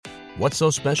What's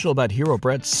so special about Hero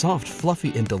Bread's soft,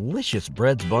 fluffy, and delicious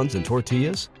breads, buns, and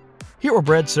tortillas? Hero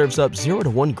Bread serves up 0 to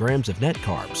 1 grams of net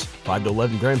carbs, 5 to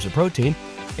 11 grams of protein,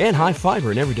 and high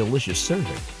fiber in every delicious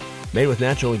serving. Made with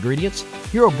natural ingredients,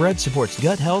 Hero Bread supports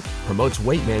gut health, promotes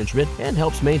weight management, and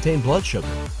helps maintain blood sugar.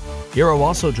 Hero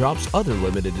also drops other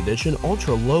limited edition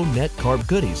ultra-low net carb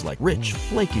goodies like rich,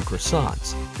 flaky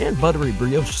croissants and buttery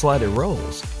brioche slider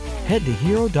rolls. Head to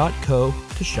hero.co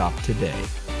to shop today.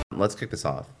 Let's kick this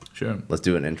off. Sure. Let's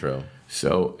do an intro.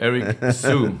 So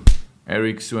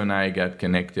Eric Sue and I got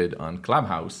connected on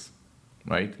Clubhouse,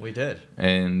 right? We did.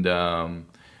 And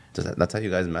That's how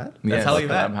you guys met? That's how we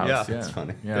met. Clubhouse, Yeah. That's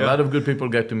funny. Yeah, a lot of good people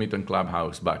get to meet on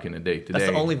Clubhouse back in the day. Today,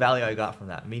 That's the only value I got from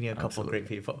that, meeting a couple Absolutely. of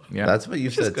great people. Yeah. That's what you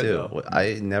Which is said good, too. though.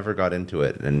 I never got into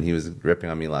it, and he was ripping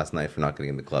on me last night for not getting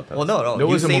into Clubhouse. Well, no, There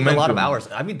you was a saved a lot of momentum. hours.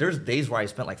 I mean, there's days where I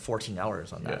spent like 14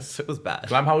 hours on that. Yes. So it was bad.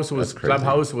 Clubhouse That's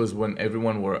crazy. was when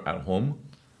everyone were at home,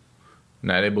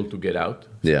 not able to get out,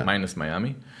 Yeah. minus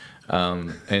Miami,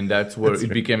 and that's where it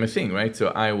became a thing, right?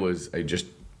 So I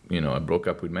broke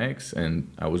up with my ex,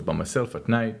 and I was by myself at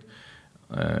night,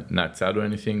 not sad or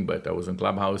anything, but I was on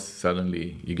Clubhouse.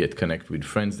 Suddenly, you get connected with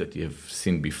friends that you have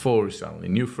seen before, suddenly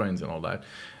new friends and all that.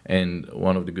 And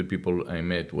one of the good people I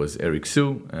met was Eric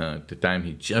Sue. At the time,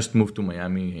 he just moved to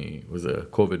Miami. He was a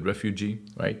COVID refugee,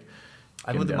 right?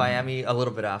 I moved to And, Miami a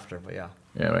little bit after, but yeah.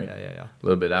 Yeah, right. Yeah. A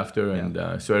little bit after,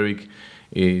 and so Eric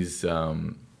is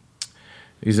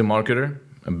he's a marketer,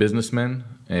 a businessman,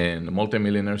 and a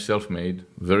multimillionaire, self-made,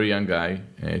 very young guy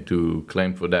to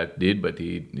claim for that but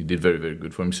he did very, very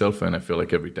good for himself. And I feel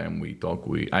like every time we talk,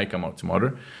 I come out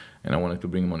smarter, and I wanted to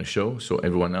bring him on the show so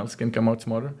everyone else can come out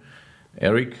smarter.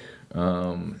 Eric,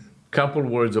 couple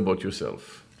words about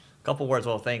yourself. Couple words.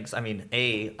 Well, thanks. I mean,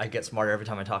 I get smarter every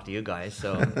time I talk to you guys.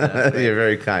 So that's great. You're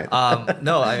very kind.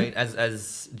 No, I mean,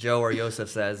 as Joe or Yosef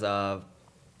says,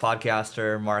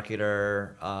 podcaster,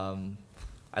 marketer.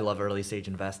 I love early stage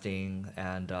investing,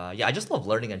 and I just love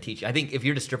learning and teaching. I think if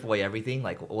you're to strip away everything,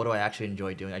 like, what do I actually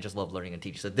enjoy doing? I just love learning and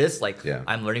teaching. So this,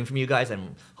 I'm learning from you guys,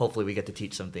 and hopefully we get to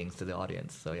teach some things to the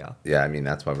audience. So yeah. Yeah, I mean,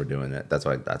 that's why we're doing it. That's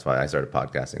why I started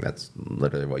podcasting. That's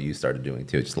literally what you started doing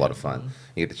too. It's just a lot of fun.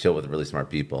 You get to chill with really smart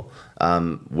people.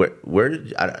 Where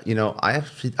did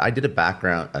I did a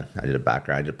background. I did a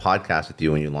podcast with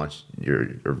you when you launched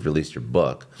or released your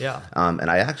book. Yeah.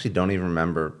 And I actually don't even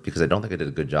remember, because I don't think I did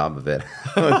a good job of it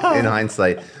in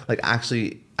hindsight, like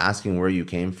actually asking where you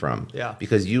came from. Yeah.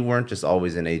 Because you weren't just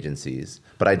always in agencies,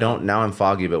 but now I'm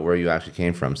foggy about where you actually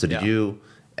came from. So did you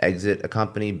exit a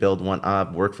company, build one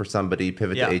up, work for somebody,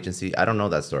 pivot to agency? I don't know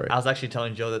that story. I was actually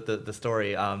telling Joe the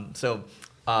story.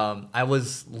 I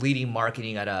was leading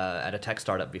marketing at a tech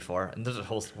startup before, and there's a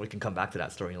whole. We can come back to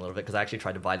that story in a little bit, because I actually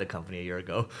tried to buy the company a year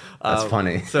ago. That's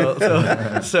funny.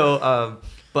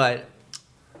 But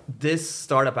this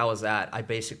startup I was at, I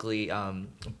basically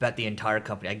bet the entire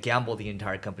company. I gambled the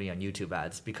entire company on YouTube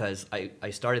ads, because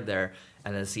I started there,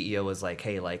 and the CEO was like,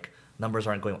 "Hey, like, numbers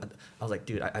aren't going." I was like,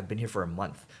 "Dude, I've been here for a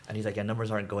month," and he's like, "Yeah,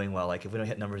 numbers aren't going well. Like, if we don't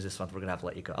hit numbers this month, we're gonna have to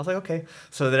let you go." I was like, "Okay."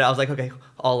 So then I was like, "Okay,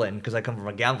 all in," because I come from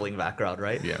a gambling background,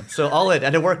 right? Yeah. So all in,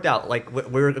 and it worked out. Like,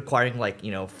 we were acquiring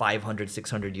 500,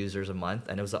 600 users a month,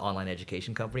 and it was an online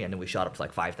education company, and then we shot up to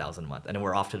like 5,000 a month, and then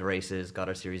we're off to the races, got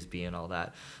our Series B and all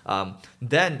that.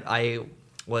 Then I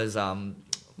was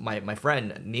my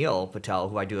friend Neil Patel,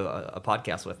 who I do a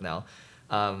podcast with now.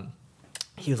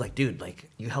 He was like, "Dude, like,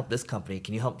 you help this company.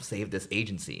 Can you help save this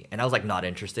agency?" And I was like, not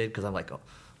interested, because I'm like, "Oh,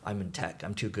 I'm in tech.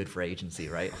 I'm too good for agency,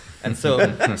 right?" And so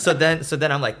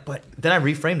then I'm like, but then I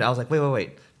reframed it. I was like,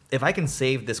 wait. If I can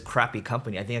save this crappy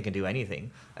company, I think I can do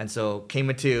anything. And so came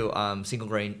into Single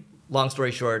Grain. Long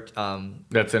story short,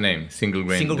 That's the name, Single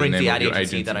Grain. Single the Grain's name the of ad your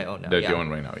agency that I own now, That yeah. you own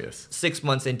right now, yes. 6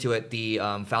 months into it, the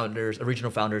original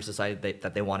founders decided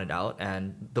that they wanted out,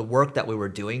 and the work that we were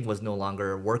doing was no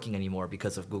longer working anymore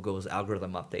because of Google's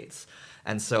algorithm updates.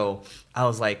 And so I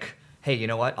was like, "Hey, you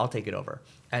know what? I'll take it over."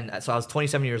 And so I was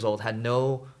 27 years old, had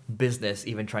no business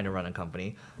even trying to run a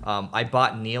company. I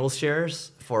bought Neil's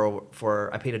shares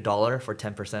I paid $1 for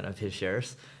 10% of his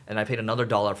shares, and I paid another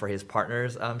 $1 for his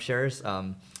partner's shares.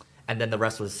 And then the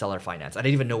rest was seller finance. I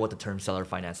didn't even know what the term seller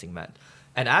financing meant.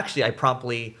 And actually,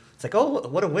 it's like, "Oh,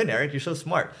 what a win, Eric. You're so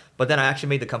smart." But then I actually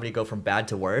made the company go from bad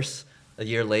to worse. A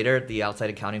year later, the outside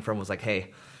accounting firm was like,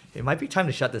 "Hey, it might be time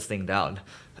to shut this thing down."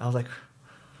 I was like,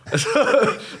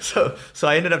 so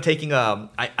I ended up taking, I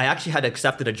actually had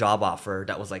accepted a job offer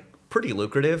that was like pretty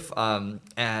lucrative. And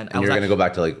you're going to go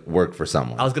back to like work for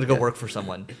someone. I was going to go work for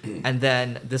someone. And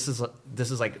then this is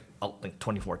like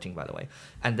 2014, by the way.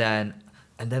 And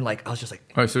then like I was just like,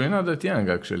 Oh, so you're not that young,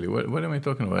 actually. What am I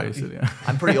talking about? I said, yeah.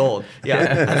 I'm pretty old.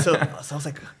 Yeah. And so I was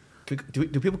like,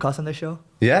 do people cuss on this show?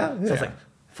 Yeah. So I was like,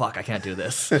 fuck, I can't do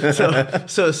this.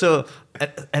 So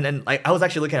and then like I was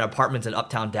actually looking at apartments in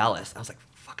uptown Dallas. I was like,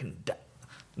 fucking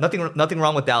nothing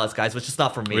wrong with Dallas, guys, but it's just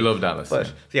not for me. We love Dallas.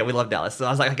 But, yeah, we love Dallas. So I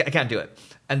was like, I can't do it.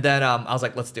 And then I was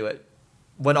like, let's do it.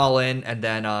 Went all in, and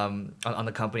then on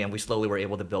the company, and we slowly were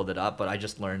able to build it up. But I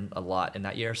just learned a lot in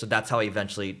that year. So that's how I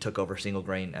eventually took over Single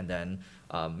Grain, and then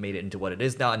made it into what it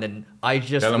is now. And then I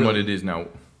just Tell them what it is now.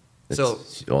 It's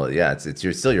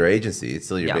still your agency. It's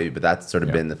still your baby, but that's sort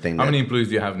of been the thing. How many employees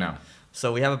do you have now?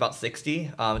 So we have about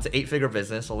 60. It's an 8-figure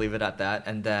business. I'll leave it at that.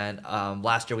 And then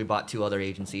last year we bought 2 other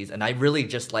agencies, and I really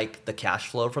just like the cash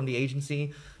flow from the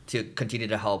agency to continue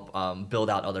to help build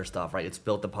out other stuff. Right? It's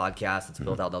built the podcast. It's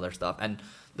built out other stuff. And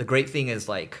the great thing is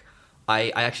like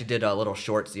I actually did a little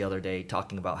shorts the other day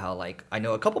talking about how like I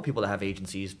know a couple people that have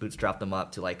agencies, bootstrap them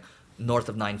up to like north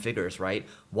of 9 figures. Right?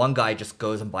 One guy just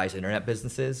goes and buys internet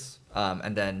businesses,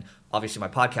 and then obviously my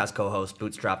podcast co-host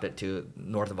bootstrapped it to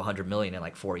north of 100 million in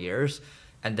like 4 years.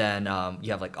 And then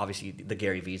you have like obviously the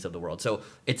Gary V's of the world. So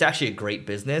it's actually a great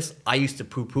business. I used to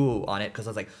poo-poo on it because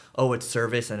I was like, oh, it's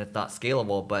service and it's not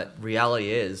scalable. But reality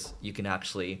is you can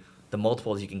actually, the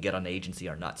multiples you can get on the agency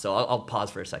are nuts. So I'll pause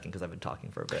for a second because I've been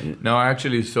talking for a bit. No, I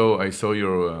saw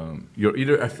your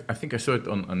either I think I saw it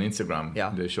on Instagram,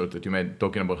 the short that you made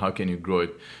talking about how can you grow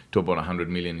it to about 100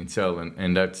 million in sale,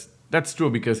 and that's true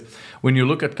because when you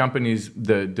look at companies,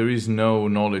 there is no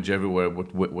knowledge everywhere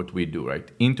what we do, right?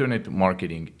 Internet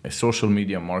marketing, social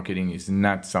media marketing is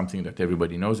not something that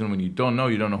everybody knows, and when you don't know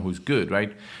who's good,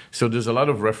 right? So there's a lot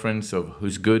of reference of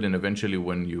who's good, and eventually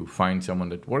when you find someone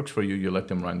that works for you, you let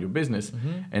them run your business.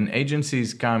 And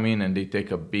agencies come in and they take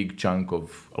a big chunk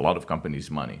of a lot of companies'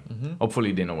 money.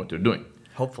 Hopefully they know what they're doing.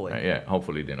 Hopefully.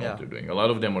 Hopefully they know what they're doing. A lot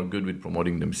of them are good with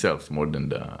promoting themselves more than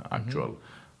the actual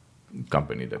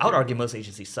company. I would argue most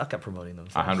agencies suck at promoting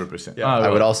themselves. 100%. Yeah. I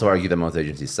would also argue that most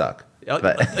agencies suck.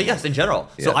 Yes, in general.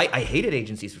 So I hated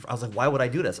agencies. I was like, why would I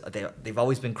do this? They've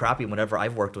always been crappy whenever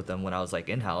I've worked with them when I was like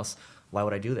in-house. Why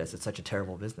would I do this? It's such a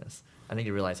terrible business. And then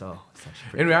you realize, it's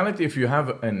actually in reality, if you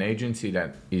have an agency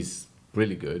that is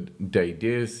really good, the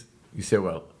idea is you say,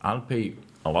 well, I'll pay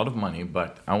a lot of money,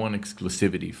 but I want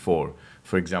exclusivity for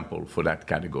example, for that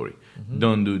category.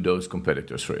 Don't do those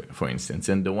competitors, for instance.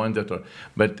 And the ones that are,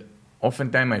 but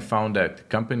oftentimes I found that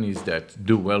companies that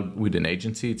do well with an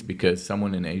agency, it's because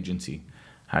someone in an agency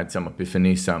had some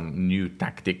epiphany, some new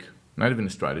tactic, not even a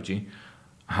strategy,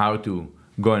 how to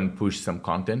go and push some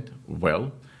content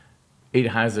well. It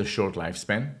has a short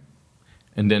lifespan,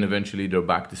 and then eventually they're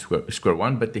back to square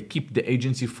one, but they keep the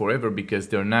agency forever because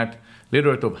they're not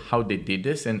literate of how they did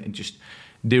this, and just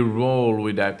they roll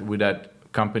with that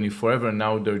company forever, and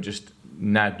now they're just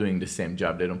not doing the same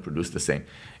job. They don't produce the same.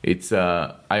 It's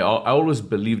I always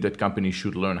believe that companies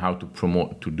should learn how to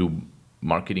promote, to do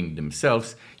marketing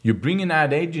themselves. You bring an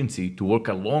ad agency to work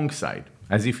alongside,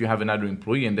 as if you have another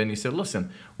employee, and then you say,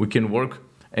 listen, we can work,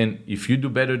 and if you do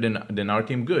better than our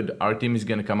team, good. Our team is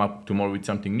going to come up tomorrow with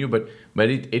something new, but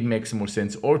it makes more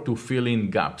sense. Or to fill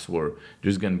in gaps where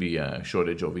there's going to be a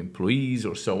shortage of employees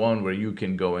or so on, where you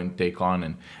can go and take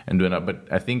on and do that. But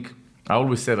I think I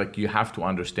always said, like, you have to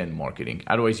understand marketing.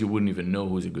 Otherwise, you wouldn't even know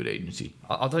who's a good agency.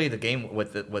 I'll tell you the game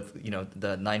with the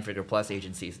 9-figure plus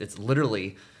agencies. It's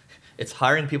literally, it's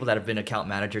hiring people that have been account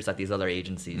managers at these other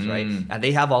agencies, right? And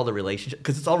they have all the relationship,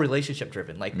 because it's all relationship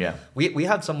driven. Like, we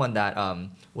had someone that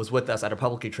was with us at a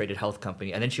publicly traded health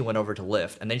company, and then she went over to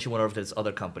Lyft, and then she went over to this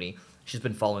other company. She's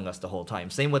been following us the whole time.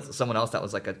 Same with someone else that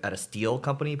was like at a steel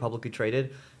company, publicly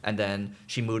traded, and then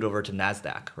she moved over to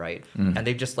NASDAQ, right? And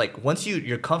they've just like, once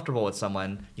you're comfortable with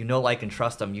someone, like and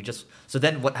trust them, so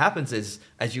then what happens is,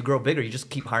 as you grow bigger, you just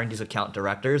keep hiring these account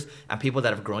directors and people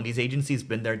that have grown these agencies,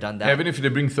 been there, done that. Even if they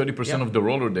bring 30% of the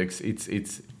Rolodex,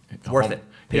 it's worth it.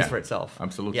 Pays for itself.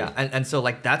 Absolutely. Yeah, and so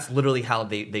like that's literally how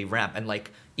they ramp. And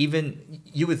like even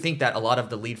you would think that a lot of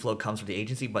the lead flow comes from the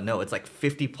agency, but no, it's like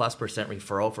 50+%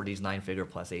 referral for these 9-figure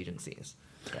plus agencies.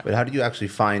 Yeah. But how do you actually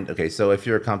find? Okay, so if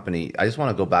you're a company, I just want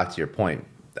to go back to your point,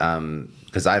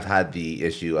 because I've had the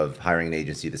issue of hiring an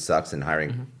agency that sucks and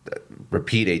hiring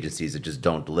repeat agencies that just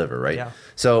don't deliver, right? Yeah.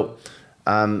 So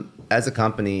as a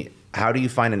company, how do you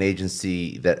find an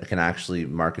agency that can actually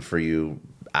market for you,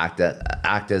 act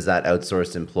as that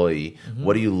outsourced employee?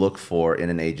 What do you look for in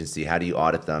an agency? How do you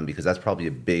audit them? Because that's probably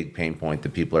a big pain point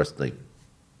that people are like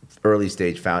early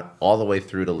stage found all the way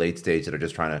through to late stage that are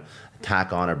just trying to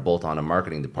tack on or bolt on a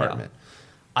marketing department.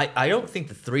 I don't think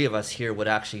the three of us here would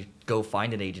actually go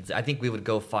find an agency. I think we would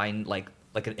go find like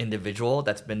an individual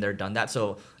that's been there, done that.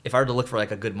 So if I were to look for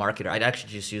like a good marketer, I'd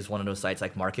actually just use one of those sites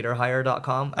like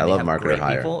marketerhire.com. I love Marketer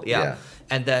Hire. People. Yeah.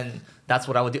 And then that's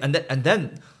what I would do. And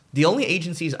then The only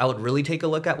agencies I would really take a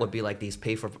look at would be like these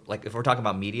pay for, like if we're talking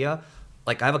about media,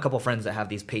 like I have a couple friends that have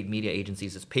these paid media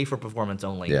agencies. It's pay for performance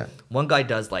only. Yeah. One guy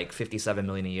does like 57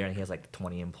 million a year and he has like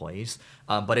 20 employees.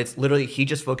 But it's literally, he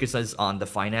just focuses on the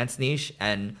finance niche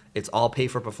and it's all pay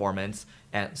for performance.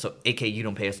 And so AK, you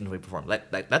don't pay us until we perform.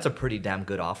 That's a pretty damn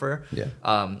good offer.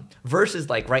 Yeah. Versus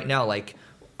like right now, like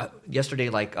yesterday,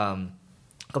 like a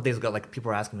couple days ago, like people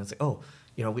were asking me, it's like, oh,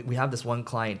 you know, we have this one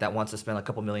client that wants to spend a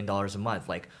couple $1 million a month.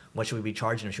 Like, what should we be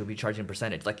charging? Or should we be charging a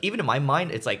percentage? Like, even in my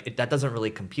mind, it's like, that doesn't really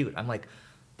compute. I'm like,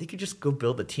 they could just go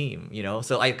build a team, you know?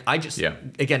 So I just,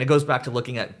 again, it goes back to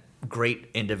looking at great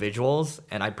individuals,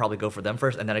 and I'd probably go for them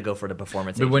first, and then I go for the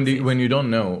performance But agencies. when you don't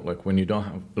know, like when you don't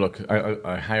have, look,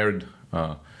 I hired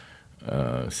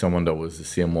someone that was the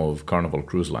CMO of Carnival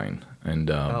Cruise Line.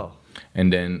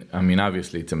 And then, I mean,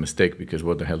 obviously it's a mistake because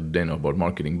what the hell do they know about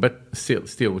marketing? But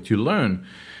still, what you learn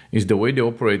is the way they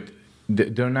operate.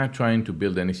 They're not trying to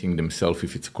build anything themselves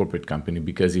if it's a corporate company,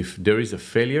 because if there is a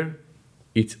failure,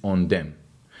 it's on them.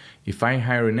 If I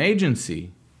hire an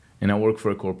agency and I work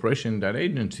for a corporation, that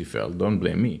agency failed, don't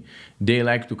blame me. They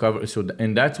like to cover,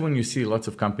 and that's when you see lots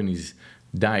of companies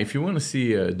die. If you want to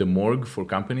see the morgue for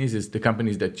companies, it's the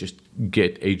companies that just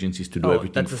get agencies to do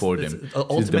everything for them.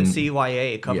 Ultimate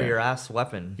CYA, cover your ass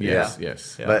weapon.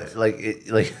 Yes. But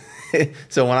like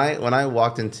so when I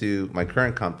walked into my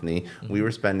current company, we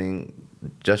were spending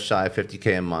just shy of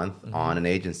 $50K a month on an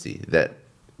agency that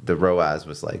the ROAS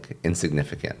was like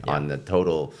insignificant on the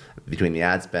total between the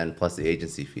ad spend plus the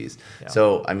agency fees. Yeah.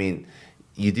 So I mean,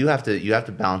 you have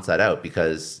to balance that out,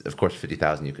 because of course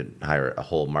 50,000 you could hire a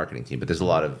whole marketing team, but there's a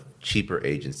lot of cheaper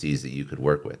agencies that you could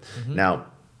work with. Now,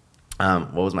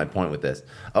 what was my point with this?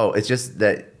 Oh, it's just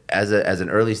that as an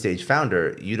early stage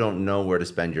founder, you don't know where to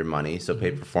spend your money. So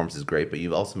paid performance is great, but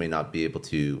you also may not be able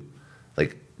to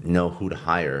like know who to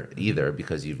hire either,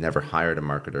 because you've never hired a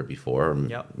marketer before.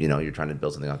 You know, you're trying to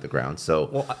build something off the ground. So,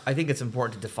 well, I think it's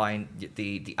important to define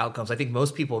the outcomes. I think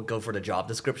most people go for the job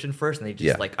description first, and they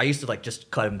just like, I used to like just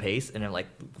cut and paste, and it like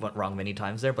went wrong many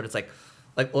times there. But it's like,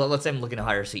 well, let's say I'm looking to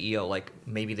hire a CEO. Like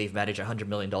maybe they've managed $100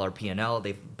 million P&L,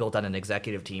 they've built out an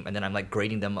executive team, and then I'm like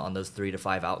grading them on those 3 to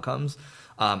 5 outcomes,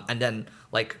 and then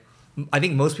like, I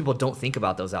think most people don't think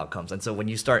about those outcomes. And so when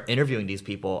you start interviewing these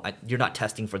people, you're not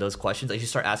testing for those questions. You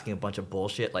start asking a bunch of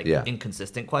bullshit, like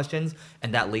inconsistent questions.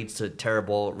 And that leads to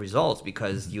terrible results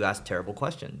because you ask terrible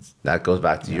questions. That goes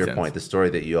back to your point, the story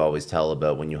that you always tell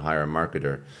about when you hire a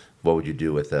marketer. What would you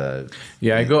do with a...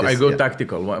 I go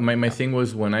tactical. My thing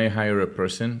was when I hire a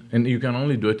person, and you can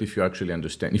only do it if you actually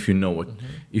understand, if you know what...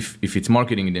 If it's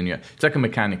marketing, then it's like a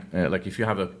mechanic. Like if you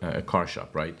have a car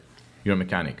shop, right? You're a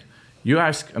mechanic. You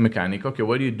ask a mechanic, okay,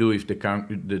 what do you do if the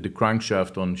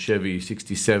crankshaft on Chevy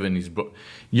 67 is broke?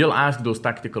 You'll ask those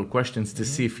tactical questions to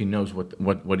see if he knows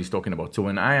what he's talking about. So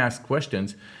when I ask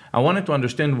questions, I wanted to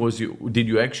understand, did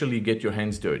you actually get your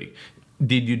hands dirty?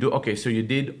 Did you do, okay, so you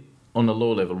did on a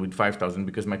low level with 5,000,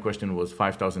 because my question was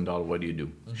 $5,000, what do you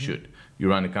do? Should. You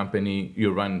run a company,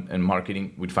 you run and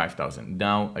marketing with 5,000.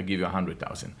 Now I give you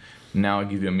 100,000. Now I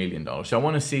give you $1 million. So I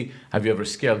want to see, have you ever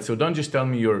scaled? So don't just tell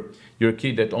me you're a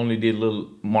kid that only did little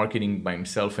marketing by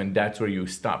himself and that's where you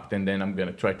stopped, and then I'm going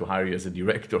to try to hire you as a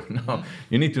director. No,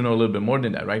 you need to know a little bit more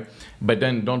than that, right? But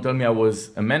then don't tell me I was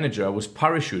a manager. I was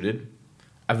parachuted.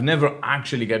 I've never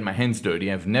actually got my hands dirty.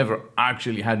 I've never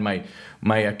actually had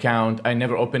my account. I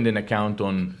never opened an account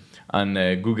on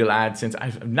Google AdSense.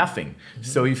 I've nothing.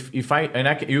 So you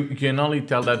can only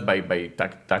tell that by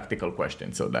tactical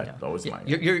questions. So that was my.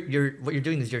 What you're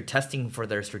doing is you're testing for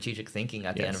their strategic thinking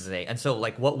at the end of the day. And so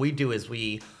like what we do is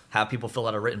we have people fill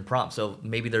out a written prompt. So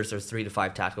maybe there's 3 to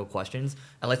 5 tactical questions.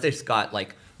 And let's say Scott,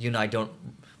 like you and I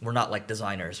we're not like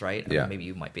designers, right? I mean, maybe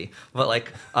you might be, but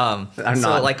like, I'm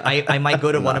not. Like I might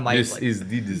go to one of my. This is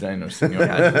the designer, senor.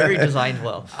 It's very designed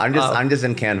well. I'm just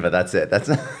in Canva. That's it. That's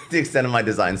the extent of my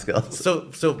design skills.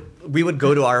 So we would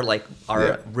go to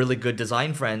our really good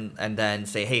design friend and then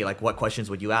say, hey, like what questions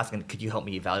would you ask, and could you help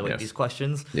me evaluate these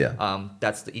questions?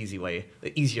 That's the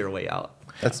easier way out.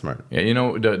 That's smart. Yeah, you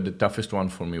know, the toughest one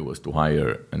for me was to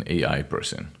hire an AI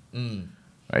person.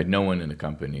 Right? No one in the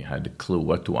company had a clue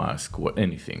what to ask or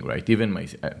anything, right? Even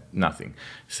nothing.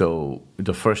 So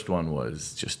the first one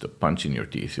was just a punch in your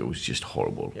teeth. It was just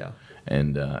horrible. Yeah.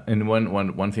 And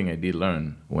one thing I did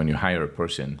learn, when you hire a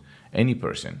person, any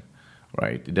person,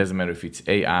 right? It doesn't matter if it's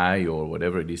AI or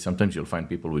whatever it is. Sometimes you'll find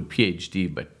people with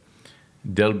PhD, but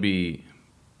they'll be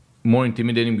more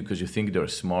intimidating because you think they're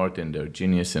smart and they're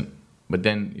genius. But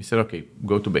then you said, okay,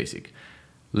 go to basic.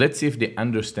 Let's see if they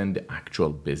understand the actual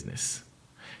business.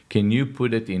 Can you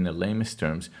put it in the lamest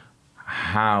terms?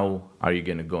 How are you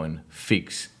going to go and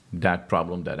fix that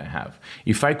problem that I have.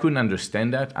 If I couldn't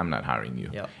understand that, I'm not hiring you.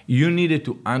 Yep. You needed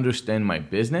to understand my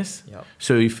business. Yep.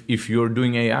 So if you're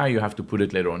doing AI, you have to put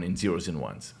it later on in zeros and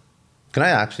ones. Can I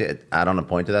actually add on a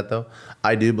point to that, though?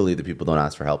 I do believe that people don't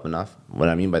ask for help enough. What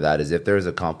I mean by that is if there's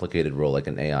a complicated role like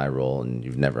an AI role and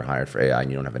you've never hired for AI and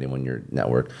you don't have anyone in your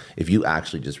network, if you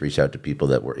actually just reach out to people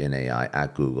that were in AI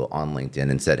at Google, on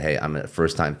LinkedIn, and said, hey, I'm a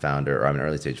first-time founder or I'm an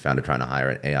early-stage founder trying to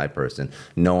hire an AI person.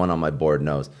 No one on my board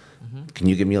knows. Can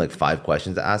you give me like 5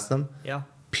 questions to ask them? Yeah.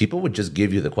 People would just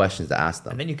give you the questions to ask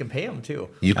them. And then you can pay them too.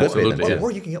 You could pay them Absolutely, too. yeah.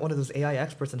 Or you can get one of those AI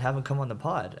experts and have them come on the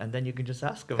pod, and then you can just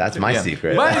ask them. That's too. my Yeah.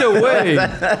 secret. By the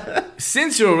way,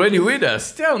 since you're already with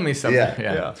us, tell me something.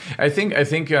 Yeah. I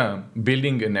think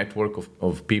building a network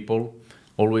of people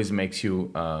always makes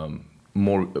you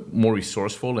more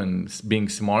resourceful and being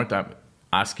smart.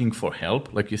 Asking for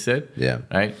help, like you said. Yeah.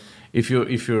 Right. If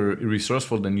you're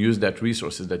resourceful, then use that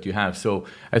resources that you have. So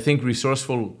I think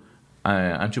resourceful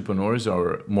entrepreneurs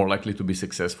are more likely to be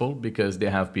successful because they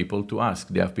have people to ask.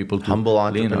 They have people to Humble lean on.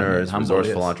 entrepreneurs, Humble,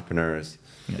 resourceful yes. entrepreneurs.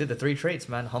 Dude, the 3 traits,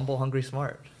 man: humble, hungry,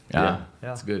 smart. Yeah, Yeah.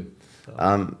 that's good.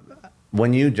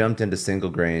 When you jumped into single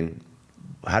grain,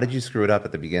 how did you screw it up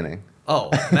at the beginning? Oh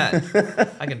man,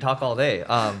 I can talk all day.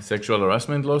 Sexual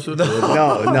harassment lawsuit?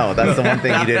 No, that's the one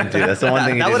thing you didn't do. That's the one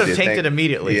thing you that didn't would do. have tanked it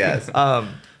immediately. Yes.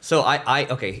 So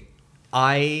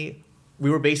we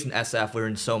were based in SF. We were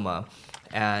in Soma,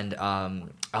 and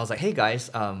I was like, hey guys,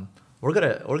 we're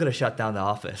gonna shut down the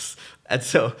office. And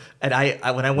so when I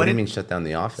What do went you in, mean shut down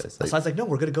the office? so I was like, no,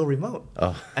 we're gonna go remote.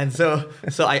 Oh. And so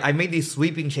I made these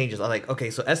sweeping changes. I was like, okay,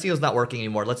 so SEO is not working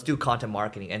anymore. Let's do content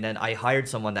marketing. And then I hired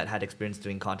someone that had experience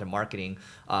doing content marketing.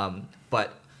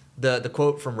 But the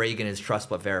quote from Reagan is trust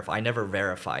but verify. I never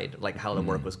verified like how the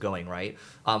work was going, right?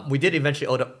 We did eventually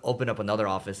open up another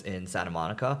office in Santa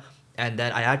Monica. And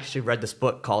then I actually read this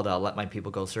book called Let My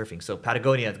People Go Surfing. So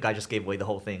Patagonia, the guy just gave away the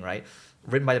whole thing, right?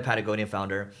 Written by the Patagonia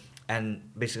founder. And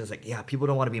basically it's like, yeah, people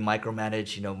don't want to be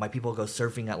micromanaged. You know, my people go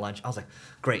surfing at lunch. I was like,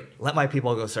 great, let my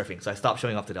people go surfing. So I stopped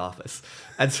showing up to the office.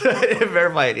 And so I didn't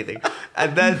verify anything.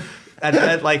 And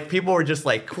then like people were just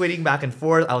like quitting back and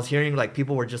forth. I was hearing like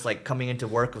people were just like coming into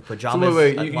work with pajamas,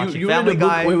 watching you read Family a book,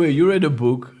 Guy. you read a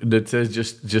book that says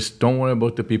just don't worry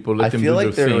about the people. Let I them feel do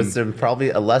like their there thing. was probably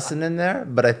a lesson in there,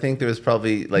 but I think there was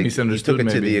probably like you took Misunderstood, it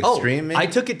to the maybe. extreme. maybe? I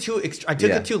took it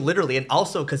too literally, and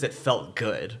also because it felt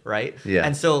good, right? Yeah.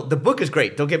 And so the book is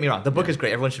great. Don't get me wrong. The book is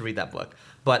great. Everyone should read that book.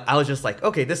 But I was just like,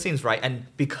 okay, this seems right. And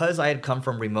because I had come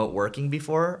from remote working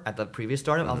before at the previous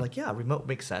startup, I was like, yeah, remote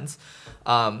makes sense.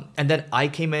 And then I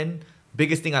came in.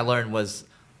 Biggest thing I learned was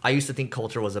I used to think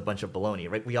culture was a bunch of baloney,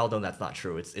 right? We all know that's not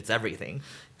true. It's everything.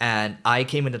 And I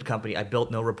came into the company. I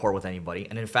built no rapport with anybody.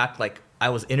 And in fact, like I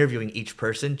was interviewing each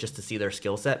person just to see their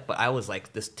skill set, but I was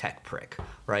like this tech prick,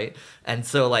 right? And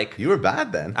so like You were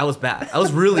bad then. I was bad. I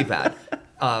was really bad.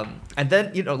 And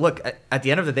then, you know, look, at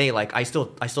the end of the day, like I still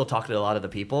talk to a lot of the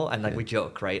people and like we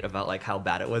joke, right, about like how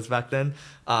bad it was back then.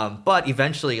 But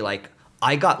eventually, like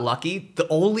I got lucky. The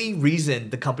only reason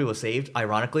the company was saved,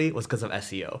 ironically, was because of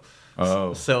SEO.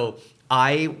 Oh. So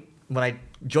when I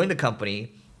joined the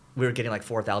company, we were getting like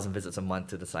 4,000 visits a month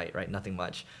to the site, right? Nothing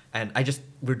much. And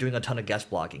we were doing a ton of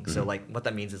guest blogging. So like what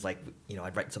that means is like, you know,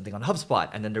 I'd write something on HubSpot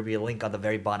and then there'd be a link on the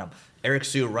very bottom. Eric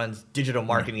Sue runs digital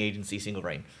marketing agency, Single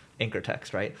Grain, anchor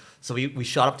text, right? So we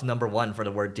shot up to #1 for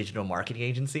the word digital marketing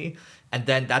agency. And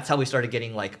then that's how we started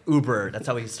getting like Uber. That's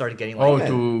how we started getting like...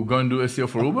 to go and do SEO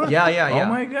for Uber? Yeah. Oh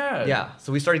my God. Yeah.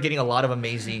 So we started getting a lot of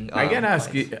amazing... I gotta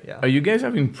ask you, clients. Yeah. are you guys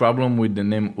having problem with the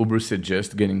name Uber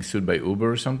Suggest getting sued by Uber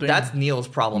or something? That's Neil's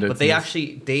problem, but That's they Neil's.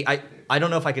 actually I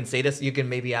don't know if I can say this. You can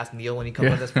maybe ask Neil when he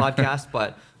comes on this podcast,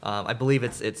 but I believe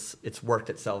it's worked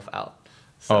itself out.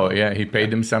 So Oh yeah, he paid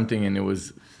them something and it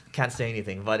was. can't say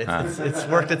anything, but it's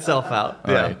worked itself out.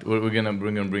 All right, we're gonna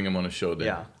bring him on a show then.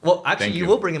 Yeah. Well, actually, Thank you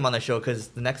will bring him on the show because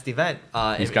the next event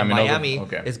He's in coming over. Miami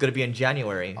Okay. is going to be in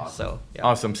January. So yeah.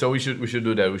 Awesome. So we should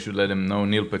do that. We should let him know.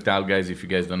 Neil Patel, guys. If you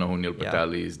guys don't know who Neil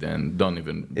Patel is, then don't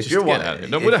even. If just you're get out of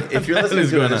here. if you're listening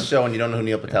to this show and you don't know who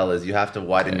Neil Patel is, you have to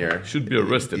widen your. Should be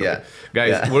arrested. Yeah. Okay. Guys,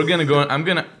 Yeah. we're gonna go.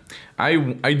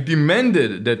 I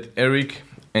demanded that Eric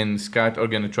and Scott are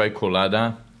gonna try colada.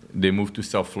 They moved to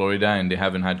South Florida and they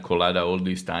haven't had colada all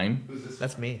this time.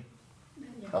 That's me.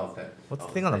 Oh, okay. What's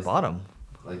the thing on the bottom?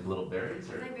 Like little berries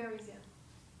or? Berries, yeah.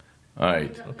 All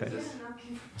right. Okay.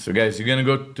 So guys, you're gonna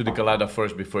go to the colada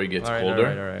first before it gets colder.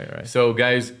 All right. So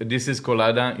guys, this is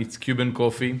colada. It's Cuban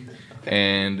coffee,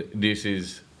 and this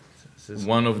is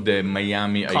one of the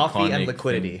Miami Coffee iconic and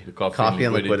liquidity. thing- the Coffee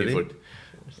and liquidity?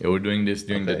 Yeah, we're doing this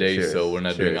during the Okay, day, cheers. so we're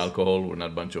not doing Cheers. alcohol. We're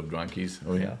not a bunch of drunkies.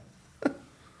 Oh yeah.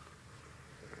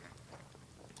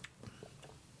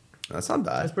 That's not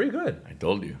bad. That's pretty good. I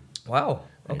told you. Wow.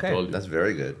 I Okay. told you. That's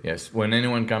very good. Yes, when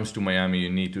anyone comes to Miami, you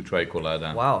need to try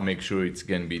colada. Wow. Make sure it's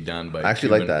can be done by I actually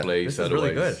like Cuban that. place. This is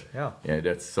really otherwise- good. Yeah. Yeah,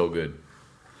 that's so good.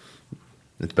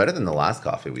 It's better than the last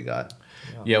coffee we got.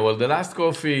 Yeah, well, the last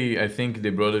coffee, I think they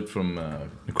brought it from a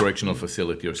correctional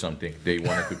facility or something. They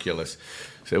wanted to kill us,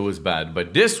 so it was bad.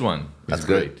 But this one is That's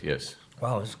good. great. Yes,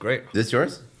 Wow, this is great. Is this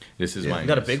yours? this is Yeah. mine. You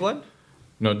got a yes. big one?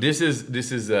 No, this is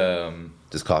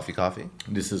Just coffee?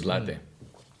 this is latte.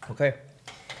 Okay.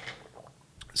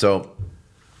 So,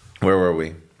 where were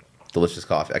we? Delicious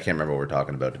coffee. I can't remember what we're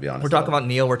talking about, to be honest. We're talking about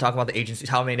Neil. We're talking about the agencies.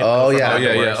 How many? Oh, yeah. Oh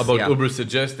yeah, yeah. AdWords. About Uber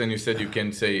Suggest, and you said you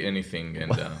can say anything,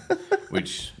 and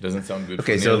which doesn't sound good.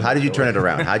 Okay, for so Neil. how did you turn it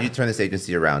around? How did you turn this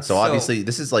agency around? So, So- obviously,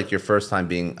 this is like your first time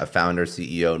being a founder,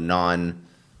 CEO,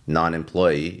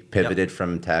 non-employee, pivoted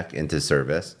from tech into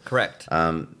service. Correct.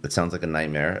 It sounds like a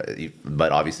nightmare,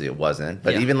 but obviously it wasn't.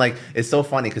 But Yeah. even like, it's so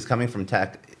funny because coming from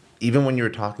tech, even when you were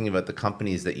talking about the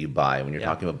companies that you buy, when you're Yeah.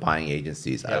 talking about buying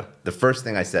agencies, Yeah. the first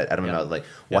thing I said out of my Yeah. mouth was like,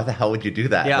 why the hell would you do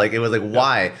that? Yeah. Like, it was like,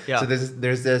 why? Yeah. So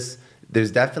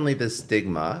there's definitely this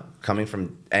stigma coming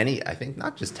from I think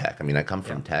not just tech. I mean, I come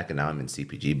from Yeah. tech and now I'm in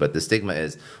CPG, but the stigma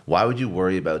is, why would you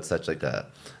worry about such like a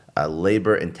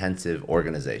labor intensive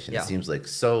organization? Yeah. It seems like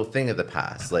so thing of the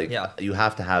past. Like Yeah. you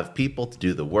have to have people to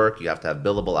do the work. You have to have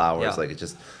billable hours. Yeah. Like it's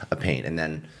just a pain. And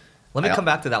then Let me come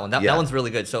back to that one. That Yeah. one's really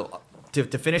good. So to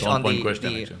finish It's an on on-point the,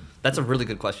 question, the actually. that's a really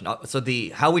good question. So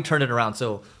how we turned it around.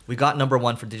 So we got number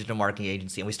one for digital marketing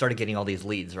agency, and we started getting all these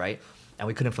leads, right? And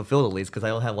we couldn't fulfill the leads because I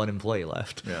only had one employee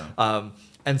left. Yeah.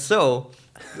 And so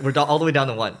we're all the way down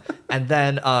to one. And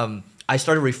then I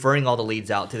started referring all the leads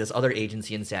out to this other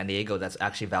agency in San Diego that's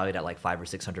actually valued at like 500 or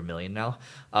 600 million now.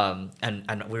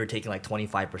 And we were taking like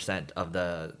 25% of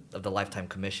the lifetime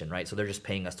commission, right? So they're just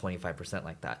paying us 25%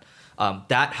 like that.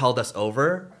 That held us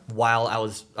over while I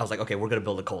was like, okay, we're gonna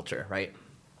build a culture, right?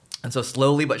 And so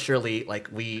slowly but surely, like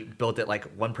we built it like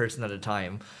one person at a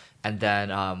time, and then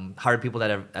hired people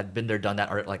that had been there, done that,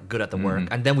 are like good at the work,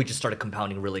 and then we just started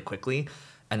compounding really quickly.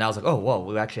 And I was like, oh, whoa,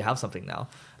 we actually have something now.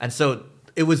 And so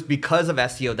it was because of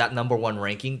SEO, that number one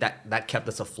ranking, that kept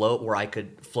us afloat, where I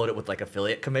could float it with like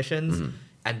affiliate commissions,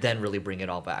 and then really bring it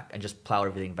all back and just plow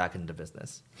everything back into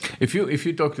business. If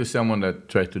you talk to someone that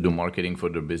tries to do marketing for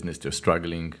their business, they're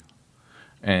struggling,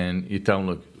 and you tell them,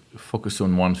 look, focus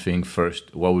on one thing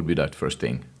first, what would be that first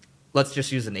thing? Let's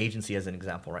just use an agency as an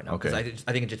example right now, because Okay.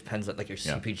 I think it just depends on like your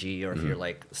Yeah. CPG or if you're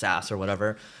like SaaS or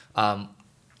whatever.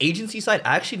 Agency side,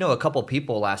 I actually know a couple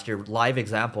people last year, live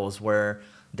examples where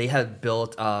they had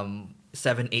built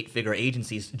 7-8 figure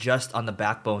agencies just on the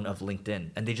backbone of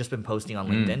LinkedIn, and they just been posting on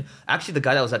LinkedIn. Actually, the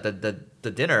guy that was at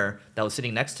the dinner that was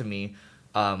sitting next to me,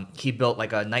 he built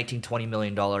like a $19-20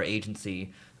 million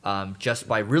agency just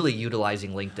by really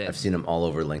utilizing LinkedIn. I've seen him all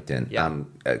over LinkedIn. Yeah.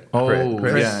 Chris, yeah, I know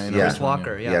Chris this one,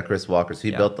 Walker, yeah. yeah. Chris Walker. So he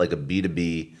Yeah. built like a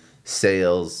B2B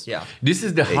sales. Yeah. This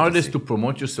is the hardest Agency. to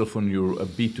promote yourself when you're a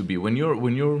B2B. When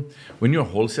you're a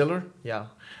wholesaler, Yeah.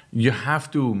 you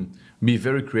have to be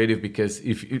very creative, because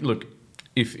if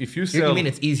you sell, You mean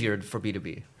it's easier for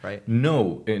B2B, right?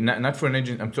 no, not for an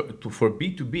agent. For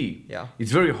B2B. Yeah.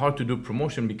 It's very hard to do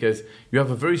promotion because you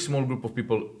have a very small group of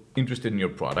people interested in your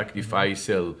product. If I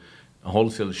sell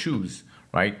wholesale shoes,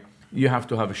 right? You have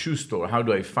to have a shoe store. How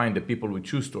do I find the people with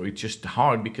shoe store? It's just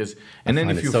hard because. And then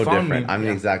And if it's you so found different. me, I'm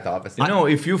the exact opposite.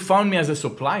 if you found me as a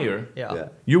supplier, Yeah. Yeah.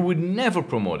 you would never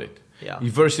promote it. Yeah.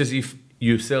 Versus if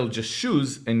you sell just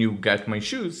shoes and you got my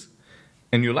shoes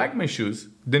and you like my shoes,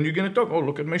 then you're gonna talk, oh,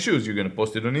 look at my shoes. You're gonna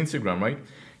post it on Instagram, right?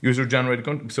 User generated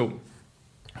content. So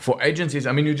for agencies,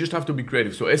 I mean, you just have to be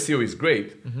creative. So SEO is great,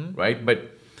 right?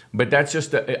 But that's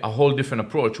just a whole different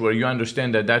approach where you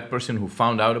understand that person who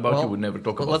found out about you would never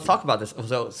talk about Let's you. talk about this.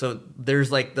 So there's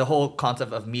like the whole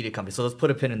concept of media companies. So let's put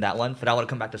a pin in that one. But I want to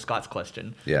come back to Scott's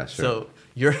question. Yeah, sure.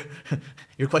 So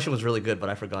your question was really good, but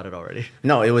I forgot it already.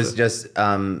 No, it was just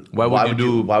Why would you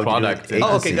do product?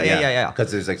 Oh, okay, yeah. Because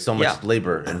there's like so much Yeah.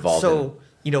 labor involved. So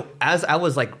as I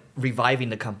was like reviving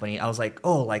the company, I was like,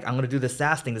 oh, like I'm gonna do this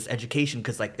SaaS thing, this education,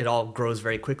 because like it all grows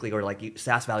very quickly, or like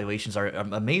SaaS valuations are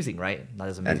amazing, right? Not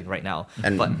as amazing right now,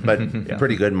 but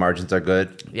pretty good. Margins are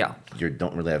good. Yeah. You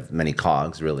don't really have many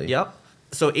cogs, really. Yep.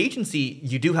 So agency,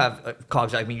 you do have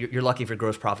COGS. I mean, you're lucky if your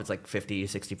gross profit's like 50,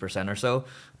 60% or so.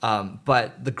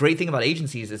 But the great thing about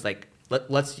agencies is like,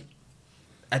 let's,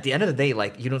 at the end of the day,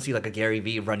 like you don't see like a Gary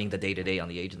Vee running the day-to-day on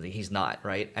the agency. He's not,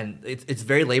 right? And it's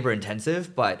very labor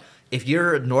intensive, but if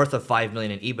you're north of 5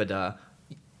 million in EBITDA,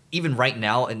 even right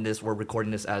now in this, we're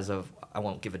recording this as of I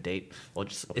won't give a date. We'll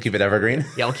just Keep it evergreen.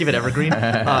 Yeah, we'll keep it evergreen.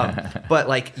 But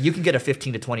like you can get a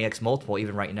 15 to 20x multiple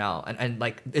even right now, and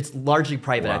like it's largely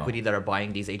private equity that are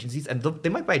buying these agencies, and they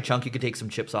might buy a chunk. You could take some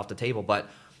chips off the table, but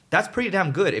that's pretty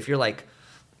damn good if you're like,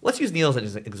 let's use Neil's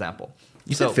as an example.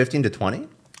 You said 15 to 20.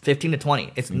 15 to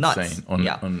 20. It's nuts. Insane.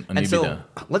 On and EBITDA. so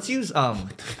let's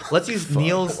use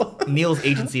Neil's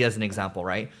agency as an example,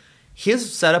 right?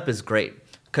 His setup is great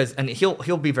and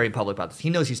he'll be very public about this. He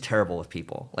knows he's terrible with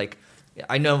people. Like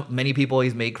I know many people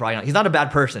he's made cry. He's not a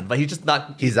bad person, but he's just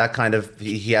not. He's that kind of.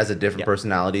 He has a different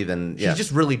personality than. Yeah. He's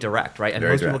just really direct, right? And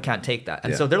Very most people direct. can't take that.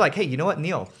 And so they're like, hey, you know what,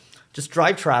 Neil? Just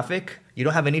drive traffic. You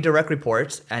don't have any direct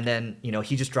reports, and then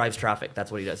he just drives traffic.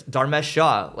 That's what he does. Dharmesh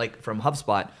Shah, like from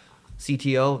HubSpot,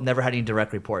 CTO, never had any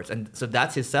direct reports, and so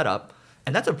that's his setup,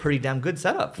 and that's a pretty damn good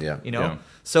setup. Yeah. Yeah.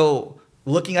 So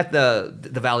looking at the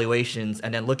valuations,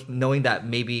 and then knowing that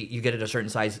maybe you get at a certain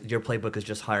size, your playbook is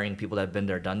just hiring people that have been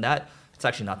there, done that. It's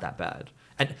actually not that bad.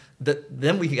 And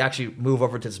then we can actually move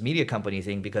over to this media company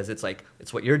thing because it's like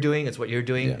it's what you're doing, it's what you're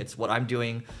doing, it's what I'm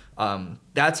doing.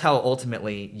 That's how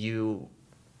ultimately you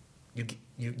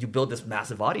build this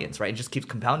massive audience, right? It just keeps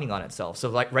compounding on itself. So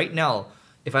like right now,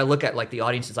 if I look at like the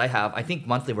audiences I have, I think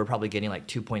monthly we're probably getting like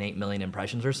 2.8 million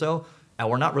impressions or so, and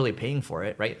we're not really paying for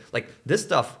it, right? Like this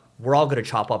stuff, we're all going to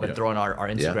chop up and throw on our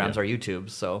Instagrams, our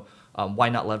YouTubes. So why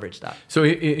not leverage that? So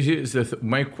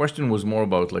my question was more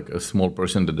about like a small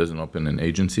person that doesn't open an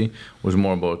agency. Was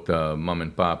more about mom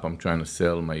and pop. I'm trying to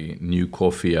sell my new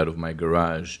coffee out of my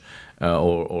garage,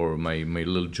 or my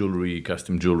little jewelry,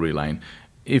 custom jewelry line.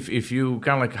 If you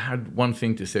kind of like had one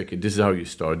thing to say, okay, this is how you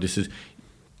start. This is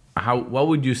what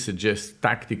would you suggest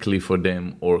tactically for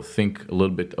them, or think a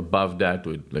little bit above that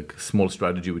with like a small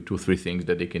strategy with 2 or 3 things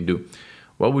that they can do?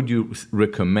 What would you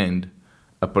recommend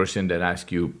a person that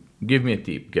asks you, give me a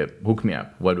tip, hook me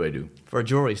up, what do I do? For a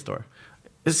jewelry store.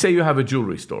 Let's say you have a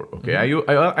jewelry store, okay?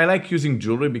 Mm-hmm. I like using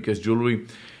jewelry because jewelry,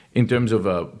 in terms of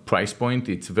a price point,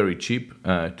 it's very cheap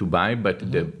to buy,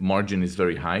 but the margin is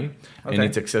very high, and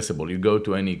it's accessible. You go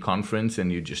to any conference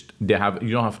and you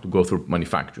don't have to go through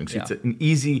manufacturing. So it's an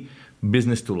easy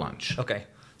business to launch. Okay.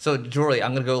 So jewelry,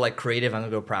 I'm going to go like creative, I'm going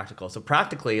to go practical. So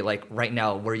practically, like right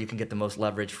now, where you can get the most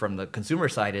leverage from the consumer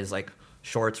side is like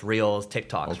shorts, reels,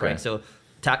 TikToks, right? So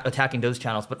attacking those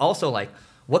channels, but also like,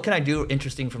 what can I do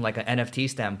interesting from like an NFT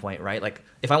standpoint, right? Like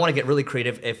if I want to get really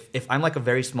creative, if I'm like a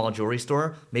very small jewelry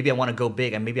store, maybe I want to go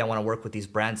big and maybe I want to work with these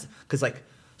brands because like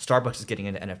Starbucks is getting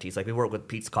into NFTs. Like we work with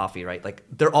Peet's Coffee, right? Like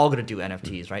they're all going to do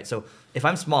NFTs, right? So if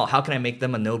I'm small, how can I make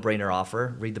them a no-brainer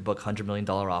offer? Read the book $100 Million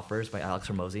Offers by Alex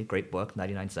Hormozi. Great book,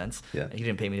 99 cents. Yeah. He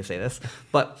didn't pay me to say this.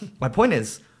 But my point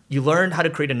is you learn how to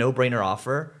create a no-brainer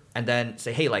offer and then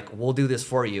say, hey, like we'll do this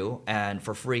for you and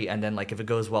for free. And then like if it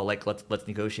goes well, like let's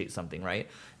negotiate something, right?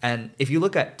 And if you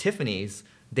look at Tiffany's,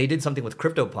 they did something with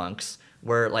CryptoPunks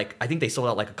where like I think they sold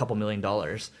out like a couple $1 million.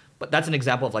 But that's an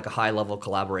example of like a high level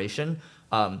collaboration.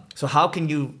 So how can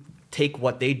you take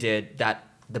what they did,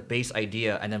 the base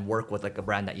idea, and then work with like a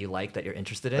brand that you like, that you're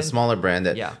interested in? A smaller brand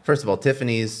that, first of all,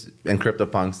 Tiffany's and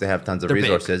CryptoPunks, they have tons of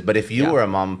resources. Big. But if you were a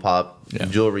mom and pop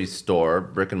jewelry store,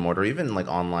 brick and mortar, even like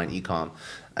online e-com,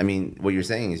 I mean, what you're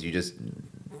saying is you just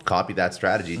copy that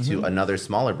strategy to another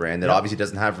smaller brand that obviously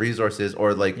doesn't have resources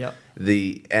or like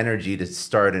the energy to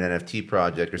start an NFT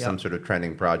project or some sort of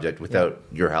trending project without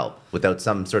your help, without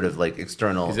some sort of like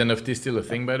external. Is NFT still a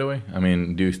thing, by the way? I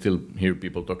mean, do you still hear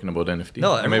people talking about NFT?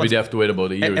 No, maybe they have to wait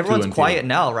about a year or two. Everyone's quiet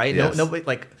now, right? Yes. Nobody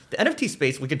like the NFT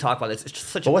space. We can talk about this. It's just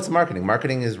such. But what's marketing?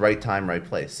 Marketing is right time, right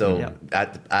place. So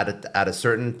at a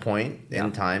certain point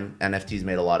in time, NFTs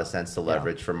made a lot of sense to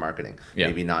leverage for marketing.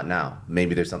 Maybe not now.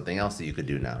 Maybe there's something else that you could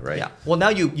do now, right? Yeah. Well, now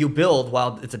you build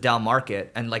while it's a down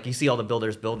market, and like you see all the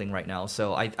builders building right now.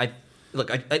 So I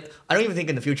don't even think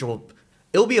in the future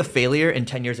it'll be a failure in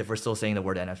 10 years if we're still saying the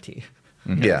word NFT.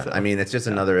 Yeah, so, I mean, it's just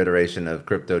another iteration of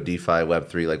crypto, DeFi,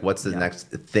 Web3. Like, what's the next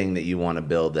thing that you want to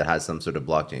build that has some sort of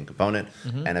blockchain component?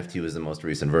 NFT was the most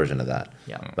recent version of that.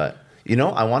 Yeah. But,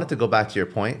 I wanted to go back to your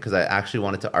point because I actually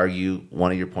wanted to argue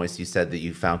one of your points. You said that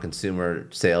you found consumer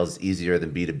sales easier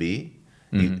than B2B.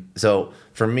 So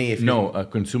for me,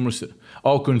 consumer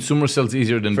sells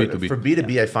easier than B2B. For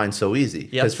B2B, I find so easy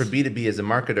because for B2B as a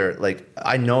marketer, like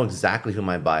I know exactly who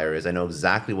my buyer is. I know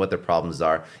exactly what their problems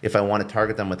are. If I want to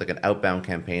target them with like an outbound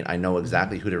campaign, I know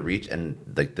exactly who to reach, and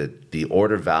like the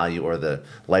order value or the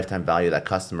lifetime value of that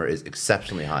customer is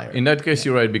exceptionally higher. In that case,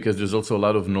 you're right, because there's also a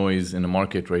lot of noise in the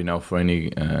market right now for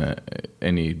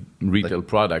any retail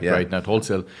product, right? Not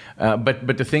wholesale.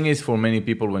 But the thing is, for many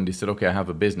people, when they said, okay, I have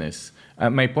a business,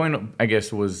 my point, I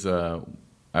guess, was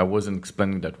I wasn't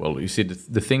explaining that well. You see,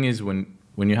 the thing is, when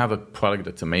you have a product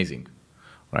that's amazing,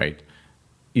 right?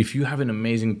 if you have an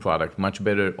amazing product, much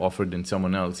better offer than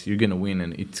someone else, you're gonna win,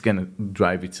 and it's gonna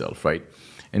drive itself, right?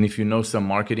 And if you know some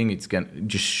marketing, it's gonna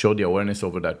just show the awareness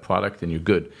over that product, and you're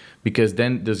good. Because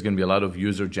then there's gonna be a lot of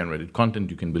user-generated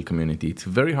content. You can build community. It's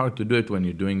very hard to do it when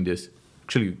you're doing this.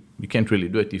 Actually, you can't really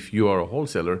do it if you are a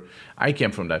wholesaler. I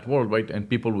came from that world, right? And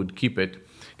people would keep it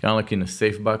kind of like in a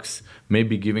safe box,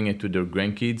 maybe giving it to their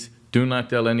grandkids. Do not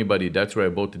tell anybody that's where I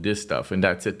bought this stuff, and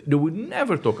that's it. They would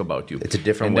never talk about you. It's a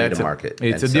different way to market.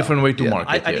 It's a different way to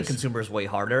market. I think consumers way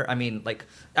harder. I mean, like,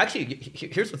 actually,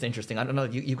 here's what's interesting. I don't know,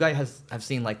 you guys have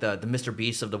seen like the Mr.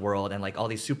 Beast of the world and like all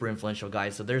these super influential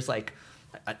guys. So there's like,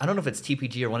 I don't know if it's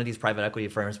TPG or one of these private equity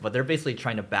firms, but they're basically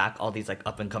trying to back all these like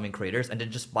up and coming creators and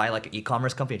then just buy like an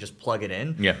e-commerce company and just plug it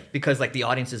in. Yeah. Because like the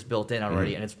audience is built in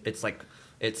already, and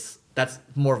that's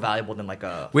more valuable than like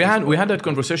a. We had that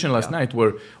conversation last night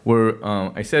where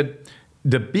I said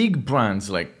the big brands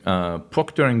like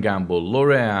Procter and Gamble,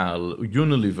 L'Oreal,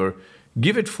 Unilever,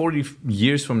 give it 40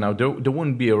 years from now, they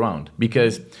won't be around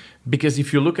because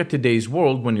if you look at today's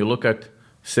world, when you look at,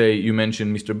 say, you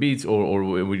mentioned Mr. Beats or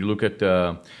when you look at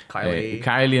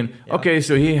Kylie and okay,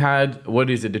 so he had, what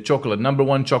is it, the chocolate,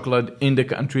 #1 chocolate in the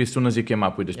country as soon as he came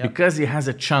up with this, because he has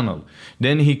a channel.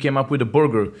 Then he came up with a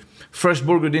burger. First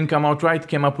burger didn't come out right,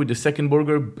 came up with the second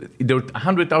burger. There were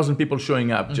 100,000 people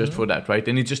showing up just for that, right?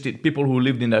 And it's just people who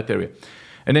lived in that area.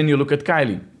 And then you look at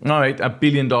Kylie, all right, $1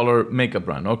 billion makeup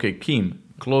brand. Okay, Kim,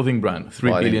 clothing brand,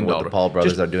 $3 billion. What the Paul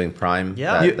brothers are doing Prime.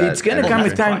 Yeah. It's gonna come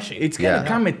a time. It's gonna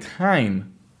come a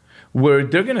time where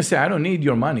they're gonna say, I don't need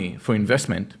your money for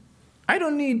investment. I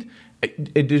don't need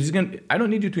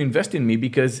you to invest in me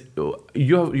because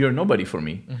you're nobody for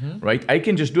me, right? I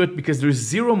can just do it because there's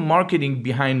zero marketing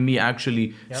behind me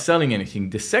actually selling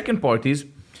anything. The second part is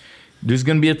there's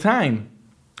going to be a time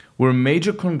where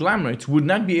major conglomerates would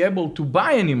not be able to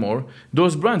buy anymore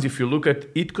those brands. If you look at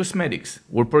IT Cosmetics,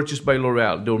 were purchased by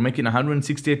L'Oreal. They were making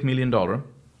 $168 million. I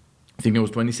think it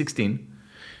was 2016.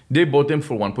 They bought them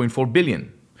for $1.4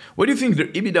 billion. What do you think their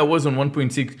EBITDA was on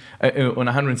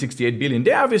 168 billion?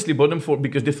 They obviously bought them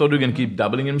because they thought they were going to keep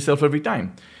doubling themselves every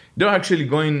time. They're actually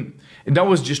going. That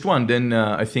was just one. Then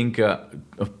I think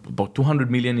about 200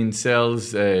 million in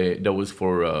sales. That was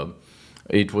for.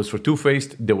 It was for Too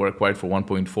Faced. They were acquired for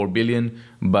 1.4 billion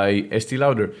by Estee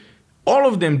Lauder. All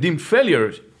of them deemed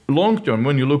failures long term.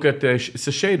 When you look at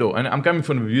Shiseido, and I'm coming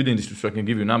from the beauty industry, so I can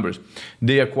give you numbers.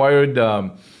 They acquired.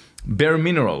 Bare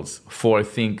Minerals for, I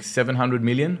think, 700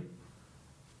 million.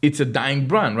 It's a dying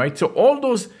brand, right? So all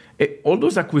those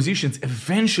acquisitions,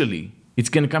 eventually, it's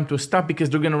going to come to a stop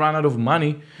because they're going to run out of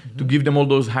money to give them all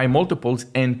those high multiples.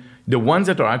 And the ones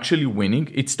that are actually winning,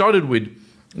 it started with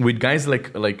guys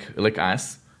like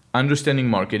us, understanding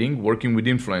marketing, working with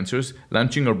influencers,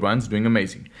 launching our brands, doing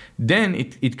amazing. Then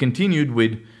it continued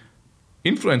with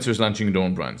influencers launching their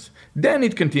own brands. Then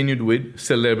it continued with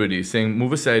celebrities saying,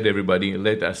 move aside everybody,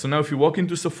 let us. So now if you walk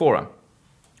into Sephora,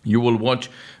 you will watch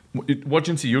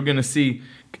and see, you're going to see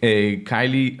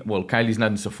Kylie, well, Kylie's not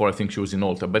in Sephora, I think she was in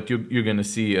Ulta, but you're going to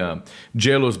see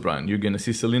JLo's brand, you're going to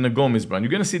see Selena Gomez's brand,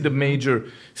 you're going to see the major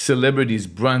celebrities'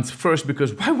 brands first,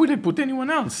 because why would I put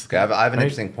anyone else? Okay, I have an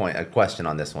interesting point, a question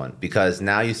on this one, because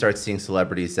now you start seeing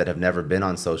celebrities that have never been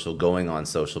on social going on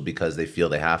social because they feel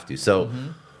they have to. So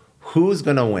who's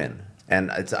going to win?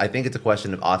 And I think it's a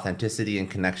question of authenticity and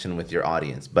connection with your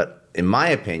audience. But in my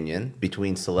opinion,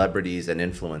 between celebrities and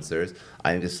influencers,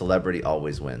 I think the celebrity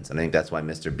always wins. And I think that's why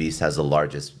Mr. Beast has the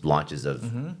largest launches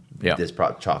of this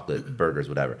chocolate, burgers,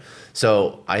 whatever.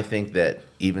 So I think that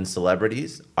even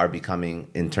celebrities are becoming,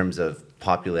 in terms of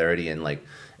popularity and like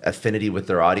affinity with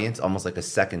their audience, almost like a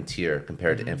second tier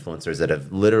compared to influencers that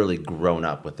have literally grown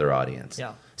up with their audience.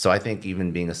 Yeah. So I think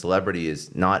even being a celebrity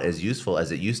is not as useful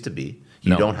as it used to be.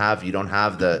 You don't have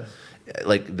the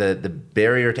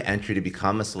barrier to entry to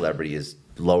become a celebrity is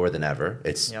lower than ever.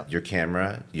 It's your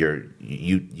camera,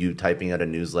 you typing out a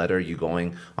newsletter, you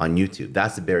going on YouTube.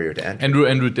 That's the barrier to entry.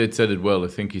 Andrew Tate said it well. I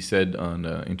think he said on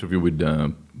an interview with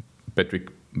Patrick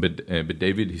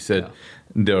David, he said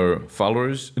their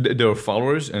followers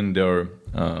and their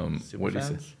what is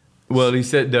it? Well, he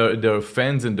said they're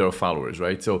fans and they're followers,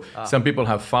 right? So some people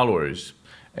have followers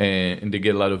and they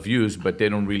get a lot of views, but they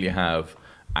don't really have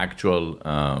actual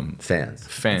fans.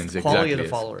 It's the quality of the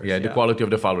followers. The quality of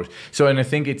the followers. So, and I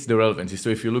think it's the relevancy. So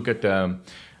if you look at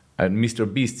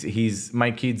Mr. Beast,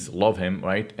 my kids love him,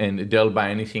 right? And they'll buy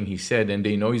anything he said, and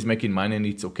they know he's making money, and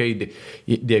it's okay.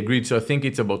 They agreed. So I think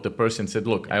it's about the person said,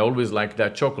 look, I always liked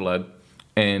that chocolate,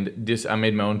 and this I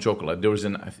made my own chocolate. There was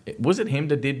it him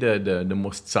that did the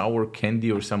most sour candy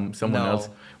or someone else?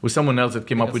 Was someone else that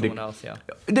came up with someone else,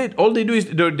 all they do is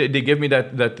they gave me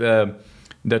that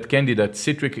that candy, that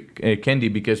citric candy,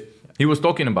 because he was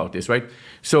talking about this, right?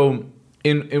 So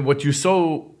in what you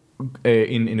saw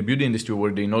in the beauty industry,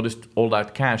 where they noticed all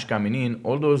that cash coming in,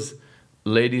 all those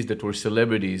ladies that were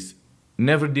celebrities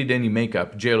never did any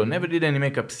makeup. JLo never did any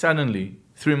makeup. Suddenly,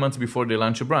 3 months before they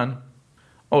launch a brand,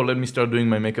 let me start doing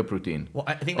my makeup routine. Well,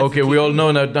 I think that's okay, we all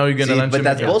know that now you're gonna launch. But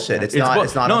that's bullshit. It's not.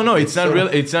 It's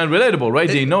not relatable, right?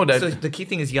 They know that. So the key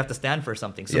thing is you have to stand for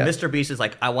something. So Yeah. Mr. Beast is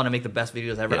like, I want to make the best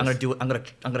videos ever. I'm Yes. gonna do it.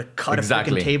 I'm gonna cut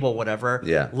Exactly. a freaking table, whatever.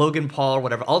 Yeah. Logan Paul,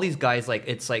 whatever. All these guys, like,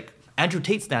 it's like Andrew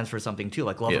Tate stands for something too,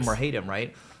 like love Yes. him or hate him,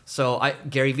 right? So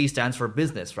Gary Vee stands for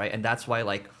business, right? And that's why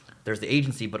like there's the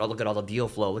agency, but look at all the deal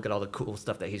flow, look at all the cool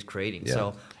stuff that he's creating. Yeah.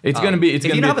 So It's gonna be. It's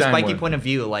if gonna you be don't have a time spiky where- point of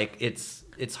view, like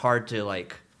it's hard to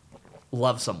like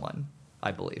love someone,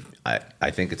 I believe.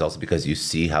 I think it's also because you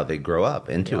see how they grow up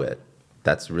into Yeah. it.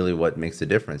 That's really what makes the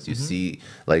difference. You see,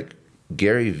 like,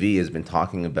 Gary Vee has been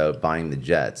talking about buying the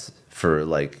Jets for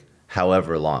like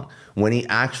however long. When he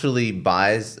actually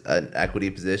buys an equity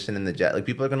position in the Jet, like,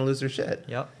 people are going to lose their shit.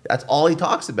 Yep. That's all he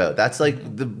talks about. That's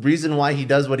like the reason why he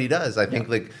does what he does. I think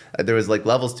like there was like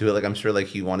levels to it. Like, I'm sure like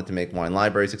he wanted to make Wine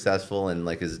Library successful and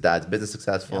like his dad's business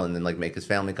successful and then like make his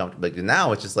family comfortable. Like,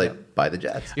 now it's just like buy the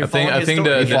Jets. You're I think following his the,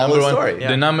 story. the You follow number his one story.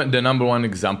 Yeah. the number one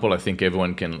example I think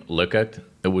everyone can look at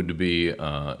would be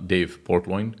Dave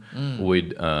Portnoy with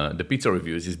the pizza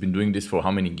reviews. He's been doing this for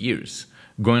how many years,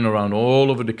 going around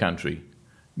all over the country,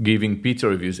 giving pizza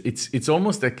reviews. It's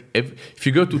almost like if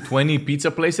you go to 20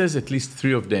 pizza places, at least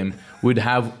 3 of them would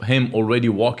have him already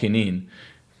walking in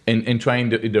and trying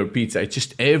their pizza. It's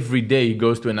just every day he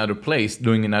goes to another place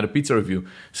doing another pizza review.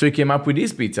 So he came up with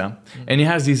his pizza, and he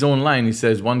has his own line. He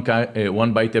says, one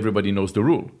bite, everybody knows the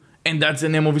rule. And that's the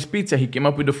name of his pizza. He came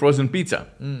up with the frozen pizza.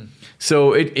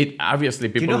 So it obviously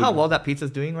people. Do you know how well that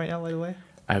pizza's doing right now, by the way?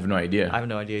 I have no idea. I have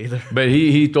no idea either. But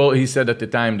he said at the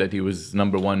time that he was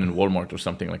number 1 in Walmart or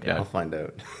something like I'll that. find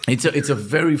out. It's a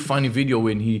very funny video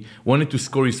when he wanted to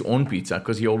score his own pizza,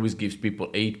 because he always gives people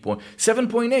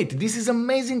 7.8. This is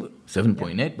amazing.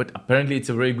 7.8, but apparently it's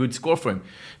a very good score for him.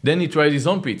 Then he tried his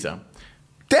own pizza.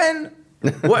 10.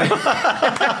 What?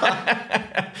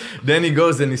 Then he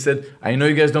goes and he said, I know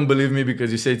you guys don't believe me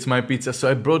because you say it's my pizza, so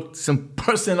I brought some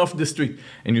person off the street.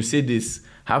 And you see this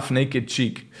half-naked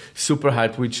chick, super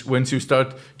hot, which once you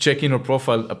start checking her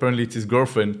profile, apparently it's his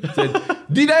girlfriend, said,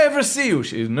 did I ever see you?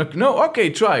 She's no, okay,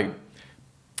 try.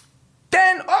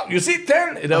 10, oh, you see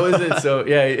 10? That was it. So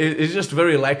yeah, it's just a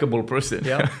very likable person.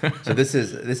 Yeah. So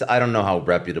this I don't know how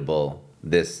reputable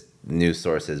this news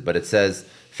source is, but it says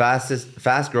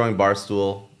fast growing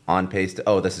Barstool on pace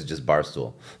to, this is just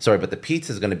Barstool. Sorry, but the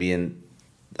pizza is going to be in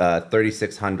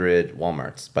 3,600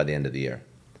 Walmarts by the end of the year.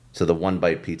 So the one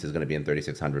bite pizza is going to be in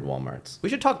 3,600 Walmarts. We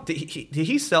should talk. Did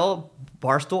he sell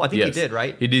Barstool? I think he did,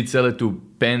 right? He did sell it to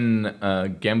Penn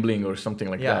Gambling or something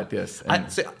like that, yes. And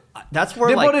That's where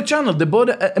they bought a channel. They bought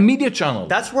a media channel.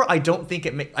 That's where I don't think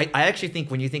it makes. I actually think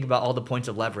when you think about all the points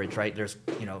of leverage, right? There's,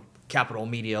 capital,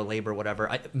 media, labor, whatever.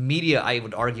 Media, I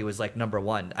would argue, is like number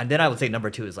 1. And then I would say number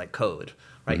 2 is like code,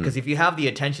 right? Because if you have the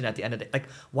attention at the end of the day, like,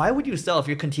 why would you sell if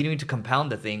you're continuing to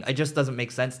compound the thing? It just doesn't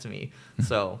make sense to me.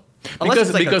 So. Because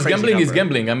crazy gambling is number.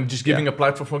 gambling. I'm just giving a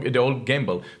platform for they all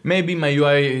gamble. Maybe my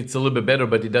UI it's a little bit better,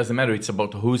 but it doesn't matter. It's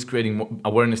about who's creating more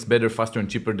awareness better, faster, and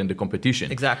cheaper than the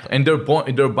competition. Exactly. And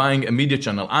they're buying a media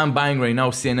channel. I'm buying right now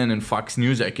CNN and Fox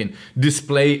News. I can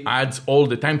display ads all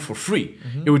the time for free.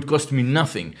 It would cost me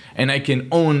nothing, and I can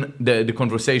own the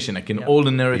conversation. I can own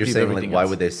the narrative. You're saying, like, everything why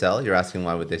else. would they sell? You're asking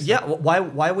why would they sell? Yeah.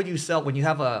 Why would you sell when you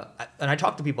have and I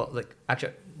talk to people, like,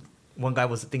 actually, one guy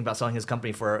was thinking about selling his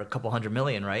company for a couple $100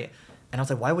 million, right? And I was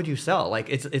like, why would you sell? Like,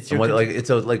 it's your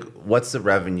what's the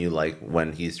revenue like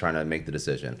when he's trying to make the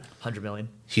decision? 100 million.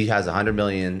 He has 100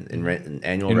 million in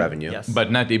annual revenue. Yes.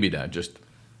 But not EBITDA, just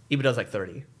EBITDA's like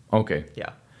 30. okay.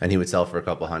 Yeah. And he would sell for a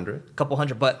couple hundred. Couple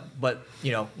hundred, but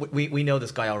we know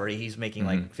this guy already. He's making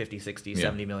like 50, 60,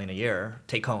 70 million a year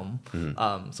take home.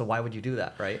 So why would you do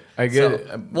that, right? I get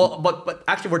it. Well, but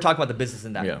actually we're talking about the business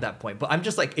in Yeah. that point. But I'm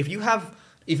just like, if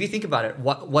you think about it,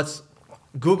 what's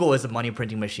Google is a money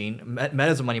printing machine. Meta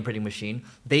is a money printing machine.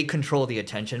 They control the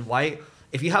attention. Why,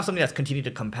 if you have something that's continued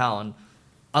to compound,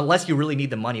 unless you really need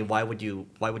the money, why would you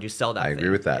sell that? I agree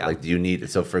with that. Yeah. Like, do you need?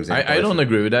 So, for example, I don't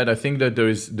agree with that. I think that there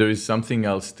is something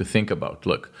else to think about.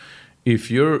 Look,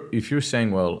 if you're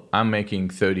saying, well, I'm making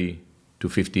 30 to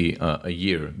 50 a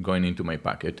year going into my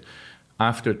pocket,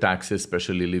 after taxes,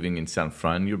 especially living in San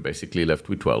Fran, you're basically left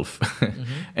with 12,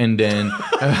 and then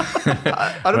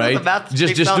I don't know if the math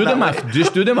just shapes out do the that math. way.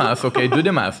 Just do the math. Okay, do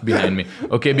the math behind me.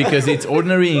 Okay, because it's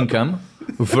ordinary income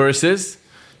versus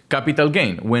capital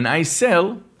gain. When I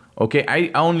sell, Okay, I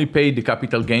only pay the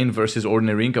capital gain versus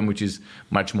ordinary income, which is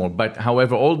much more. But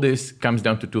however, all this comes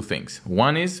down to two things.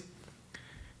 One is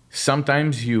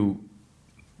sometimes you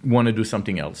want to do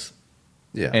something else.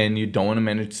 Yeah. And you don't want to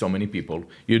manage so many people.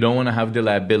 You don't want to have the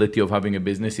liability of having a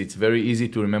business. It's very easy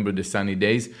to remember the sunny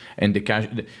days and the cash.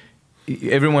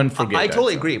 Everyone forgets. I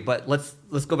totally agree, but let's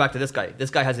go back to this guy. This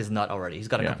guy has his nut already. He's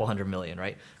got a couple $100 million,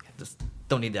 right? Just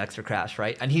don't need the extra cash,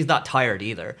 right? And he's not tired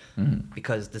either,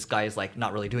 because this guy is like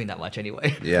not really doing that much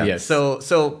anyway. Yeah. Yes.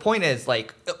 So point is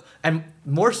like, and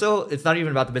more so, it's not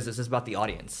even about the business. It's about the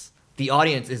audience. The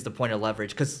audience is the point of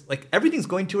leverage, because like everything's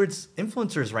going towards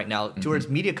influencers right now, towards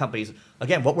media companies.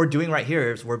 Again, what we're doing right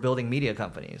here is we're building media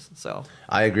companies. So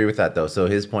I agree with that though. So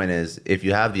his point is, if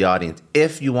you have the audience,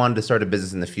 if you wanted to start a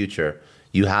business in the future,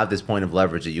 you have this point of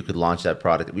leverage that you could launch that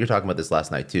product. We were talking about this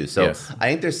last night too. So Yes. I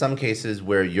think there's some cases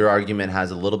where your argument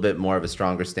has a little bit more of a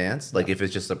stronger stance. Like if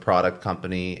it's just a product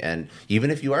company, and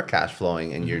even if you are cash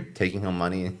flowing and you're taking home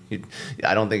money,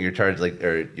 I don't think you're charged like,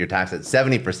 or you're taxed at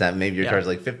 70%. Maybe you're charged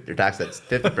like 50, you're taxed at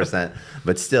 50%.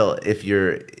 But still, if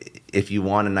you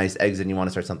want a nice exit and you want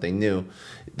to start something new,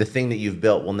 the thing that you've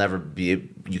built will never be,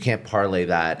 you can't parlay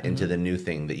that into the new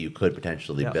thing that you could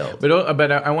potentially build.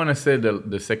 But I want to say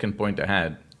the second point I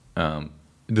had.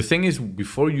 The thing is,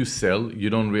 before you sell, you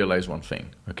don't realize one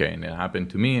thing, okay? And it happened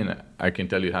to me, and I can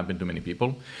tell you it happened to many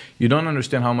people. You don't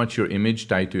understand how much your image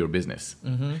tied to your business.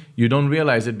 You don't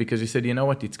realize it because you said, you know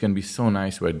what, it's going to be so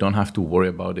nice where I don't have to worry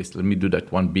about this. Let me do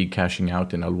that one big cashing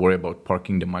out, and I'll worry about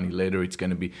parking the money later. It's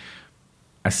going to be...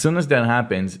 As soon as that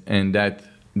happens, and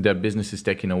that business is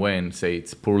taken away, and say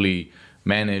it's poorly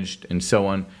managed and so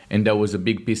on, and that was a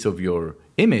big piece of your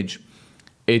image,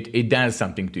 it does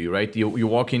something to you, right? You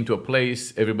walk into a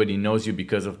place, everybody knows you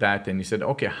because of that, and you said,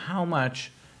 okay, how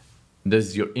much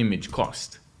does your image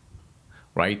cost,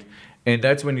 right? And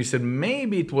that's when you said,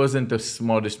 maybe it wasn't the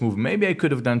smartest move. Maybe I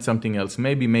could have done something else.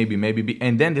 Maybe.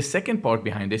 And then the second part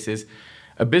behind this is,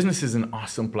 a business is an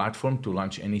awesome platform to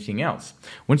launch anything else.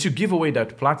 Once you give away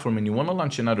that platform and you want to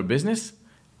launch another business,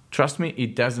 trust me,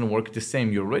 it doesn't work the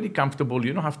same. You're already comfortable.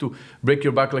 You don't have to break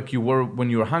your back like you were when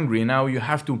you were hungry. And now you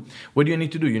have to, what do you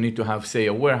need to do? You need to have, say,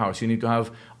 a warehouse. You need to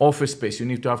have office space. You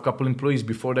need to have a couple employees.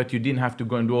 Before that, you didn't have to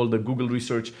go and do all the Google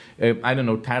research,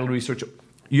 title research.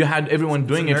 You had everyone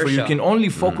doing it for you. You can only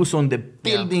focus on the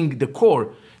building, the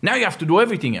core. Now you have to do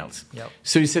everything else. Yep.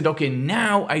 So So you said, okay,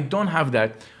 now I don't have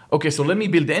that. Okay, so let me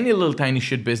build any little tiny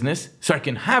shit business so I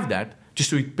can have that, just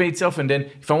so it pay itself, and then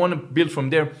if I want to build from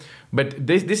there. But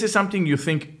this is something you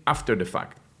think after the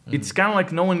fact. It's kind of like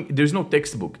there's no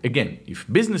textbook. Again, if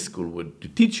business school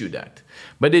would teach you that,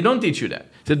 but they don't teach you that.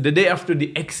 So the day after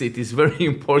the exit is very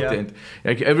important.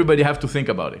 Like everybody have to think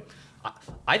about it.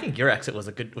 I think your exit was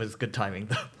good timing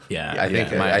though. Yeah,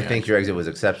 I think your exit was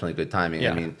exceptionally good timing.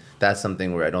 Yeah. I mean, that's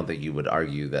something where I don't think you would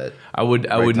argue that. I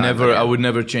would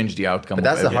never change the outcome. But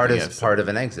that's of the everything hardest else. part of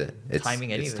an exit. It's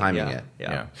Timing anything. It's timing it.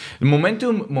 Yeah. The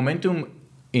momentum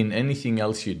in anything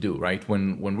else you do, right?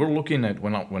 When we're looking at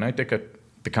when I take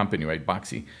the company, right,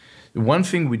 Boxy, one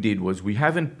thing we did was we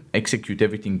haven't executed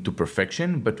everything to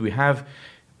perfection, but we have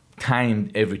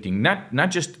timed everything.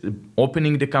 Not just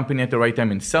opening the company at the right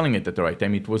time and selling it at the right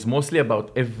time. It was mostly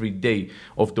about every day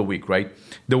of the week, right?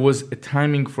 There was a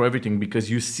timing for everything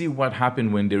because you see what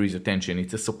happened when there is attention.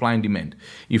 It's a supply and demand.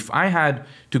 If I had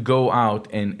to go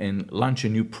out and launch a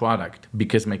new product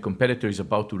because my competitor is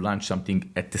about to launch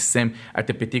something at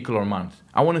a particular month,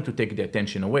 I wanted to take the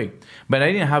attention away. But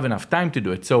I didn't have enough time to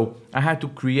do it. So I had to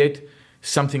create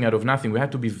something out of nothing. We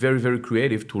had to be very, very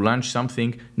creative to launch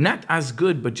something not as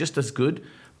good, but just as good,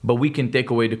 but we can take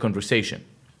away the conversation.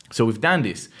 So we've done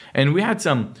this. And we had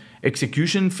some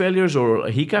execution failures or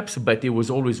hiccups, but it was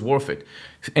always worth it.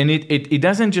 And it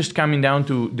doesn't just come down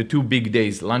to the 2 big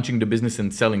days, launching the business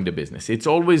and selling the business. It's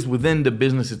always within the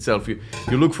business itself. You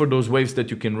look for those waves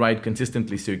that you can ride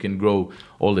consistently so you can grow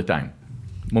all the time.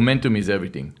 Momentum is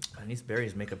everything. And these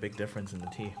berries make a big difference in the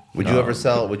tea. Would you ever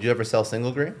sell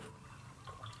single grain?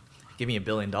 Give me $1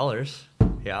 billion.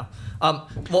 Yeah. Well,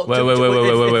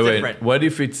 Wait. What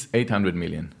if it's 800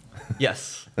 million?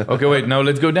 Yes. Okay, wait, now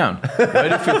let's go down.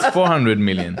 What if it's 400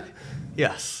 million?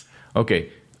 Yes. Okay,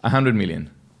 100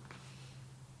 million.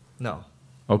 No.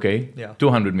 Okay, Yeah.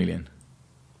 200 million.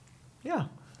 Yeah.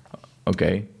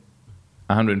 Okay,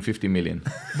 150 million.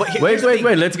 But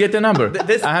Wait, let's get a number.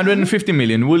 This- 150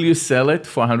 million. Will you sell it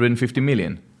for 150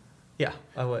 million? Yeah,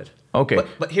 I would. Okay.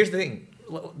 But here's the thing.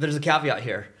 There's a caveat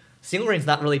here. Single grain's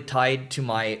not really tied to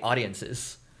my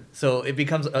audiences. So it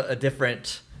becomes a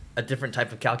different a different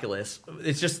type of calculus.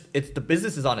 It's the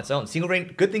business is on its own. Single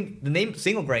grain, good thing the name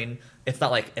Single Grain. It's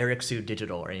not like Ericsson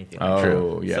Digital or anything. Like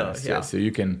Oh, yes, so, So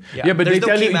you can, Yeah. but There's they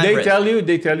no key man risk. tell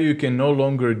you you can no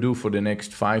longer do for the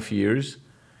next 5 years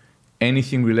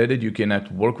anything related. You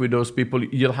cannot work with those people.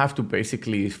 You'll have to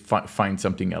basically find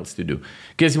something else to do.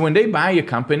 Because when they buy a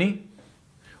company,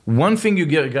 one thing you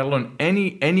gotta learn,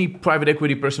 any private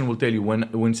equity person will tell you,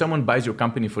 when someone buys your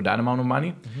company for that amount of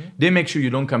money, they make sure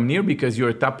you don't come near because you're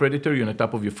a top predator, you're on the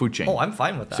top of your food chain. Oh, I'm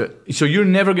fine with that. So you're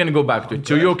never gonna go back to it.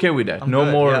 So you're okay with that. I'm No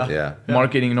good, more yeah.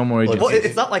 marketing, no more agencies. Well,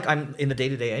 it's not like I'm in the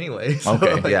day-to-day anyway. So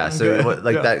Okay. Yeah, I'm so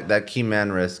good. that key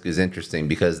man risk is interesting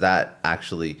because that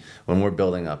actually, when we're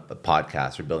building up a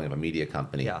podcast or building up a media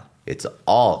company, Yeah. it's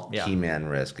all Yeah. key man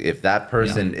risk. If that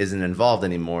person isn't involved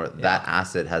anymore, that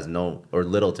asset has no or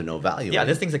little to no value. Yeah,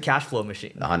 this thing's a cash flow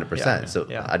machine. 100%. So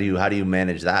Yeah. how do you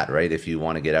manage that, right? If you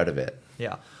want to get out of it.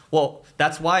 Yeah. Well,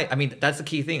 that's why, I mean, that's the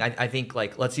key thing. I think,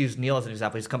 like, let's use Neil as an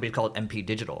example. His company is called MP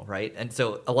Digital, right? And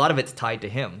so a lot of it's tied to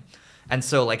him. And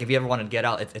so, like, if you ever want to get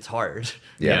out, it's hard.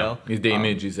 Yeah. You know? Is the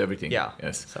image, is everything. Yeah.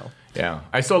 Yes. So. Yeah.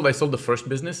 I sold the first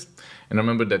business, and I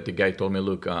remember that the guy told me,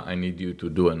 look, I need you to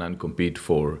do a non-compete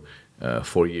for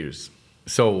 4 years.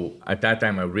 So at that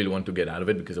time, I really wanted to get out of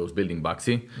it because I was building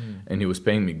Boxy, and he was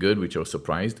paying me good, which I was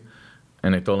surprised.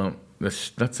 And I told him,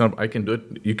 that's not, I can do it.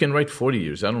 You can write 40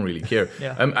 years. I don't really care.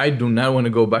 Yeah. I do not want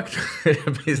to go back to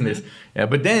the business. Yeah.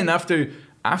 But then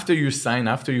after you sign,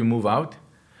 after you move out,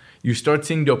 you start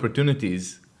seeing the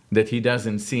opportunities that he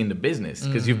doesn't see in the business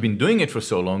because you've been doing it for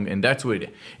so long, and that's where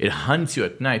it hunts you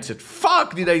at night. Said,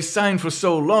 "Fuck! Did I sign for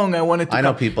so long? I wanted to." I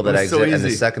know people that It was so exit, and the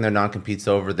easy. second their non-compete's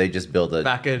over, they just build a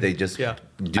Back in. They just Yeah.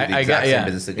 do the I exact got- same yeah.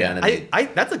 business again. Yeah. And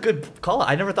they, That's a good call.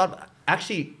 I never thought,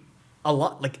 actually, a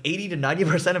lot, like 80 to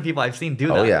 90% of people I've seen do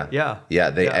that. oh yeah, Yeah.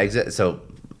 They exit. So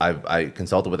I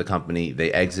consulted with a company. They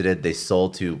exited. They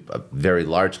sold to a very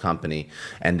large company,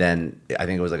 and then I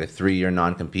think it was like a 3-year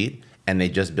non-compete. And they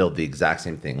just built the exact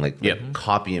same thing, like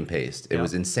copy and paste. It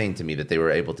was insane to me that they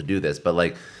were able to do this. But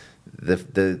like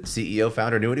the CEO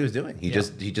founder knew what he was doing. He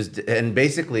just and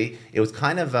basically it was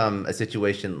kind of a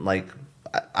situation like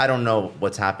I don't know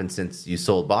what's happened since you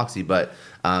sold Boxy, but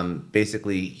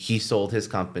basically he sold his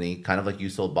company kind of like you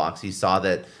sold Boxy. He saw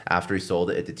that after he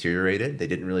sold it, it deteriorated. They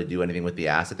didn't really do anything with the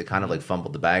asset. They kind of like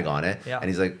fumbled the bag on it. Yeah. And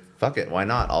he's like, fuck it, why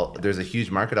not? There's a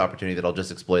huge market opportunity that I'll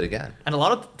just exploit again. And a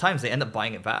lot of times they end up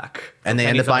buying it back. And they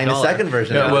end up buying the second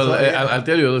version. Yeah, of it. well, So, yeah. I'll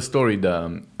tell you a little story.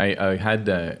 I had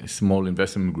a small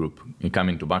investment group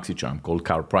coming to BoxyCharm called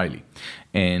Carl Priley.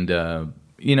 And,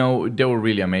 they were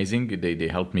really amazing. They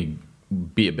helped me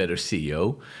be a better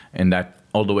CEO, and that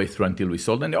all the way through until we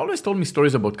sold. And they always told me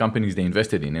stories about companies they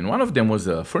invested in. And one of them was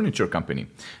a furniture company.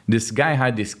 This guy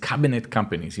had these cabinet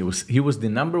companies. He was the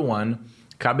number one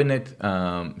cabinet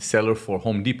seller for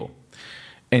Home Depot.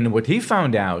 And what he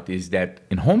found out is that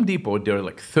in Home Depot, there are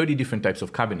like 30 different types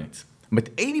of cabinets.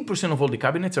 But 80% of all the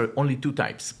cabinets are only 2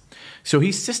 types. So he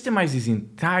systemized his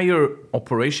entire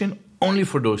operation only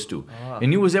for those 2.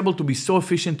 And he was able to be so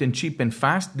efficient and cheap and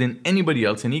fast than anybody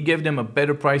else. And he gave them a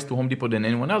better price to Home Depot than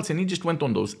anyone else. And he just went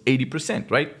on those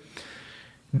 80%, right?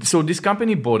 So this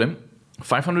company bought him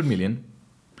 $500 million.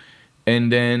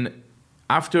 And then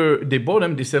after they bought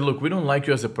him, they said, look, we don't like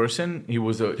you as a person.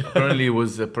 Apparently he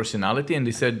was a personality. And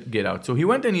they said, get out. So he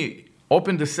went and he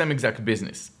opened the same exact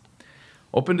business.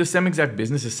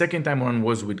 The second time around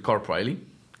was with Carl Priley.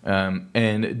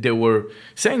 And they were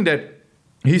saying that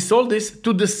he sold this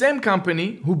to the same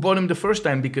company who bought him the first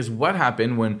time, because what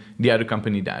happened when the other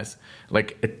company does?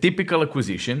 Like a typical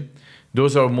acquisition,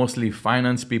 those are mostly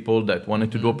finance people that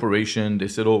wanted to do operation. They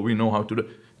said, oh, we know how to do it.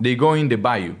 They go in, they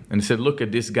buy you. And they said, look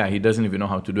at this guy. He doesn't even know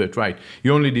how to do it right.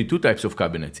 You only did 2 types of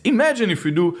cabinets. Imagine if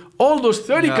you do all those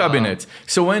 30 cabinets.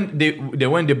 So when they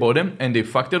bought them and they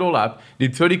fucked it all up,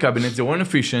 did 30 cabinets, they weren't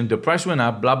efficient, the price went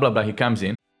up, blah, blah, blah. He comes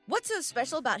in. What's so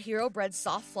special about Hero Bread's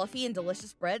soft, fluffy, and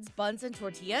delicious breads, buns, and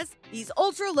tortillas? These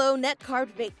ultra-low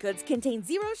net-carb baked goods contain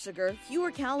 0 sugar,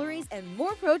 fewer calories, and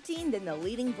more protein than the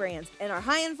leading brands, and are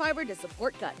high in fiber to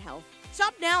support gut health.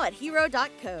 Shop now at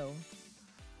hero.co.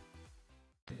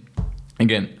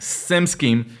 Again, same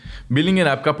scheme, building it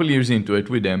up, couple years into it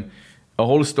with them, a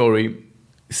whole story,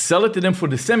 sell it to them for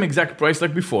the same exact price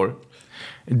like before.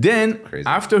 Then, Crazy.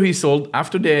 after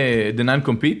the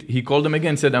non-compete, he called them again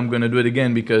and said, I'm going to do it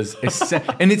again because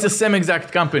and it's the same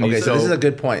exact company. Okay, so this is a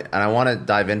good point, and I want to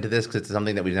dive into this because it's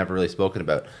something that we've never really spoken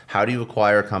about. How do you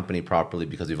acquire a company properly?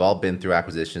 Because we've all been through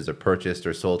acquisitions or purchased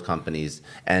or sold companies,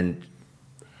 and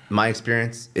my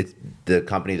experience, it's the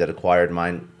company that acquired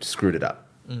mine screwed it up.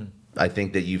 I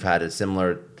think that you've had a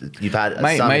similar. You've had some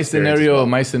my experience scenario. as well.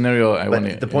 My scenario. I But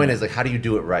want the point is, like, how do you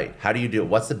do it right? How do you do it?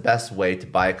 What's the best way to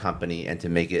buy a company and to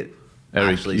make it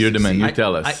Eric, actually you're the man. succeed? You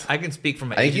tell us. I can speak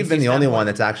from. I think you've been the only one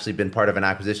that's actually been part of an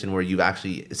acquisition where you've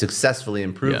actually successfully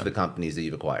improved the companies that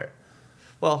you've acquired.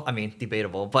 Well, I mean,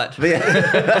 debatable, but Yeah,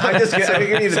 I'm just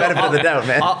giving you the benefit of the doubt,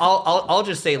 man. I'll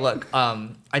just say, look,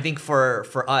 I think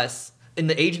for us in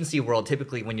the agency world,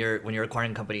 typically when you're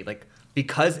acquiring a company, like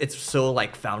because it's so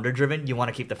like founder driven, you want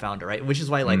to keep the founder, right? Which is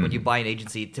why like when you buy an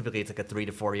agency, typically it's like a 3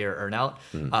 to 4 year earnout,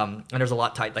 and there's a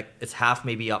lot tight. Like it's half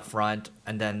maybe up front,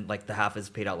 and then like the half is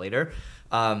paid out later.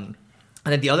 And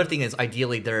then the other thing is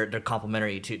ideally they're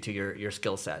complementary to your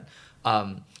skill set.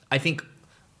 I think.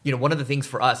 One of the things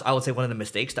for us, I would say one of the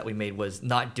mistakes that we made was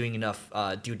not doing enough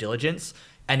due diligence.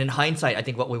 And in hindsight, I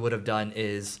think what we would have done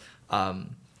is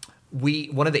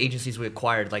one of the agencies we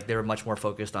acquired, like they were much more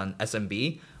focused on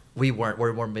SMB. We weren't.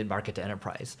 We're more mid-market to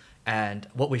enterprise. And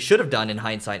what we should have done in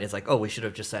hindsight is like, we should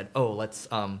have just said,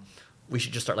 we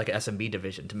should just start like an SMB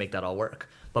division to make that all work.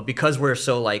 But because we're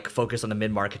so like focused on the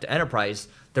mid-market to enterprise,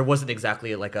 there wasn't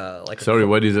exactly like a Sorry,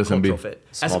 what is SMB? cultural fit.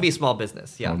 SMB is small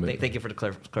business. Yeah, thank you for the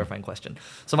clarifying question.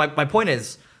 So my point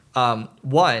is,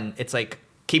 one, it's like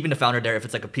keeping the founder there if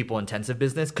it's like a people-intensive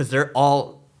business because they're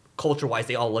all culture-wise,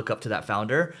 they all look up to that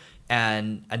founder,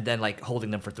 and then like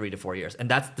holding them for 3 to 4 years, and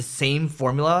that's the same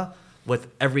formula with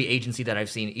every agency that I've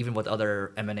seen, even with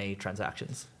other M&A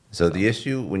transactions. So the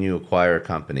issue when you acquire a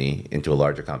company into a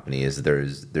larger company is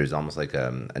there's almost like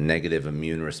a negative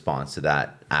immune response to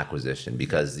that acquisition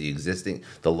because the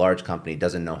large company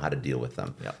doesn't know how to deal with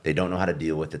them. Yep. They don't know how to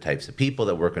deal with the types of people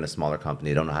that work in a smaller company.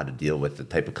 They don't know how to deal with the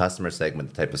type of customer segment,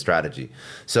 the type of strategy.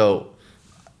 So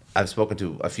I've spoken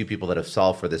to a few people that have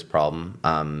solved for this problem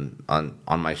on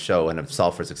my show and have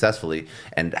solved for it successfully.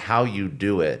 And how you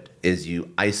do it is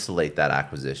you isolate that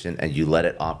acquisition and you let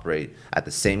it operate at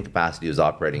the same capacity it was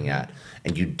operating at,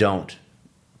 and you don't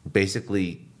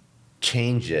basically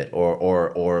change it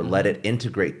or let it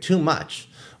integrate too much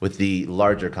with the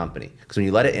larger company. Because when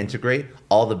you let it integrate,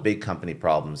 all the big company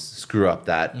problems screw up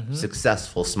that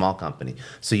successful small company.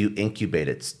 So you incubate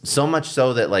it so much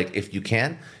so that like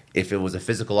if it was a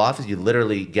physical office, you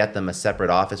literally get them a separate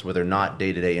office where they're not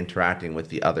day-to-day interacting with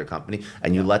the other company,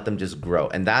 and you let them just grow.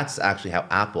 And that's actually how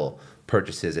Apple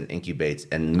purchases and incubates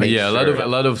and makes a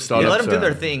lot of startups. You let them do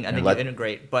their thing, and then you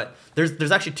integrate. But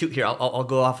there's actually two here. I'll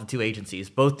go off of two agencies,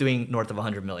 both doing north of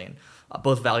 100 million,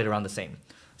 both valued around the same.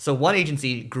 So one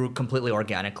agency grew completely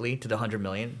organically to the 100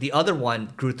 million. The other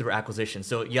one grew through acquisition.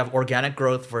 So you have organic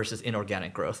growth versus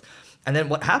inorganic growth. And then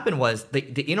what happened was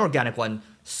the inorganic one,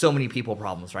 so many people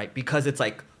problems, right? Because it's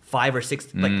like 5 or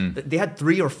 6, like they had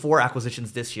 3 or 4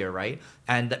 acquisitions this year, right?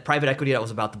 And that private equity that was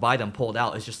about to buy them pulled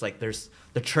out. It's just like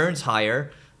the churn's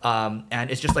higher,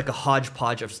 and it's just like a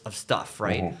hodgepodge of stuff,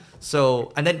 right?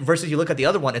 So, and then versus you look at the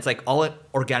other one, it's like all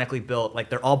organically built, like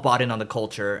they're all bought in on the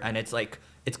culture, and it's like,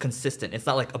 it's consistent. It's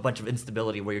not like a bunch of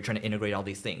instability where you're trying to integrate all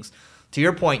these things. To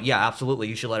your point, yeah, absolutely,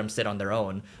 you should let them sit on their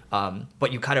own.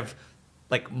 But you kind of,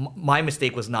 like my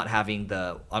mistake was not having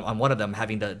on one of them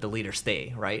having the leader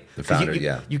stay, right? The founder,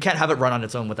 you can't have it run on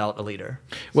its own without a leader.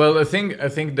 Well, I think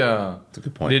that's a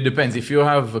good point. It depends. If you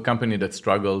have a company that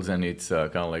struggles and it's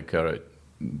kind of like a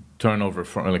turnover,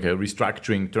 like a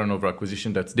restructuring turnover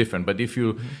acquisition, that's different. But if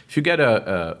you get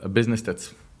a business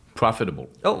that's profitable,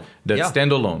 that's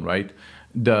standalone, right?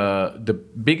 The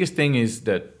biggest thing is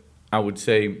that I would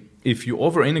say if you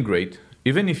over integrate.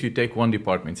 Even if you take one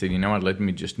department and say, you know what, let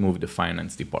me just move the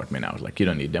finance department out. Like, you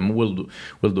don't need them. We'll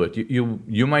do it.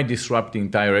 You might disrupt the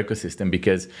entire ecosystem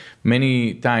because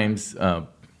many times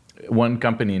one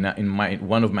company in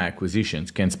one of my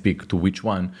acquisitions, can't speak to which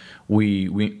one,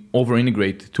 we over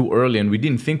integrate too early, and we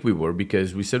didn't think we were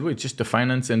because we said, well, it's just the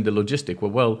finance and the logistic.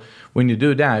 Well, when you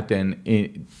do that,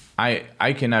 then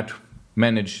I cannot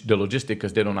manage the logistic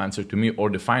because they don't answer to me, or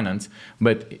the finance.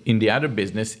 But in the other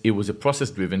business, it was a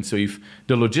process driven. So if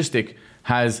the logistic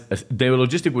the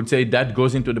logistic would say that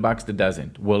goes into the box, that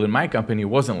doesn't. Well, in my company, it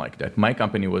wasn't like that. My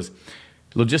company was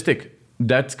logistic,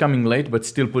 that's coming late, but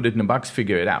still put it in a box,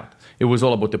 figure it out. It was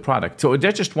all about the product. So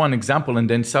that's just one example, and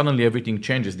then suddenly everything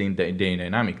changes, the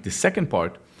dynamic. The second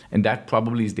part, and that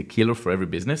probably is the killer for every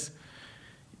business,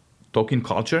 talking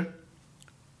culture.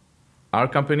 Our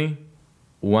company,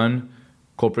 one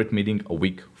corporate meeting a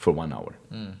week for 1 hour.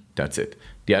 That's it.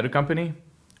 The other company,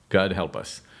 God help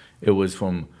us. It was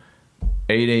from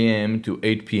 8 a.m. to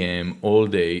 8 p.m. all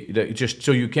day. Just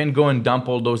so you can't go and dump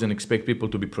all those and expect people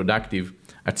to be productive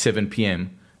at 7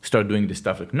 p.m. start doing this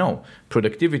stuff. Like, no,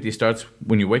 productivity starts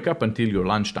when you wake up until your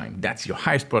lunchtime. That's your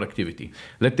highest productivity.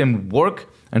 Let them work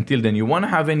until then. You want to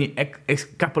have any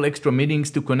couple extra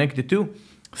meetings to connect the two?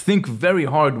 Think very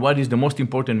hard what is the most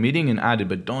important meeting and add it,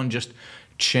 but don't just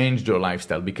change their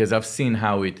lifestyle, because I've seen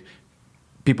how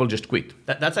people just quit.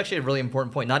 That's actually a really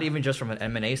important point, not even just from an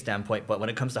M&A standpoint, but when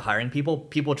it comes to hiring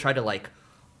people try to like,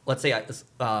 let's say,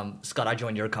 Scott, I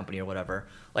joined your company or whatever.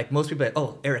 Like most people, are like,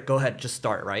 oh, Eric, go ahead, just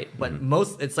start, right? But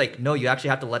it's like, no, you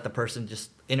actually have to let the person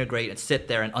just integrate and sit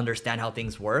there and understand how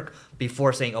things work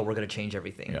before saying, oh, we're going to change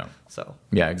everything. Yeah. So.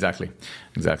 Yeah, exactly.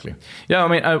 Yeah, I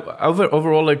mean,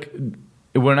 overall, like,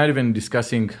 we're not even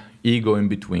discussing ego in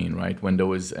between, right? When there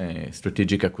was a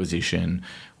strategic acquisition,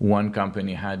 one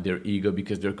company had their ego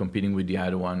because they're competing with the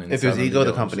other one. And if there's ego,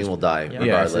 the company will die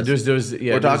regardless.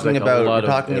 Yeah, we're talking about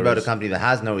about a company that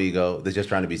has no ego. That's just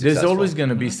trying to be successful. There's always going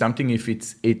to be something if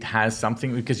it has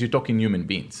something, because you're talking human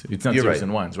beings. It's not zeros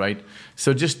and ones, right?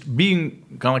 So just being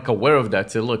kind of like aware of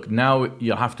that. Say, look, now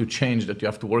you have to change that. You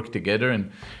have to work together, and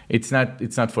it's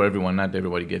not for everyone. Not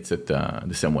everybody gets it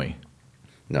the same way.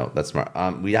 No, that's smart.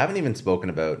 We haven't even spoken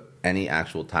about any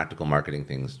actual tactical marketing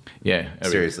things. Yeah,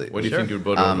 Eric, seriously. What do you think you're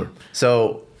brought over?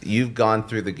 So you've gone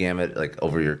through the gamut, like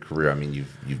over your career. I mean,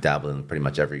 you've dabbled in pretty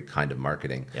much every kind of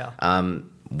marketing. Yeah.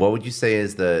 What would you say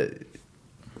is the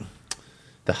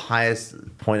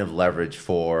highest point of leverage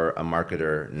for a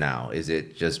marketer now? Is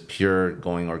it just pure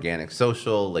going organic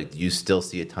social? Like, do you still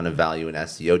see a ton of value in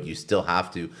SEO? Do you still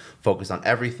have to focus on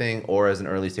everything, or as an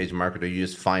early stage marketer, you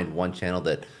just find one channel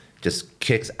that just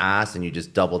kicks ass and you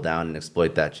just double down and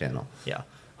exploit that channel? Yeah.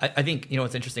 I think,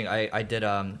 it's interesting. I did,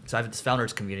 so I have this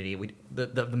founders community.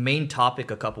 The main topic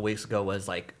a couple weeks ago was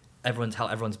like how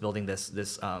everyone's building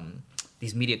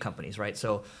these media companies, right?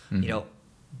 So,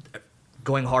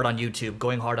 going hard on YouTube,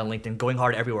 going hard on LinkedIn, going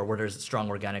hard everywhere where there's strong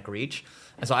organic reach.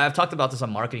 And so I've talked about this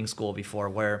on marketing school before,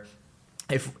 where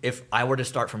if I were to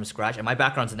start from scratch, and my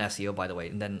background's in SEO, by the way,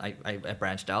 and then I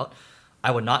branched out, I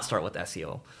would not start with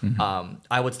SEO.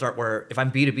 I would start where, if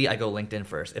I'm B2B, I go LinkedIn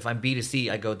first. If I'm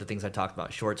B2C, I go the things I talked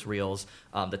about, shorts, reels,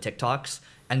 the TikToks.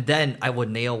 And then I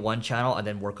would nail one channel and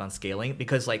then work on scaling.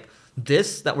 Because like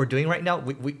this that we're doing right now,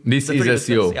 this is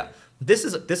SEO. Yeah. This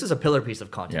is a pillar piece of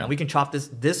content. Yeah. And we can chop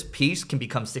this piece can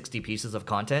become 60 pieces of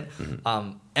content.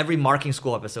 Every marketing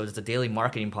school episode is a daily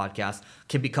marketing podcast,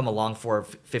 can become a long form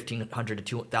 1,500 to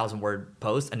 2,000 word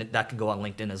post, and that can go on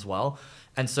LinkedIn as well.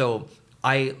 And so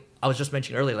I was just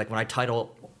mentioning earlier, like when I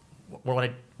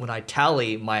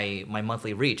tally my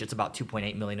monthly reach, it's about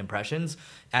 2.8 million impressions.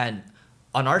 And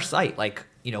on our site, like,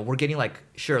 we're getting like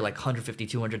 150,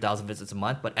 200,000 visits a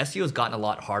month, but SEO has gotten a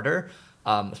lot harder,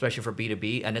 especially for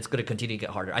B2B, and it's going to continue to get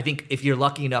harder. I think if you're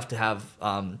lucky enough to have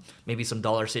maybe some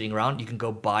dollars sitting around, you can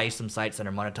go buy some sites that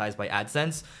are monetized by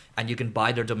AdSense, and you can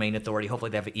buy their domain authority.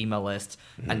 Hopefully they have an email list,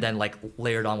 and then like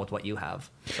layer it on with what you have.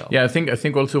 So. Yeah, I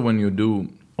think also when you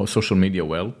do social media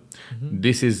well,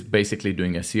 this is basically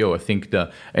doing SEO. I think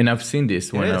and I've seen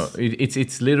this when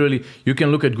it's literally, you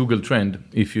can look at Google Trend.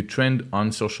 If you trend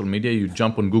on social media, you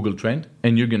jump on Google Trend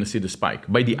and you're going to see the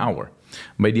spike by the hour.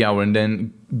 And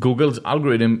then Google's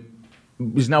algorithm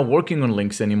is not working on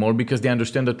links anymore because they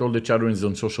understand that all the chatter is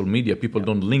on social media. People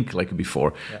don't link like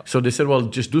before. So they said, well,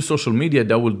 just do social media,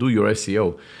 that will do your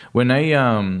SEO. When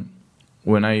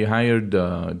I hired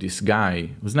this guy,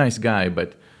 he was a nice guy,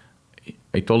 but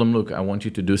I told him, look, I want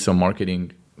you to do some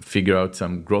marketing, figure out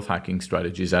some growth hacking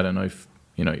strategies. I don't know if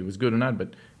it was good or not,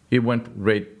 but he went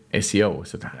rate SEO. I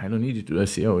said, I don't need you to do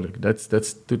SEO. Like,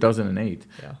 that's 2008.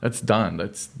 Yeah. That's done.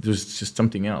 There's just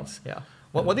something else. Yeah.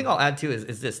 Well, one thing I'll add too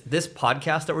is this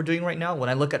podcast that we're doing right now. When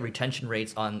I look at retention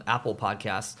rates on Apple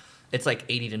Podcasts, it's like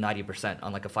 80 to 90%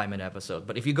 on like a 5-minute episode.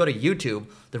 But if you go to YouTube,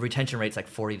 the retention rate's like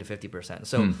 40 to 50%.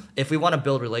 So if we want to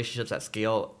build relationships at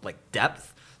scale, like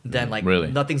depth, then like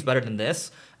nothing's better than this.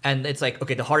 And it's like,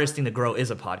 okay, the hardest thing to grow is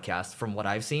a podcast from what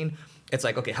I've seen. It's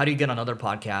like, okay, how do you get on other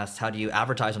podcasts? How do you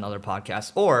advertise on other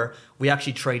podcasts? Or we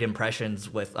actually trade impressions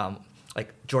with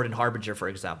like Jordan Harbinger, for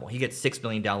example. He gets 6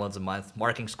 million downloads a month.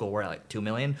 Marketing School, we're at like 2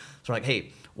 million. So we're like,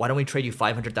 hey, why don't we trade you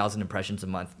 500,000 impressions a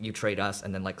month? You trade us,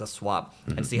 and then like let's swap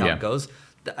and see how it goes.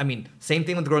 I mean, same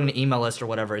thing with growing an email list or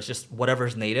whatever. It's just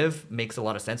whatever's native makes a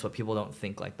lot of sense, but people don't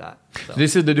think like that. So.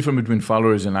 This is the difference between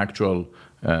followers and actual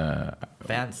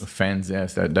fans.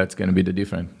 Yes, that's going to be the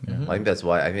difference. Yeah. I think that's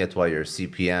why your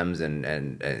CPMs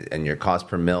and your cost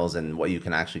per mils and what you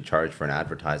can actually charge for an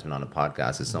advertisement on a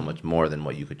podcast is so much more than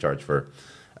what you could charge for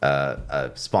a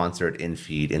sponsored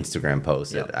in-feed Instagram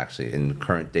post that actually in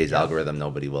current day's algorithm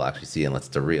nobody will actually see unless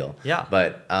it's a reel. Yeah.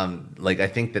 But I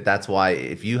think that's why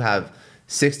if you have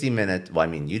 60 minutes. Well, I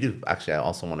mean, you do actually. I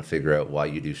also want to figure out why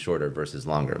you do shorter versus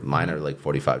longer. Mine are like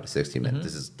 45 to 60 minutes.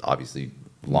 This is obviously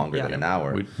longer than an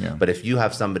hour. But if you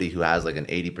have somebody who has like an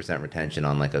 80% retention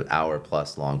on like an hour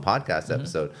plus long podcast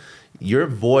episode, your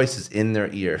voice is in their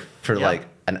ear for like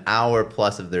an hour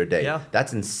plus of their day.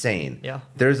 That's insane.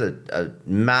 There's a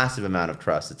massive amount of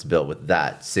trust that's built with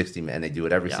that 60 minutes, and they do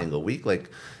it every single week. Like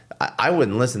I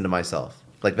wouldn't listen to myself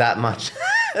like that much.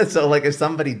 So like if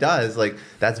somebody does, like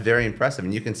that's very impressive,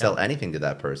 and you can sell anything to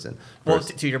that person. Well,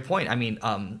 to your point, I mean,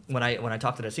 when I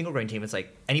talk to the Single Grain team, it's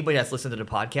like anybody that's listened to the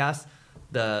podcast,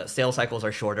 the sales cycles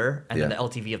are shorter, and then the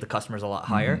LTV of the customer is a lot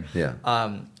higher.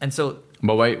 And so.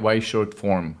 But why short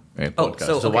form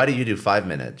podcast? So why do you do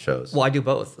 5-minute shows? Well, I do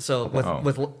both. So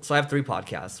so I have 3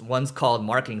 podcasts. One's called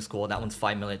Marketing School. That one's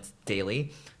 5 minutes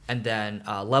daily. And then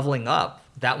Leveling Up,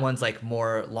 that one's like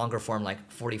more longer form,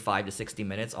 like 45 to 60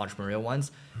 minutes, entrepreneurial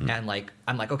ones. And like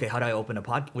I'm like, okay, how do I open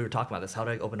a we were talking about this. How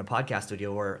do I open a podcast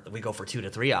studio where we go for 2 to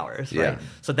 3 hours, right?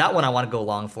 So that one I want to go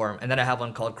long form. And then I have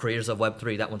one called Creators of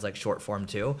Web3. That one's like short form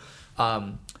too.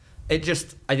 I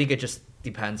think it just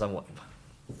depends on what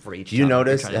for each. Do you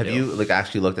notice, have you like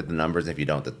actually looked at the numbers? If you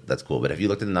don't, that's cool. But have you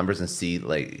looked at the numbers and see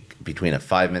like between a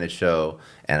 5-minute show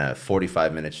and a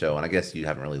 45-minute show? And I guess you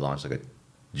haven't really launched like a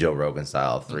Joe Rogan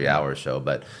style 3-hour show,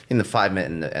 but in the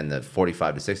 5-minute and the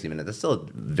 45 to 60 minute, that's still a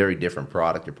very different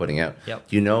product you're putting out. Do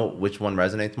you know which one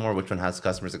resonates more? Which one has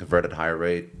customers that convert at a higher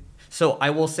rate? So I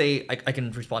will say, I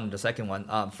can respond to the second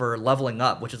one. For Leveling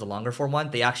Up, which is a longer form one,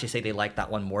 they actually say they like that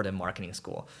one more than Marketing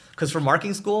School. Because for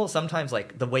Marketing School, sometimes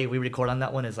like the way we record on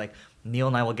that one is like Neil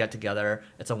and I will get together.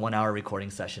 It's a 1-hour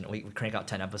recording session. We crank out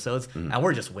 10 episodes and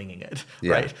we're just winging it,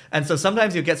 right? And so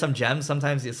sometimes you get some gems.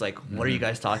 Sometimes it's like, what are you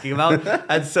guys talking about?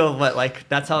 And so, but like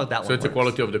that's how that one So it's works. the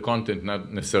quality of the content,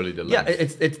 not necessarily the length. Yeah,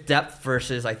 it's depth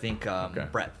versus I think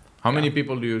breadth. How many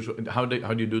people do you? How do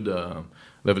you do the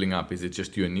Leveling Up? Is it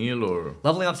just you and Neil, or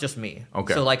Leveling Up's just me?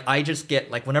 Okay. So like I just get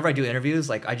like whenever I do interviews,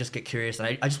 like I just get curious and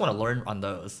I just want to learn on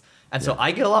those, and so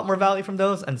I get a lot more value from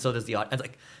those, and so does the audience.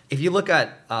 Like if you look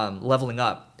at Leveling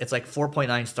Up, it's like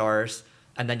 4.9 stars,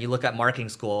 and then you look at Marketing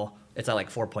School, it's at like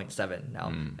 4.7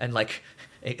 now, and like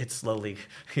it's slowly,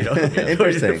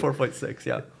 Interesting.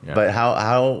 4.6, But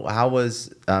how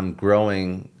was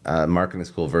growing Marketing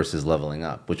School versus Leveling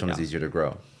Up? Which one is easier to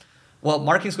grow? Well,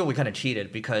 Marketing School, we kind of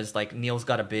cheated because like Neil's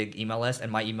got a big email list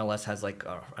and my email list has like,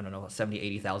 I don't know, 70,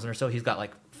 80,000 or so. He's got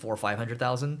like 400,000 or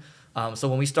 500,000. So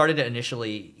when we started it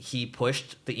initially, he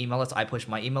pushed the email list. I pushed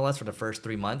my email list for the first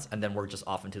 3 months and then we're just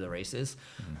off into the races.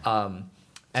 It's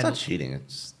not cheating.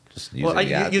 It's just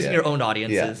using using your own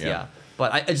audiences.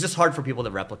 But it's just hard for people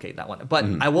to replicate that one. But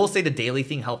I will say the daily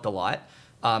thing helped a lot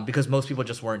because most people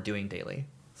just weren't doing daily.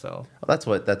 So that's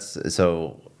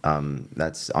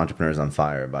Entrepreneurs on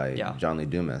Fire by John Lee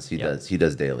Dumas. He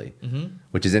does daily,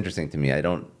 which is interesting to me. I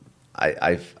don't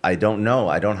know.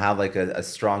 I don't have like a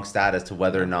strong status to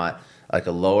whether or not like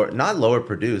not lower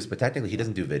produced, but technically he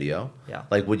doesn't do video.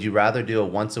 Like, would you rather do a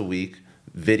once a week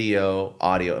video,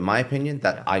 audio? In my opinion,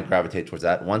 I gravitate towards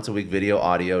that. Once a week video,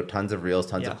 audio, tons of reels,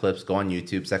 tons of clips, go on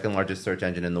YouTube, second largest search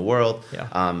engine in the world.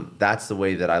 That's the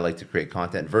way that I like to create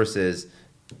content versus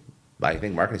I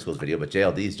think Marketing School's video, but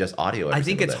JLD is just audio. I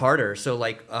think it's harder. So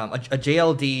like a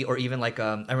JLD or even like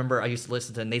I remember I used to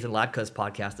listen to Nathan Latka's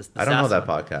podcast. I don't know that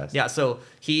podcast. Yeah, so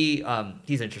he's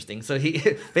interesting. So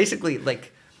he basically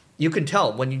like you can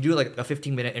tell when you do like a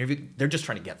 15-minute interview, they're just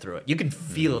trying to get through it. You can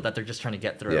feel that they're just trying to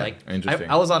get through it. Like interesting.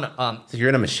 I was on so you're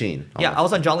in a machine. Almost. I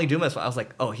was on John Lee Dumas. I was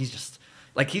like, oh, he's just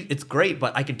like it's great,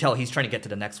 but I can tell he's trying to get to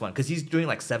the next one because he's doing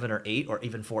like 7 or 8 or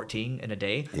even 14 in a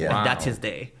day. Yeah, that's his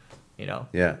day.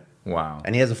 Yeah. Wow.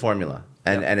 And he has a formula.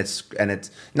 And it's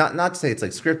not to say it's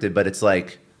like scripted, but it's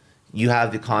like you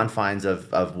have the confines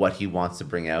of what he wants to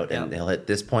bring out and he'll hit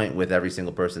this point with every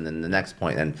single person and the next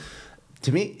point. And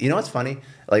to me, you know what's funny?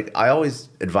 Like I always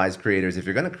advise creators, if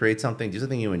you're going to create something, do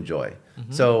something you enjoy.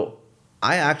 So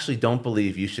I actually don't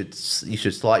believe you should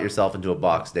slot yourself into a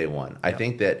box day one. I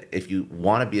think that if you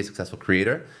want to be a successful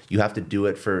creator, you have to do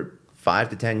it for 5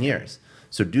 to 10 years.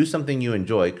 So do something you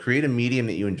enjoy, create a medium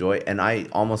that you enjoy, and I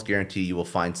almost guarantee you will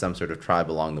find some sort of tribe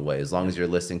along the way, as long as you're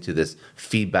listening to this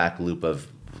feedback loop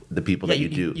of the people that you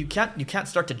do. You can't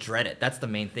start to dread it. That's the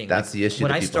main thing. That's the issue.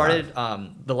 When I started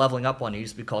the Leveling Up one, it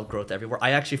used to be called Growth Everywhere.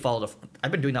 I actually followed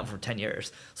I've been doing that for 10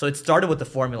 years. So it started with the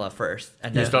formula first.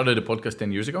 And you started a podcast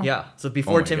 10 years ago? Yeah. So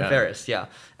before Tim Ferriss,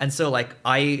 And so like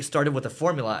I started with the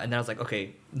formula and then I was like,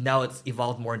 okay, now it's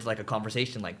evolved more into like a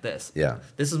conversation like this. Yeah.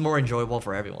 This is more enjoyable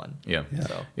for everyone. Yeah.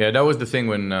 So. Yeah, that was the thing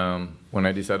when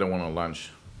I decided I want to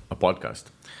launch a podcast.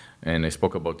 And I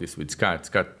spoke about this with Scott.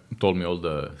 Scott told me all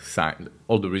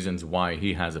the reasons why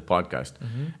he has a podcast.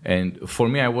 And for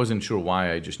me, I wasn't sure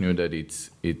why. I just knew that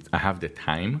I have the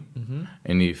time.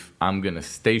 And if I'm going to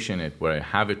station it where I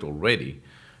have it already,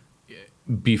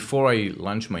 before I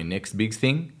launch my next big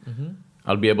thing,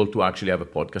 I'll be able to actually have a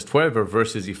podcast forever,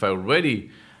 versus if I already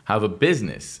have a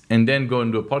business and then go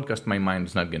and do a podcast, my mind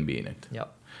is not going to be in it.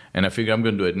 Yep. And I figure I'm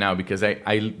going to do it now because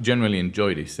I genuinely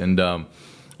enjoy this. And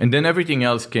then everything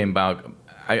else came back.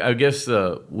 I guess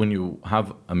when you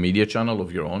have a media channel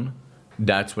of your own,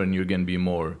 that's when you're going to be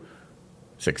more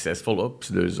successful. Oops,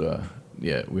 there's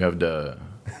we have the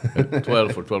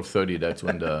 12 or 12:30. That's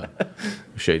when the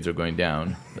shades are going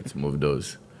down. Let's move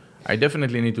those. I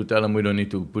definitely need to tell them we don't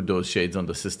need to put those shades on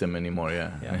the system anymore.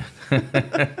 Yeah.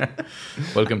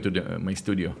 Welcome to my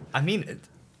studio. I mean,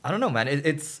 I don't know, man.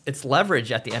 It's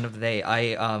leverage at the end of the day.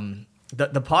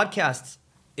 The podcast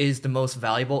is the most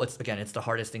valuable. It's the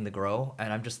hardest thing to grow,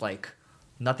 and I'm just like,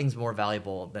 nothing's more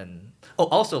valuable than. Oh,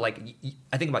 also, like,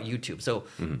 I think about YouTube. So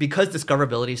because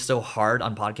discoverability is so hard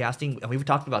on podcasting, and we've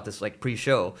talked about this like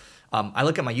pre-show. I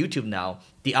look at my YouTube now.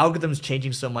 The algorithm's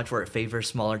changing so much where it favors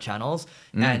smaller channels.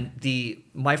 And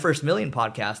My First Million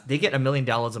podcast, they get $1 million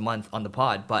a month on the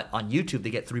pod, but on YouTube they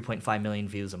get 3.5 million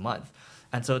views a month.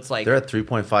 And so it's like they're at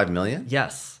 3.5 million.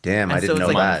 Yes. Damn, I didn't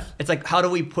know that. It's like, how do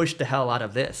we push the hell out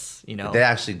of this? You know,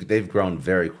 they've grown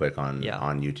very quick on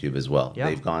YouTube as well. Yeah.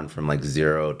 They've gone from like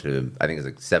 0 to I think it's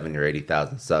like 70 or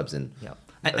 80,000 subs and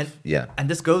And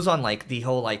this goes on like the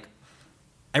whole like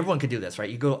everyone could do this, right?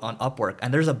 You go on Upwork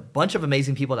and there's a bunch of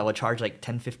amazing people that would charge like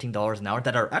 $10, $15 an hour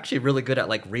that are actually really good at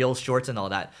like Reels, Shorts and all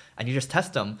that. And you just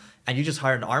test them and you just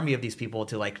hire an army of these people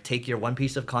to like take your one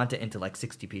piece of content into like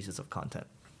 60 pieces of content.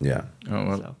 Yeah. Oh,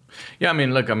 well. Yeah, I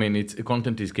mean, it's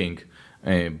content is king.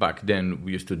 Back then,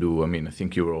 we used to do. I mean, I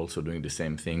think you were also doing the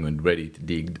same thing when Reddit,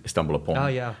 Dig, Stumble Upon. Oh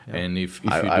yeah. And if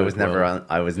I was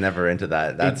never into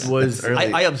that. That's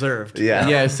early. I observed. Yeah.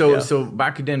 Yeah. So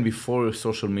back then, before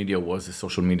social media was the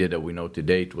social media that we know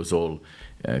today, it was all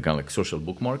kind of like social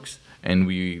bookmarks. And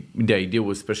the idea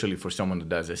was, especially for someone that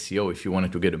does SEO, if you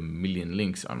wanted to get 1 million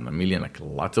links on 1 million, like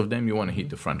lots of them, you want to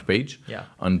hit the front page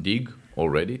on Dig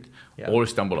or Reddit or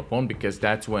Stumble Upon, because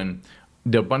that's when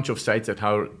there are a bunch of sites that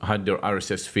had their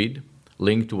RSS feed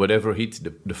linked to whatever hits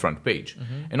the front page.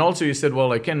 And also you said,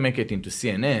 well, I can make it into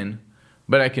CNN,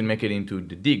 but I can make it into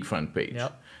the Dig front page.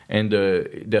 Yep. And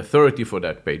the authority for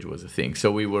that page was a thing. So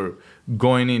we were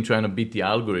going in trying to beat the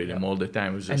algorithm all the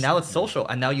time. And now it's social,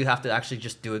 and now you have to actually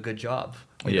just do a good job.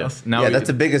 Yes. Now that's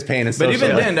the biggest pain in social. But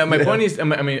even then, my point is, I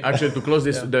mean, actually to close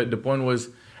this, the point was,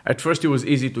 at first it was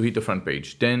easy to hit the front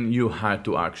page. Then you had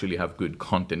to actually have good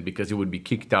content because you would be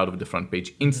kicked out of the front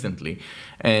page instantly.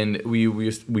 And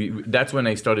that's when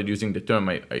I started using the term,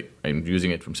 I'm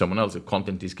using it from someone else,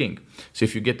 content is king. So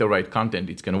if you get the right content,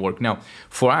 it's going to work. Now,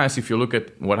 for us, if you look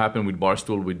at what happened with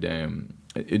Barstool with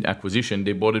the acquisition,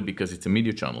 they bought it because it's a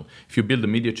media channel. If you build a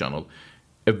media channel,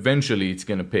 eventually it's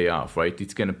going to pay off, right?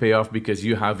 It's going to pay off because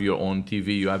you have your own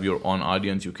TV, you have your own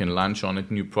audience, you can launch on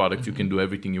it new products, you can do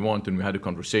everything you want. And we had a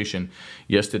conversation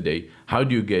yesterday. How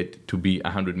do you get to be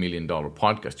 $100 million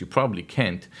podcast? You probably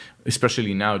can't,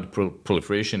 especially now the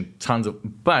proliferation,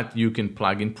 but you can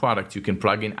plug in products, you can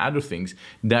plug in other things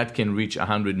that can reach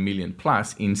 100 million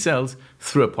plus in sales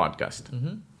through a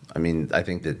podcast. I mean, I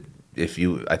think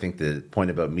the point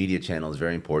about media channel is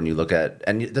very important. You look at,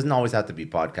 and it doesn't always have to be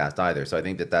podcast either. So I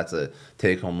think that's a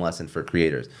take-home lesson for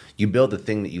creators. You build the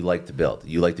thing that you like to build.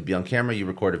 You like to be on camera, you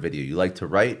record a video. You like to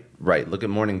write. Look at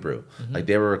Morning Brew. Like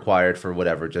they were acquired for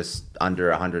whatever, just under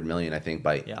 100 million, I think,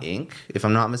 by Inc., if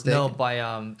I'm not mistaken. No, by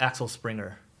Axel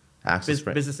Springer.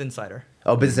 Business Insider.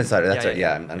 Oh, Business Insider. That's right.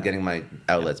 Yeah, I'm getting my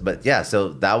outlets. But yeah, so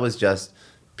that was just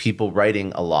people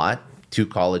writing a lot. 2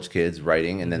 college kids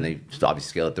writing, and then they obviously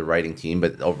scaled up the writing team.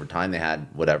 But over time, they had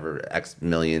whatever X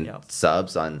million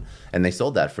subs on, and they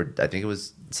sold that for, I think it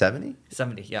was 70?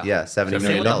 70, yeah. Yeah, $70 million.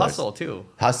 Same with Hustle, too.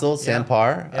 Hustle, Sam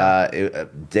Parr. Yeah.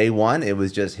 Day one, it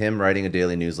was just him writing a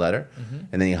daily newsletter.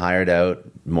 And then he hired out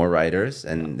more writers,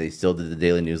 and they still did the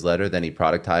daily newsletter. Then he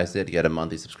productized it. He had a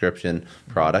monthly subscription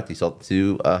product. He sold it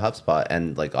to HubSpot.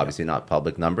 And like obviously not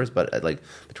public numbers, but like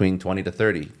between 20 to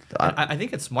 30. I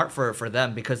think it's smart for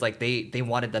them because like they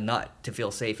wanted the nut to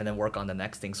feel safe and then work on the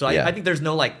next thing. So I think there's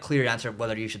no like clear answer of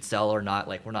whether you should sell or not.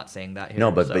 Like we're not saying that here.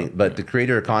 No, but the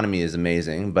creator economy is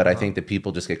amazing. But I think that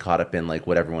people just get caught up in like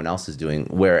what everyone else is doing.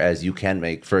 Whereas you can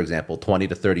make, for example, $20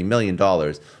 to $30 million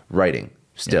writing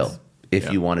still. if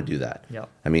Yeah. you want to do that. Yeah.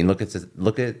 I mean, look at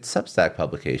Substack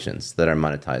publications that are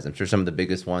monetized. I'm sure some of the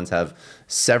biggest ones have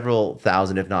several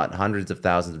thousand, if not hundreds of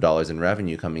thousands of dollars in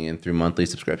revenue coming in through monthly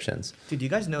subscriptions. Dude, you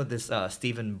guys know this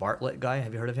Stephen Bartlett guy?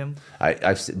 Have you heard of him?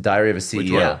 Diary of a CEO.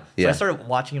 Yeah. So Yeah. I started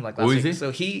watching him like last Who week. is he?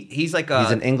 So he's like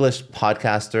He's an English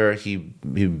podcaster. He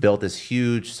built this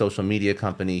huge social media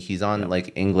company. He's on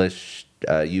like English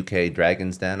UK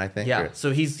Dragon's Den, I think. yeah. or- So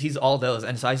he's all those,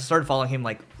 and so I started following him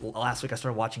like last week. I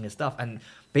started watching his stuff, and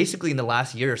basically in the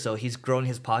last year or so, he's grown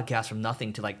his podcast from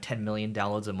nothing to like 10 million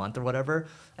downloads a month or whatever.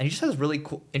 And he just has really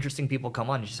cool, interesting people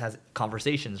come on. He just has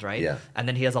conversations, right? Yeah. And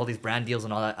then he has all these brand deals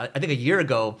and all that. I think a year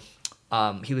ago,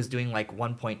 he was doing like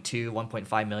 1.2,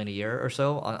 1.5 million a year or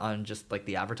so on just like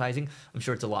the advertising. I'm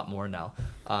sure it's a lot more now.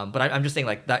 But I'm just saying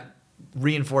like that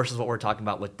reinforces what we're talking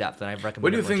about with depth, and I recommend.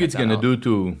 What do you think it's going to do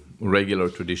to regular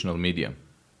traditional media?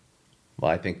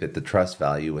 Well, I think that the trust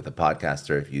value with a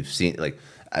podcaster, if you've seen, like,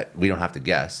 we don't have to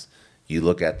guess. You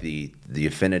look at the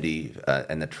affinity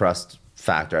and the trust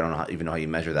factor. I don't know even know how you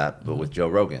measure that, but with Joe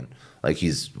Rogan, like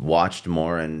he's watched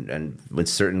more and with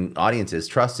certain audiences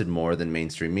trusted more than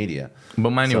mainstream media.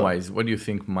 But money-wise, what do you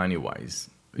think money-wise?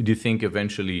 Do you think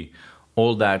eventually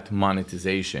all that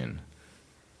monetization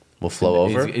Will flow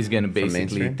over. is going to from basically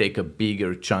mainstream? take a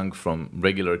bigger chunk from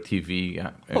regular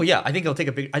TV? Oh yeah, I think it'll take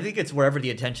a big. I think it's wherever the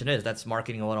attention is. That's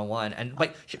marketing 101. And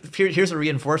like, here's a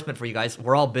reinforcement for you guys.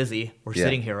 We're all busy. We're Yeah.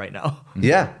 sitting here right now.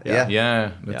 Yeah.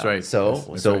 Yeah, that's Yeah. right. So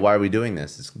That's so right. why are we doing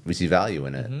this? We see value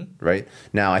in it, right?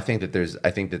 Now I think that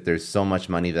there's so much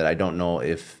money that I don't know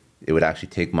if it would actually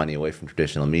take money away from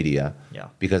traditional media. Yeah.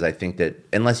 Because I think that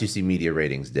unless you see media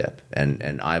ratings dip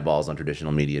and eyeballs on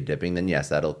traditional media dipping, then yes,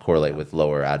 that'll correlate with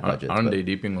lower ad budgets. Aren't but- they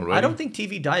deeping already? I don't think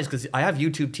TV dies because I have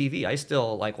YouTube TV. I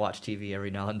still like watch TV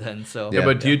every now and then. So Yeah,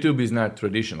 but Yeah. YouTube is not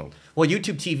traditional. well,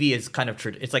 YouTube TV is kind of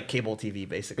it's like cable TV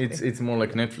basically. It's more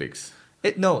like Netflix.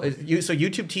 So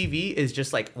YouTube TV is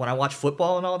just like when I watch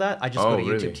football and all that, I just Oh, go to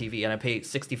really? YouTube TV and I pay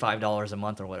 $65 a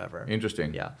month or whatever.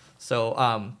 Interesting. Yeah. So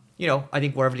I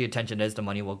think wherever the attention is, the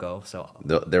money will go. So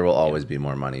There will always be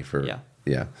more money for Yeah.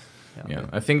 Yeah,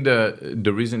 I think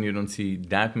the reason you don't see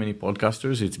that many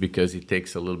podcasters it's because it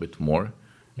takes a little bit more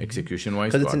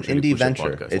execution-wise. Because it's to an actually indie push a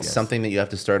venture. podcast. It's something that you have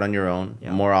to start on your own.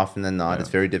 Yeah. More often than not, Yeah. it's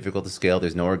very difficult to scale.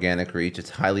 There's no organic reach.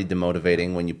 It's highly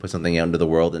demotivating when you put something out into the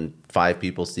world and 5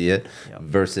 people see it, Yeah.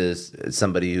 versus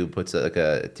somebody who puts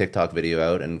a TikTok video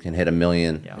out and can hit 1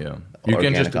 million. Yeah. Yeah, you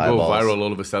can just organic go eyeballs. viral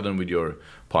all of a sudden with your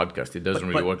podcast. It doesn't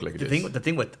really work like the this.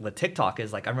 thing with TikTok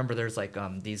is like I remember there's like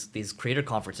these creator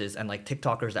conferences and like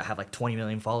TikTokers that have like 20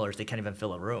 million followers, they can't even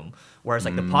fill a room. Whereas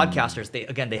like the podcasters, they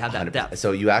have that 100%. depth.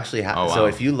 So you actually have. Oh, So wow.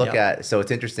 if you look Yeah. at, so it's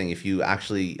interesting. If you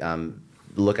actually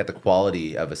look at the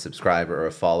quality of a subscriber or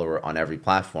a follower on every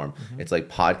platform, it's like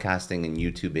podcasting and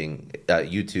YouTubing.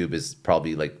 YouTube is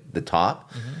probably like the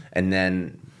top, and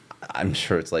then I'm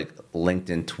sure it's like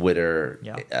LinkedIn, Twitter,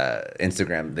 Yeah.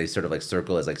 Instagram. They sort of like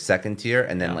circle as like second tier,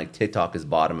 and then Yeah. like TikTok is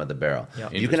bottom of the barrel. Yeah.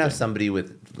 You can have Interesting. somebody with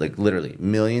like literally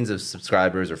millions of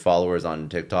subscribers or followers on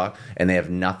TikTok, and they have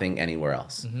nothing anywhere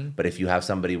else. But if you have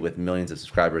somebody with millions of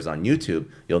subscribers on YouTube,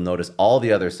 you'll notice all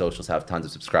the other socials have tons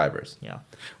of subscribers. Yeah.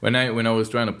 When I was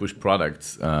trying to push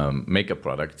products, makeup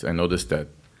products, I noticed that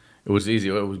it was easy.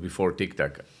 It was before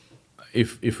TikTok.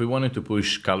 If we wanted to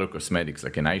push color cosmetics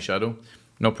like an eyeshadow,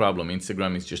 no problem.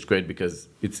 Instagram is just great because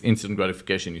it's instant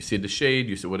gratification. You see the shade,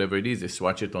 you see whatever it is, you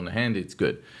swatch it on the hand, it's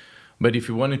good. But if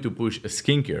you wanted to push a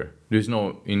skincare, there's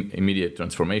no immediate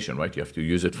transformation, right? You have to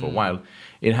use it for a while.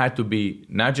 It had to be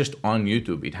not just on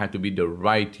YouTube, it had to be the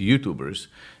right YouTubers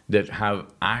that have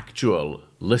actual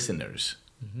listeners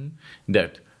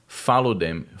that follow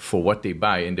them for what they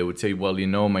buy. And they would say, well,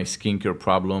 my skincare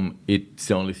problem, it's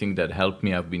the only thing that helped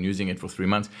me. I've been using it for 3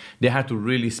 months. They had to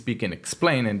really speak and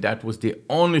explain. And that was the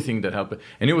only thing that helped.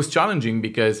 And it was challenging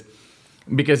because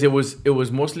it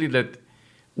was mostly that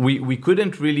we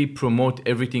couldn't really promote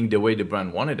everything the way the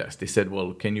brand wanted us. They said,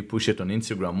 well, can you push it on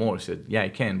Instagram more? I said, yeah, I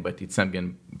can, but it's not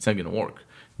gonna work.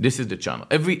 This is the channel.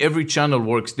 Every channel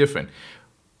works different.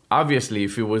 Obviously,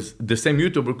 if it was the same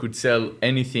YouTuber could sell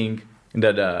anything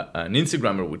that an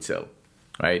Instagrammer would sell,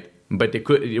 right? But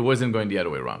it wasn't going the other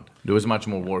way around. There was much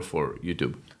more work for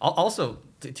YouTube. Also,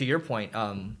 to your point,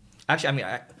 actually,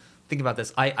 think about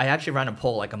this. I actually ran a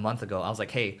poll like a month ago. I was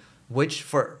like, hey, which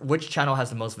channel has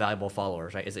the most valuable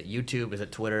followers, right? Is it YouTube? Is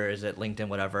it Twitter? Is it LinkedIn?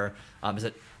 Whatever. Is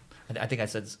it? I think I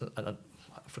said I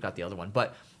forgot the other one,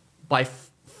 but by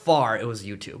far it was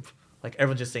YouTube. Like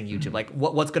everyone's just saying YouTube. Like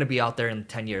what's going to be out there in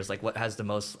 10 years? Like what has the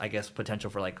most, I guess, potential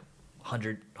for like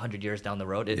 100 years down the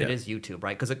road? It is YouTube,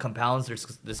 right? Because it compounds their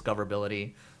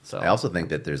discoverability. So I also think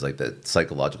that there's like the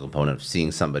psychological component of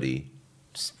seeing somebody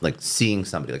like seeing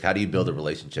somebody. Like, how do you build a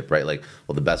relationship, right? Like,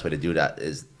 well, the best way to do that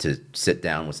is to sit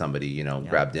down with somebody, you know,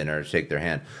 grab dinner, shake their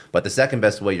hand. But the second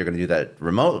best way you're going to do that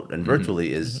remote and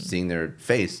virtually is seeing their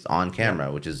face on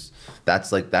camera, which is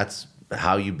that's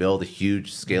how you build a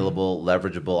huge, scalable,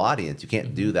 leverageable audience. You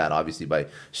can't do that obviously by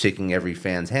shaking every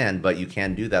fan's hand, but you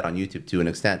can do that on YouTube to an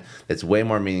extent that's way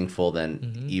more meaningful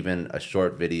than even a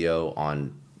short video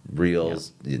on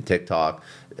Reels, TikTok,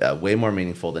 way more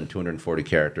meaningful than 240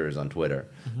 characters on Twitter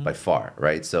by far,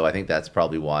 right? So I think that's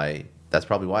probably why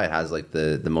it has like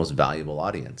the most valuable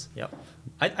audience. Yep.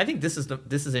 I think this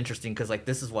is interesting because like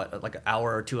this is what like an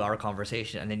hour or 2 hour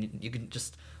conversation, and then you can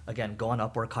just again go on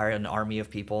Upwork, hire an army of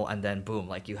people, and then boom,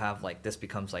 like you have like this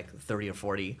becomes like 30 or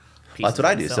 40 pieces. That's what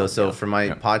I do. So for my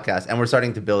podcast, and we're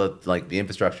starting to build like the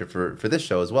infrastructure for this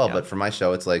show as well. But for my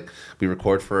show, it's like we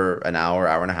record for an hour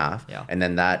and a half, and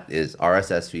then that is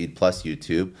RSS feed plus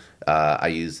YouTube. I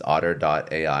use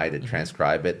Otter.ai to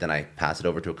transcribe it. Then I pass it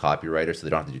over to a copywriter, so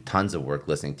they don't have to do tons of work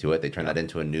listening to it. They turn that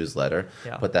into a newsletter.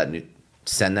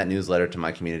 Send that newsletter to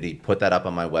my community, put that up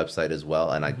on my website as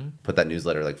well, and I put that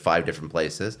newsletter like 5 different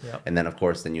places. And then of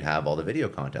course then you have all the video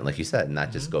content like you said, and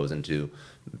that just goes into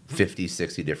 50,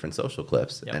 60 different social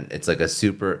clips. And it's like a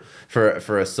super for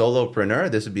a solopreneur,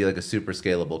 this would be like a super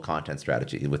scalable content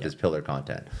strategy with this pillar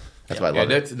content. That's why I love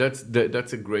it.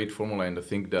 That's a great formula, and I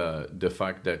think the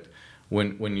fact that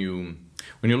when you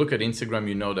look at Instagram,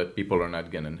 you know that people are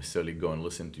not going to necessarily go and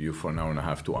listen to you for an hour and a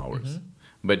half, 2 hours.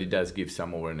 But it does give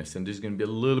some awareness, and there's going to be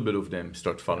a little bit of them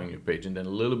start following your page, and then a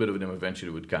little bit of them eventually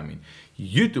would come in.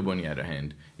 YouTube, on the other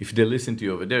hand, if they listen to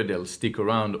you over there, they'll stick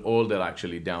around, or they'll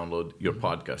actually download your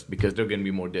podcast because they're going to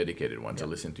be more dedicated once they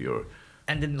listen to your.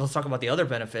 And then let's talk about the other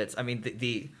benefits. I mean,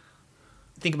 the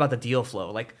think about the deal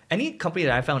flow. Like any company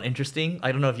that I found interesting,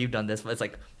 I don't know if you've done this, but it's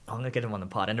like, I'm gonna get him on the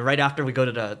pod, and right after we go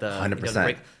to the 100%.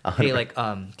 break, hey, like,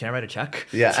 can I write a check?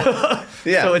 Yeah,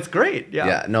 So it's great.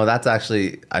 Yeah. No, that's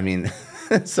actually, I mean.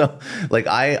 So like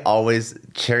I always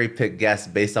cherry pick guests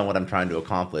based on what I'm trying to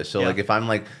accomplish. So like if I'm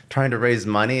like trying to raise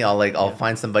money, I'll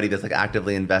find somebody that's like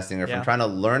actively investing, or if I'm trying to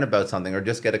learn about something or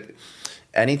just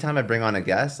anytime I bring on a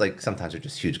guest, like sometimes they're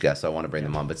just huge guests, so I want to bring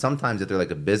them on. But sometimes if they're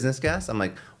like a business guest, I'm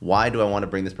like, why do I want to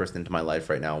bring this person into my life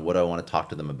right now? What do I want to talk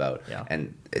to them about?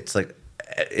 And it's like,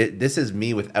 this is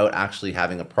me without actually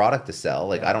having a product to sell.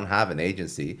 Like I don't have an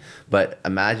agency, but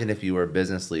imagine if you were a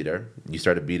business leader, you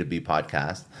start a B2B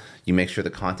podcast, you make sure the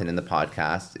content in the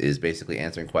podcast is basically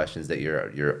answering questions that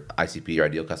your ICP, your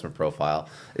ideal customer profile,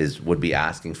 would be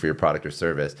asking for your product or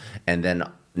service. And then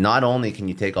not only can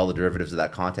you take all the derivatives of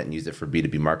that content and use it for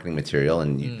B2B marketing material,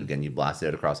 and you blast it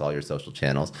out across all your social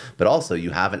channels, but also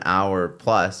you have an hour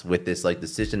plus with this like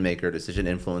decision maker, decision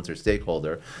influencer,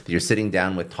 stakeholder that you're sitting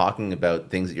down with, talking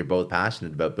about things that you're both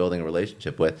passionate about, building a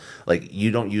relationship with. Like you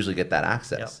don't usually get that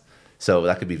access. So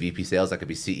that could be VP sales, that could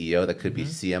be CEO, that could be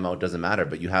CMO, it doesn't matter.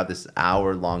 But you have this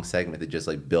hour-long segment to just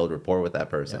like build rapport with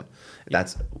that person.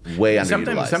 That's way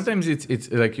underutilized. Sometimes it's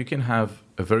like you can have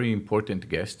a very important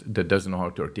guest that doesn't know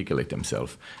how to articulate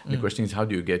themselves. The question is, how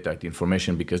do you get that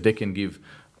information? Because they can give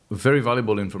very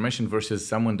valuable information versus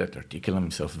someone that articulates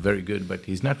himself very good, but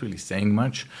he's not really saying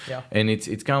much. And it's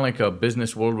kind of like a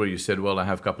business world where you said, well, I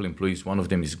have a couple employees. One of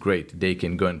them is great. They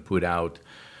can go and put out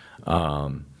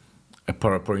a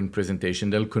PowerPoint presentation.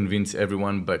 They'll convince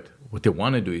everyone, but what they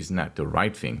want to do is not the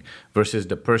right thing. Versus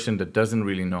the person that doesn't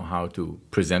really know how to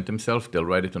present himself, they'll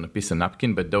write it on a piece of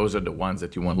napkin, but those are the ones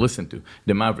that you want to listen to,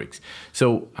 the mavericks.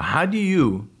 So how do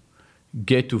you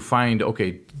get to find,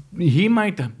 okay, he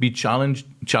might be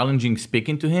challenging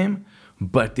speaking to him,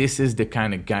 but this is the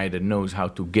kind of guy that knows how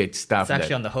to get stuff. It's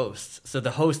actually on the host. So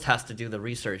the host has to do the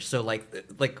research. So like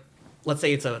let's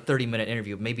say it's a 30-minute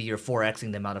interview. Maybe you're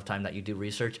 4xing the amount of time that you do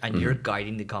research, and you're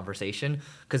guiding the conversation.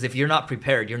 Because if you're not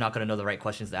prepared, you're not going to know the right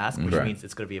questions to ask, which means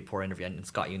it's going to be a poor interview. And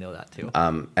Scott, you know that too.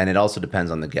 And it also depends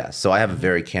on the guest. So I have a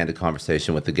very candid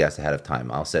conversation with the guest ahead of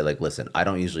time. I'll say like, listen, I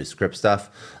don't usually script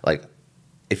stuff. Like,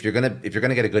 if you're gonna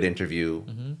get a good interview,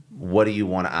 what do you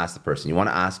want to ask the person? You want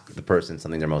to ask the person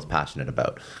something they're most passionate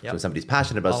about. So when somebody's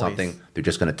passionate about something, they're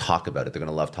just going to talk about it. They're going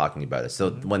to love talking about it.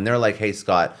 So when they're like, hey,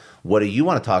 Scott, what do you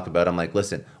want to talk about? I'm like,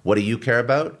 listen, what do you care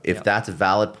about? If that's a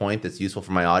valid point that's useful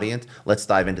for my audience, let's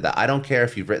dive into that. I don't care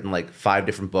if you've written like 5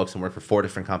 different books and worked for 4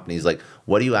 different companies. Like,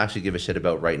 what do you actually give a shit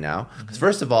about right now? Because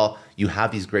first of all, you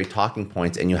have these great talking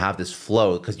points and you have this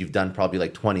flow because you've done probably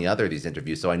like 20 other of these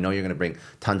interviews. So I know you're going to bring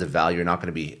tons of value. You're not going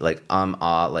to be like,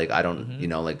 like I don't,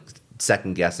 like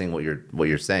second guessing what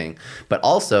you're saying. But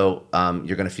also,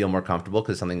 you're going to feel more comfortable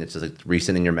because it's something that's just like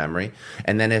recent in your memory.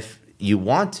 And then if you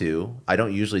want to, I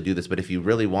don't usually do this, but if you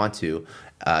really want to,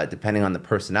 depending on the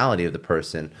personality of the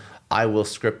person, I will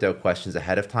script out questions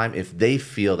ahead of time if they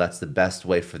feel that's the best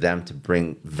way for them to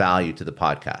bring value to the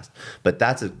podcast. But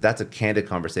that's a candid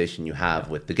conversation you have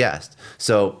with the guest.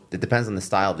 So it depends on the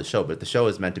style of the show. But if the show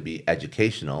is meant to be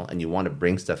educational and you want to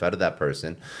bring stuff out of that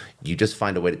person, you just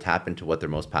find a way to tap into what they're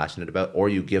most passionate about, or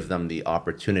you give them the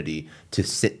opportunity to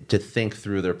think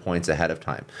through their points ahead of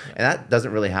time. And that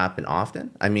doesn't really happen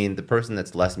often. I mean, the person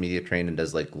that's less media trained and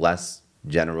does like less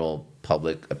general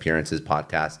public appearances,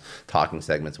 podcasts, talking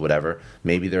segments, whatever,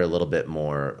 maybe they're a little bit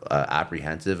more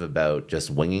apprehensive about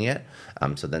just winging it.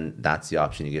 So then that's the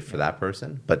option you give for that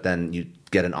person. But then you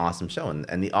get an awesome show,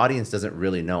 and the audience doesn't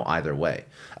really know either way.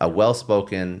 A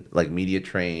well-spoken, like media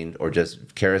trained or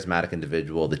just charismatic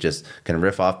individual that just can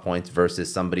riff off points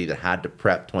versus somebody that had to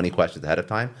prep 20 questions ahead of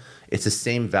time, it's the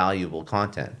same valuable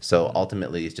content. So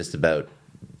ultimately it's just about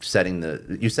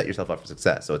you set yourself up for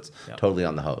success. So it's totally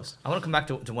on the host. I want to come back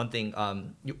to one thing.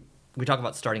 We talk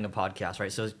about starting a podcast,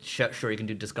 right? So sure, you can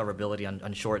do discoverability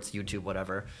on Shorts, YouTube,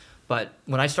 whatever. But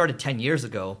when I started 10 years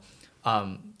ago,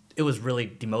 it was really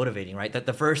demotivating, right? That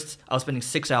I was spending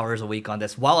 6 hours a week on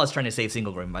this while I was trying to save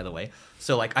Single Groom, by the way.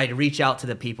 So like I'd reach out to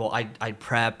the people, I'd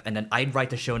prep, and then I'd write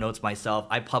the show notes myself.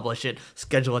 I'd publish it,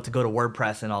 schedule it to go to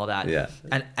WordPress and all that. Yeah.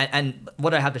 And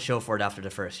what did I have to show for it after the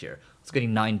first year? I was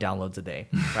getting 9 downloads a day,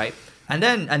 right? And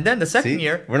then the second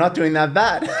year, we're not doing that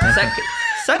bad.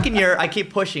 second year, I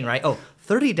keep pushing, right?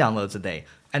 30 downloads a day.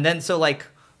 And then so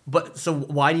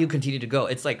why do you continue to go?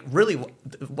 It's like really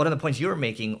one of the points you were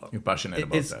making. You're passionate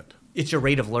about that. It's your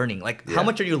rate of learning. Like how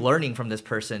much are you learning from this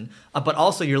person? But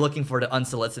also you're looking for the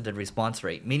unsolicited response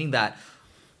rate, meaning that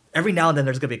every now and then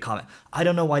there's going to be a comment. I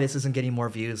don't know why this isn't getting more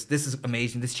views. This is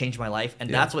amazing. This changed my life. And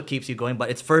that's what keeps you going. But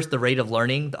it's first the rate of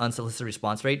learning, the unsolicited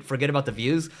response rate. Forget about the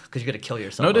views because you're going to kill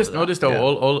yourself. Notice that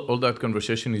all that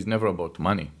conversation is never about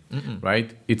money,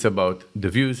 right? It's about the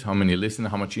views, how many listen,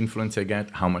 how much influence I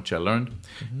get, how much I learned.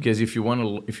 Because if you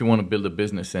want to build a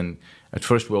business, and at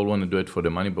first we all want to do it for the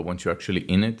money, but once you're actually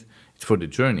in it, it's for the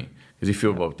journey. Because if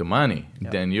you're about the money,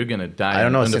 then you're gonna die. I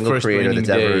don't know a single creator that's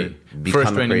ever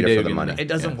become a creator for the money. It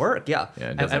doesn't work. Yeah,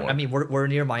 it doesn't work. I mean, we're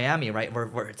near Miami, right?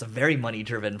 Where it's a very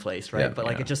money-driven place, right? Yeah.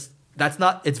 But it just that's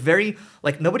not. It's very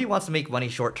like nobody wants to make money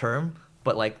short term,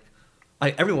 but like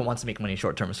everyone wants to make money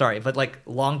short term. Sorry, but like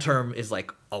long term is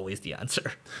like always the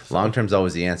answer. Long term is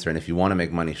always the answer, and if you want to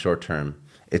make money short term,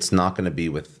 it's not going to be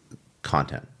with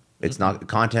content. It's not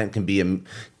content can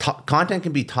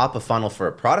be top of funnel for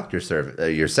a product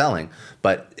you're selling,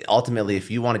 but ultimately, if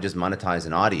you want to just monetize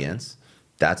an audience,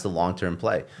 that's a long-term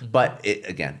play. But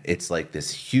it's like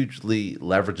this hugely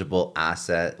leverageable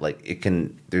asset. Like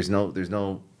there's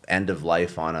no end of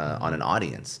life on an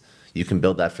audience. You can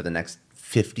build that for the next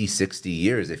 50, 60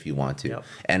 years if you want to. Yep.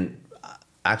 And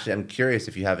actually, I'm curious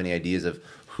if you have any ideas of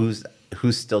who's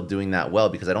still doing that well,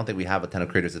 because I don't think we have a ton of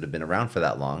creators that have been around for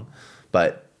that long,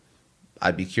 but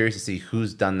I'd be curious to see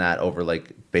who's done that over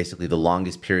like basically the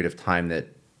longest period of time that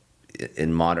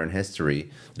in modern history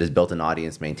that has built an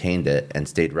audience, maintained it, and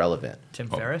stayed relevant. Tim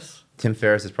Ferriss? Tim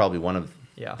Ferriss is probably one of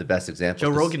the best examples. Joe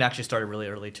Rogan actually started really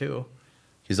early too.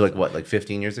 He's like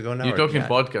 15 years ago now? You're talking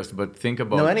podcast, but think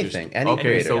about... No, anything. Any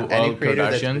creator. So any all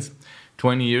Kardashians...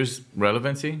 20 years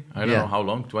relevancy? I don't know how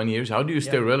long, 20 years. How do you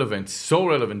stay relevant? So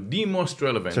relevant, the most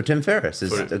relevant. So Tim Ferriss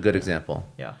is a good example.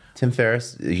 Yeah. Tim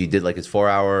Ferriss, he did like his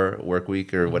 4-hour work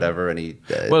week or whatever, and he...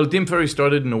 Well, Tim Ferriss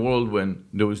started in a world when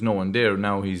there was no one there.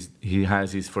 Now he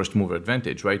has his first mover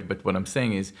advantage, right? But what I'm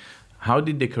saying is, how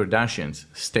did the Kardashians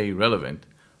stay relevant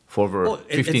for over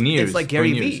 15 years? It's like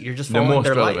Gary Vee. You're just following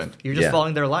their life. You're just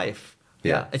following their life.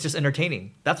 Yeah. It's just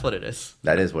entertaining. That's what it is.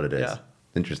 That is what it is. Yeah.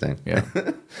 Interesting. Yeah.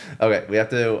 Okay, we have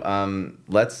to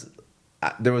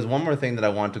there was one more thing that I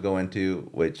want to go into,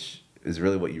 which is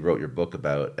really what you wrote your book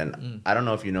about. And I don't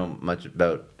know if you know much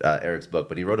about Eric's book,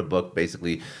 but he wrote a book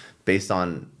basically based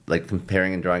on like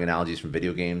comparing and drawing analogies from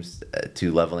video games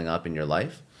to leveling up in your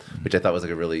life, which I thought was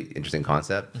like a really interesting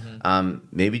concept.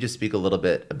 Maybe just speak a little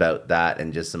bit about that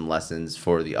and just some lessons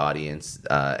for the audience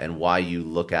and why you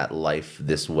look at life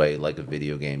this way, like a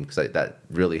video game, because that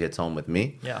really hits home with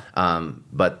me. Yeah.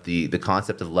 But the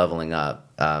concept of leveling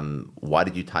up, why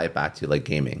did you tie it back to like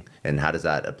gaming, and how does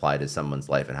that apply to someone's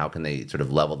life, and how can they sort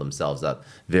of level themselves up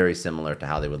very similar to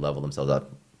how they would level themselves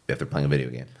up if they're playing a video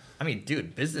game? I mean,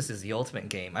 dude, business is the ultimate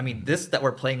game. I mean, this that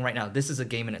we're playing right now, this is a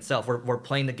game in itself. We're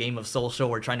playing the game of social.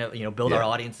 We're trying to, build our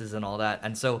audiences and all that.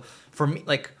 And so for me,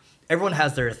 like, everyone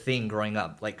has their thing growing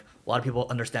up. Like, a lot of people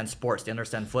understand sports. They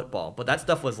understand football. But that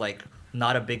stuff was, like,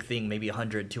 not a big thing maybe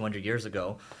 100, 200 years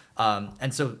ago.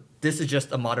 And so this is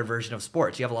just a modern version of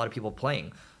sports. You have a lot of people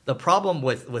playing. The problem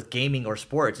with gaming or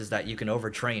sports is that you can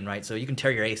overtrain, right? So you can tear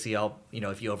your ACL,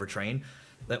 if you overtrain.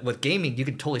 that with gaming, you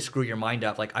can totally screw your mind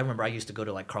up. Like I remember I used to go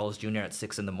to like Carl's Jr. at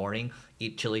 6 a.m,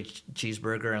 eat chili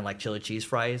cheeseburger and like chili cheese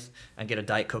fries and get a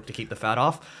Diet Coke to keep the fat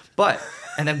off.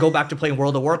 And then go back to playing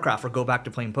World of Warcraft or go back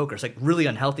to playing poker. It's like really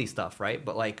unhealthy stuff, right?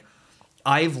 But like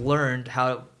I've learned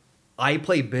how I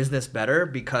play business better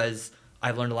because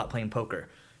I've learned a lot playing poker.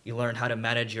 You learn how to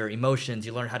manage your emotions.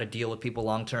 You learn how to deal with people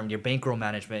long term, your bankroll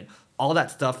management, all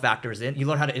that stuff factors in. You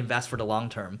learn how to invest for the long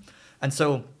term. And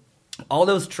so all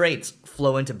those traits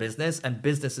flow into business, and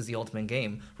business is the ultimate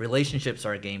game. Relationships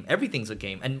are a game. Everything's a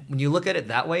game. And when you look at it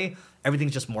that way,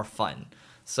 everything's just more fun.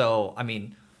 So, I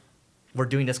mean, we're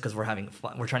doing this because we're having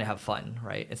fun. We're trying to have fun,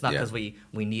 right? It's not because we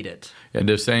need it. Yeah,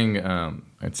 they're saying,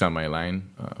 it's on my line,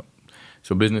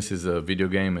 so business is a video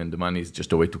game and the money is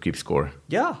just a way to keep score.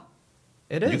 Yeah.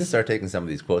 It is. You can start taking some of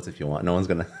these quotes if you want. No one's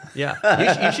gonna. Yeah,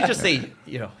 you should just say,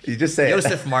 You just say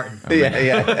Joseph Martin.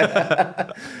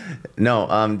 Yeah.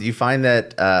 No. Do you find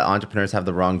that entrepreneurs have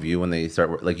the wrong view when they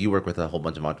start? Like you work with a whole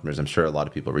bunch of entrepreneurs. I'm sure a lot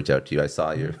of people reach out to you. I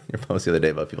saw your post the other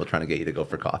day about people trying to get you to go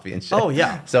for coffee and shit. Oh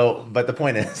yeah. So, but the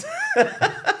point is,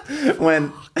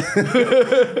 when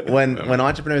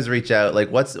entrepreneurs reach out, like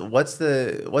what's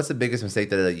the biggest mistake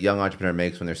that a young entrepreneur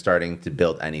makes when they're starting to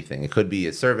build anything? It could be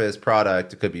a service,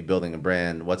 product. It could be building a brand.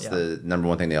 What's the number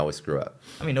one thing they always screw up?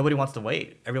 I mean, nobody wants to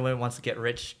wait. Everyone wants to get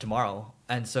rich tomorrow.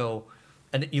 And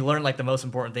you learn like the most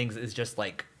important things is just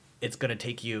like, it's going to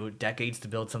take you decades to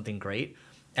build something great.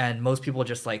 And most people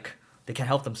just like, they can't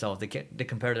help themselves. They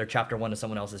compare their chapter 1 to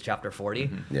someone else's chapter 40.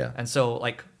 Mm-hmm. Yeah. And so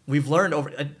like we've learned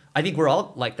I think we're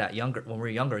all like that when we're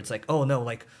younger. It's like, oh no,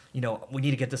 like, we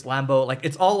need to get this Lambo. Like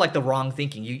it's all like the wrong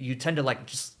thinking. You tend to like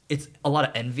it's a lot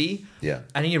of envy. Yeah.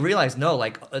 And then you realize, no,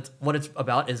 like what it's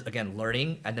about is, again,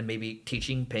 learning and then maybe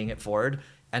teaching, paying it forward,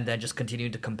 and then just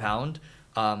continuing to compound.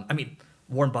 I mean,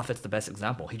 Warren Buffett's the best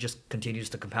example. He just continues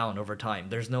to compound over time.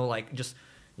 There's no like just,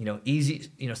 easy,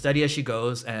 steady as she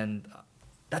goes. And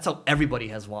that's how everybody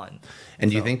has won. And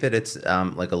do you think that it's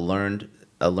like a learned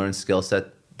skill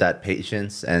set, that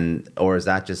patience, or is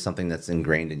that just something that's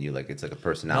ingrained in you? Like it's like a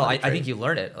personality trait? I think you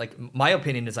learn it. Like my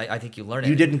opinion is I think you learn it.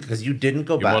 You didn't, because you didn't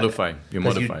go back. You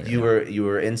modify. You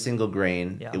were in single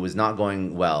grain. Yeah. It was not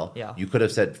going well. Yeah. You could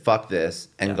have said fuck this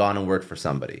and gone and worked for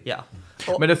somebody. Yeah.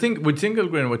 But I think with single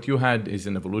grain, what you had is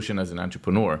an evolution as an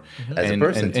entrepreneur. Mm-hmm. As a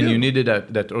person, too. And you needed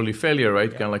that early failure,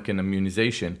 right? Yeah. Kind of like an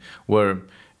immunization, where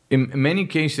in many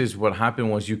cases what happened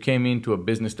was you came into a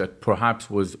business that perhaps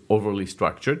was overly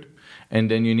structured, and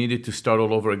then you needed to start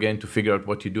all over again to figure out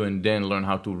what you do and then learn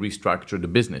how to restructure the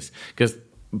business. Because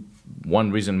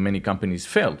one reason many companies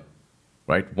failed,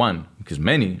 right? One, because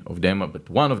many of them, but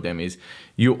one of them is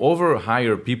you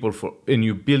overhire people and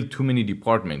you build too many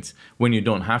departments when you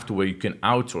don't have to, where you can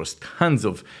outsource tons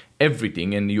of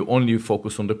everything and you only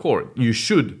focus on the core. You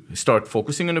should start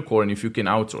focusing on the core, and if you can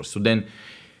outsource. So then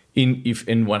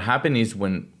what happened is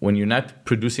when you're not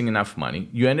producing enough money,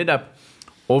 you ended up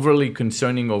overly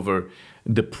concerning over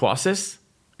the process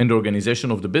and the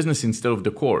organization of the business instead of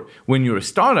the core. When you're a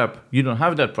startup, you don't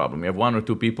have that problem. You have 1 or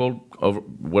 2 people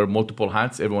wear multiple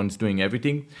hats. Everyone's doing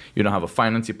everything. You don't have a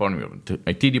finance department, you have an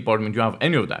IT department. You don't have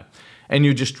any of that. And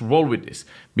you just roll with this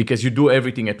because you do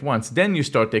everything at once. Then you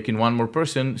start taking one more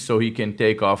person so he can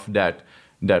take off that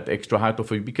extra hat off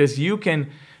you, because you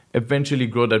can eventually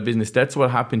grow that business. That's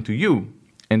what happened to you.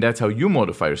 And that's how you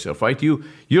modify yourself, right? You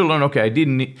learn, okay,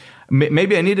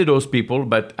 maybe I needed those people,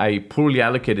 but I poorly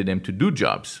allocated them to do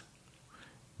jobs.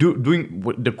 Doing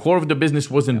the core of the business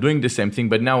wasn't doing the same thing,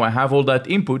 but now I have all that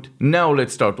input. Now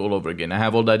let's start all over again. I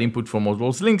have all that input from all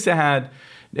those links I had,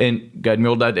 and got me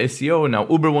all that SEO. Now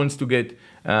Uber wants to give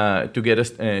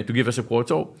us a quote.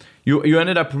 So you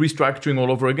ended up restructuring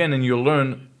all over again, and you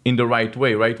learn in the right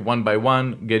way, right? One by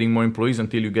one, getting more employees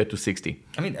until you get to 60.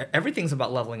 I mean, everything's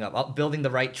about leveling up, building the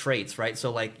right traits, right?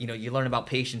 So like, you learn about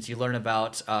patience, you learn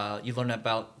about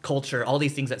culture, all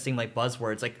these things that seem like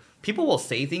buzzwords. Like people will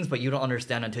say things, but you don't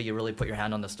understand until you really put your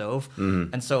hand on the stove.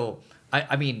 Mm-hmm. And so,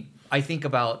 I mean, I think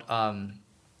about,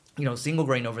 single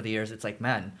grain over the years. It's like,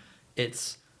 man,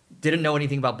 didn't know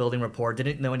anything about building rapport,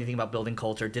 didn't know anything about building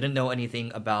culture, didn't know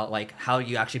anything about like how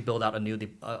you actually build out a new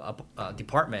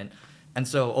department. And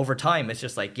so over time, it's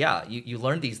just like, you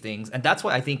learn these things. And that's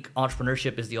why I think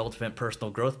entrepreneurship is the ultimate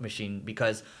personal growth machine,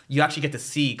 because you actually get to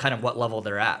see kind of what level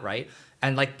they're at, right?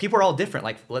 And like people are all different.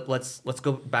 Like let's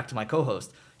go back to my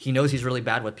co-host. He knows he's really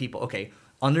bad with people. Okay,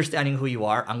 understanding who you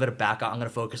are, I'm going to back out. I'm going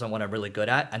to focus on what I'm really good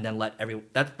at, and then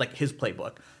that's like his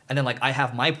playbook. And then like I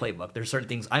have my playbook. There's certain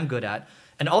things I'm good at.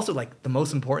 And also like the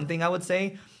most important thing I would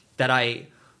say that I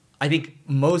think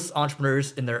most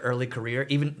entrepreneurs in their early career,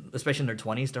 even especially in their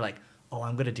 20s, they're like, oh,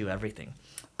 I'm gonna do everything.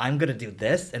 I'm gonna do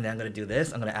this, and then I'm gonna do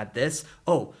this. I'm gonna add this.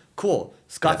 Oh, cool.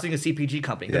 Scott's doing a CPG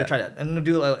company. I'm gonna try that. I'm gonna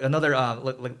do another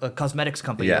like a cosmetics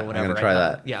company or whatever. I'm gonna try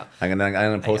right? that. Yeah. I'm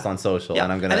gonna post on social,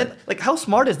 and I'm gonna. And then, like, how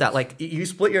smart is that? Like, you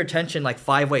split your attention like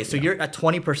 5 ways. So you're at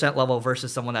 20% level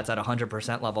versus someone that's at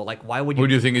 100% level. Like, why would you? Who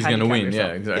do you think is gonna handicap win? yourself?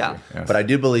 Yeah, exactly. Yeah. Yes. But I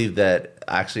do believe that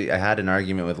actually I had an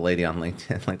argument with a lady on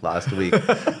LinkedIn like last week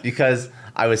because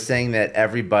I was saying that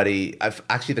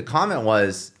actually the comment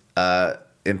was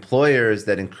employers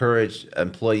that encourage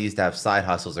employees to have side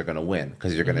hustles are going to win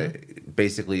because you're going to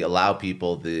basically allow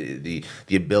people the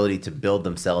ability to build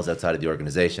themselves outside of the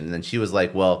organization. And then she was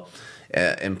like, well,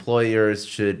 employers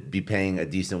should be paying a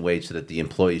decent wage so that the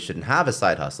employees shouldn't have a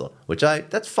side hustle,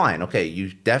 that's fine. Okay,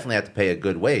 you definitely have to pay a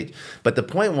good wage. But the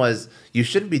point was you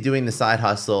shouldn't be doing the side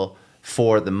hustle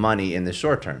for the money in the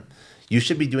short term. You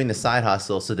should be doing the side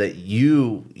hustle so that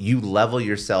you level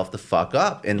yourself the fuck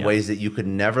up in ways that you could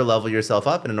never level yourself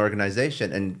up in an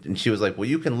organization. And she was like, well,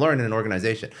 you can learn in an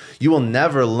organization. You will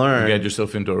never learn. You get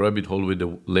yourself into a rabbit hole with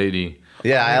the lady.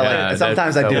 Yeah,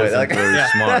 sometimes I do it. Like, very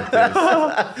smart. Yes.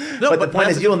 But the point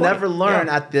is, you will never learn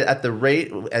at the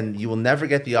rate, and you will never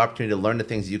get the opportunity to learn the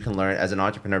things you can learn as an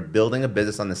entrepreneur building a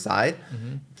business on the side.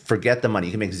 Forget the money.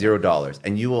 You can make $0,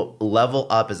 and you will level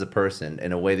up as a person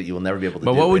in a way that you will never be able to.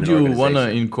 But do what would in an you want to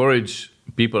organization. encourage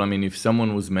people? I mean, if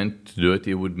someone was meant to do it,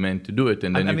 he would meant to do it,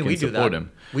 and then you can support him.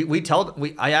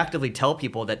 I actively tell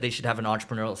people that they should have an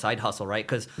entrepreneurial side hustle, right?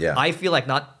 Because Yeah. I feel like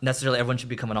not necessarily everyone should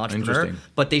become an entrepreneur, Interesting.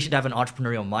 but they should have an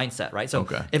entrepreneurial mindset, right? So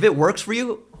if it works for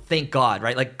you, thank God,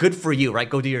 right? Like, good for you, right?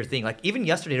 Go do your thing. Like, even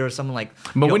yesterday there was someone like.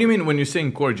 But what do you mean when you say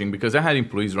encouraging? Because I had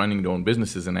employees running their own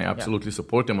businesses, and I absolutely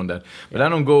support them on that. But I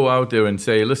don't go out there and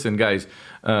say, listen, guys,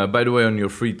 by the way, on your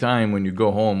free time when you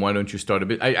go home, why don't you start a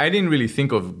bit? I didn't really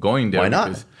think of going there. Why not?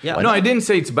 Because, Why no, not? I didn't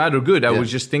say it's bad or good. I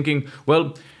was just thinking,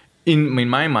 well, in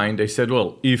my mind, I said,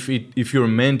 well, if you're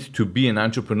meant to be an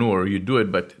entrepreneur, you do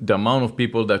it. But the amount of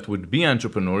people that would be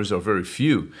entrepreneurs are very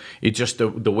few. It's just the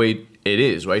way it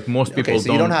is, right? Most people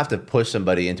So you don't have to push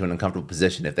somebody into an uncomfortable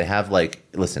position. If they have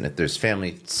if there's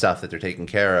family stuff that they're taking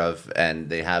care of and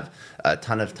they have a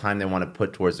ton of time they want to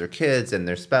put towards their kids and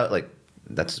their spouse,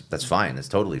 that's fine. It's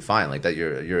totally fine. Like that,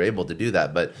 you're able to do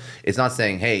that. But it's not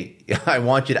saying, hey, I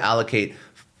want you to allocate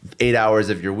 8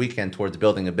 hours of your weekend towards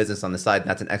building a business on the side.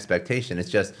 That's an expectation. It's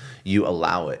just you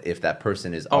allow it if that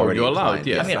person is already you allow inclined.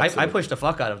 it, yes. I mean, I push the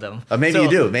fuck out of them. Maybe you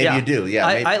do. Maybe you do. Yeah.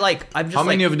 I'm just How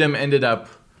many of them ended up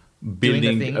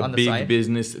building thing a on the big side?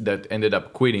 business that ended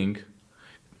up quitting?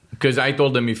 Because I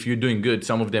told them if you're doing good,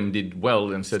 some of them did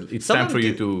well and said it's time for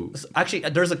you to. Actually,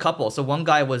 there's a couple. So one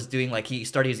guy was doing he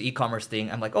started his e-commerce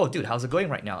thing. I'm like, oh, dude, how's it going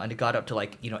right now? And it got up to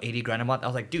 80 grand a month. I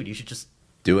was like, dude, you should just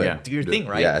do it. Yeah. do your thing,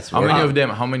 right? Yeah, it's How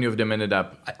many of them ended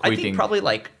up I quitting? think probably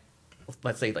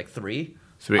let's say 3.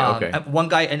 3, okay. And one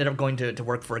guy ended up going to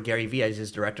work for Gary Vee as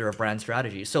his director of brand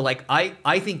strategy. So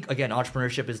I think, again,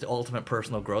 entrepreneurship is the ultimate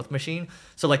personal growth machine.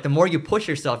 So the more you push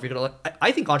yourself, you're gonna.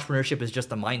 I think entrepreneurship is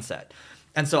just a mindset.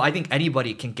 And so I think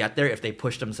anybody can get there if they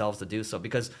push themselves to do so,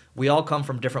 because we all come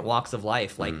from different walks of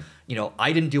life. I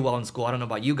didn't do well in school. I don't know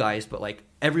about you guys, but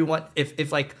everyone, if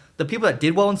the people that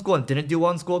did well in school and didn't do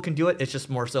well in school can do it, it's just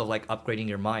more so upgrading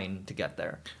your mind to get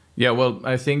there. Yeah, well,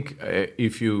 I think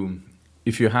if you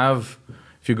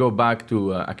go back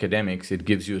to academics, it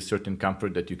gives you a certain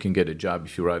comfort that you can get a job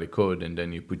if you write a code and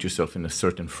then you put yourself in a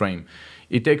certain frame.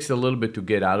 It takes a little bit to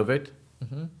get out of it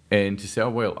and to say,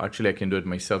 oh, well, actually, I can do it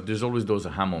myself. There's always those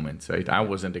aha moments, right? I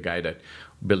wasn't the guy that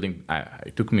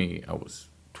I was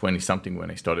 20-something when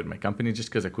I started my company just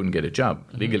because I couldn't get a job.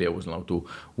 Legally, I wasn't allowed to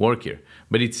work here.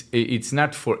 But it's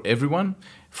not for everyone,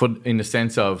 in the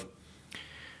sense of,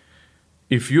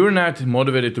 if you're not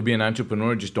motivated to be an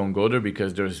entrepreneur, just don't go there,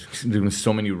 because there's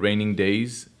so many raining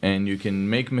days and you can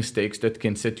make mistakes that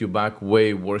can set you back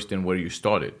way worse than where you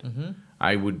started.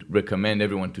 I would recommend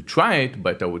everyone to try it,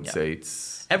 but I would say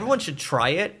everyone should try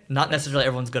it. Not necessarily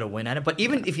everyone's going to win at it, but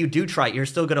even if you do try it, you're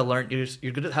still going to learn.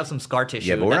 You're going to have some scar tissue.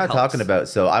 Yeah, but we're not talking about.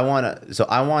 So I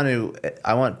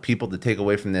want people to take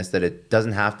away from this that it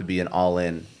doesn't have to be an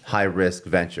all-in, high-risk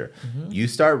venture. You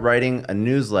start writing a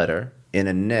newsletter in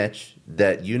a niche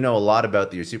that you know a lot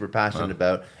about, that you're super passionate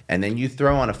about, and then you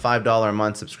throw on a $5 a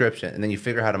month subscription, and then you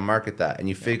figure out how to market that, and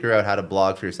you figure out how to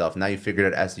blog for yourself. Now you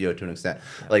figured out SEO to an extent.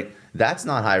 That's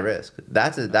not high risk.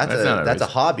 That's a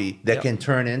hobby that can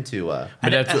turn into a.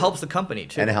 And it helps the company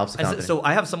too. And it helps the company. So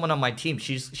I have someone on my team.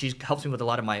 She helps me with a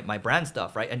lot of my brand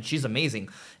stuff, right? And she's amazing.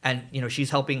 And she's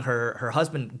helping her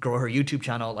husband grow her YouTube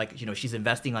channel. She's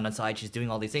investing on the side. She's doing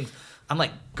all these things. I'm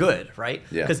like, good, right?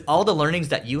 Yeah. Because all the learnings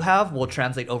that you have will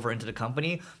translate over into the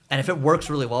company. And if it works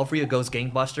really well for you, it goes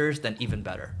gangbusters, then even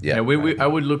better. Yeah, I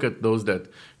would look at those that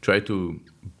try to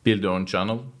build their own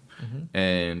channel,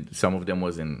 and some of them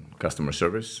was in customer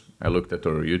service. I looked at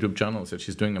her YouTube channel, said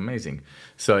she's doing amazing.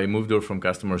 So I moved her from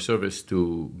customer service to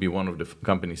be one of the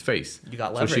company's face. You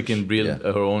got so she leverage. can build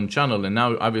her own channel, and now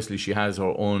obviously she has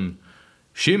her own.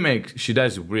 She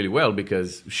does really well because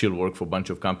she'll work for a bunch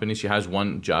of companies. She has one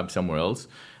job somewhere else,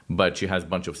 but she has a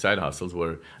bunch of side hustles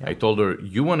where I told her,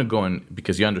 you want to go and,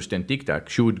 because you understand TikTok,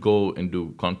 she would go and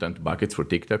do content buckets for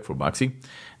TikTok, for Boxy.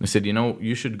 And I said,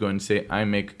 you should go and say, I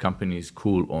make companies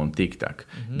cool on TikTok.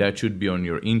 That should be on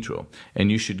your intro. And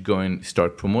you should go and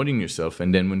start promoting yourself. And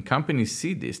then when companies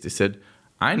see this, they said,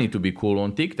 I need to be cool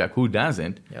on TikTok. Who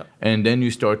doesn't? Yep. And then you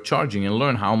start charging and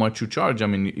learn how much you charge. I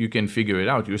mean, you can figure it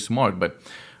out. You're smart. But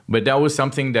that was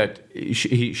something that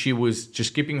she was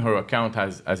just keeping her account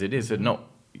as it is. Said, no,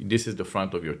 this is the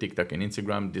front of your TikTok and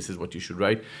Instagram. This is what you should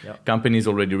write. Yep. Companies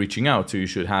already reaching out, so you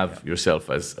should have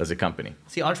yourself as a company.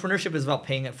 See, entrepreneurship is about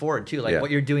paying it forward too. Like Yeah. what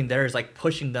you're doing there is like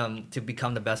pushing them to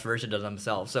become the best version of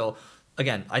themselves. So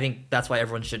again, I think that's why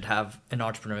everyone should have an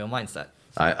entrepreneurial mindset.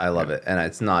 I love it. And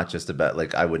it's not just about,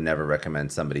 like, I would never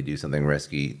recommend somebody do something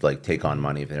risky, like take on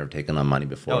money if they've never taken on money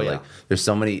before. Oh, yeah. Like, there's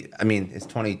so many, I mean, it's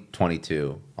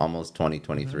 2022, almost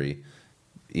 2023,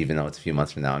 even though it's a few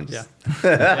months from now. I'm just,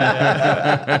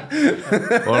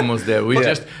 Almost there.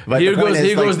 But Here the point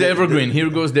is, goes like, the evergreen. Here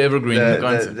goes the evergreen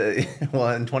concept. well,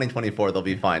 in 2024, they'll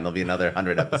be fine. There'll be another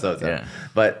 100 episodes. Yeah.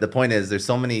 But the point is, there's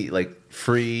so many like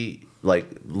free, like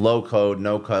low code,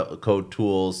 no code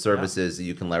tools, services that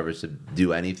you can leverage to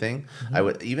do anything. I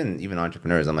would even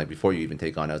entrepreneurs. I'm like, before you even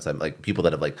take on outside, like people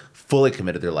that have like fully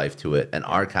committed their life to it and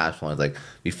are cash flowing. Like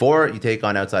before you take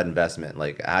on outside investment,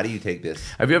 like how do you take this?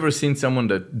 Have you ever seen someone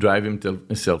that drive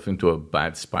himself into a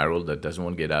bad spiral that doesn't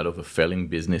want to get out of a failing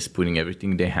business, putting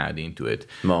everything they had into it?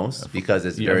 Most because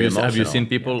it's very emotional. Have you seen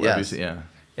people? Yes.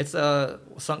 It's a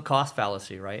sunk cost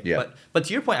fallacy, right? Yeah. But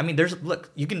to your point, I mean,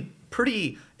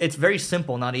 it's very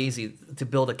simple, not easy to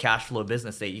build a cash flow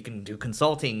business that you can do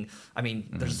consulting. I mean,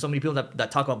 there's so many people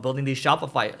that talk about building these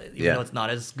Shopify, even though it's not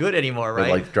as good anymore, But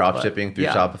right? like drop shipping through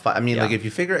Shopify. I mean, Yeah. like if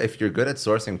you're good at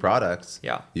sourcing products,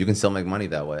 you can still make money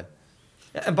that way.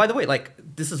 And by the way, like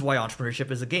this is why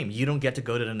entrepreneurship is a game. You don't get to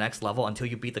go to the next level until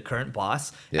you beat the current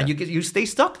boss, and you stay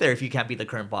stuck there if you can't beat the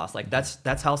current boss. Like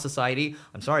that's how society.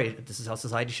 I'm sorry, this is how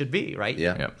society should be, right?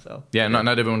 Yeah. So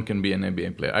Not everyone can be an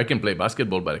NBA player. I can play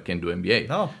basketball, but I can't do NBA.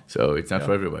 No. So it's not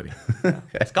for everybody.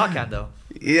 Scott can though.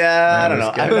 Yeah, I don't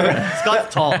know.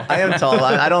 Scott's tall. I am tall.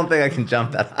 I don't think I can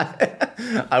jump that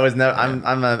high. I was never.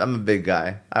 I'm a big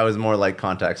guy. I was more like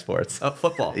contact sports.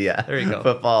 Football. Yeah. There you go.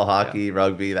 Football, hockey,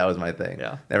 rugby. That was my thing.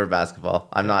 Yeah. Never basketball.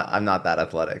 I'm not that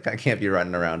athletic. I can't be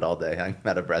running around all day. I'm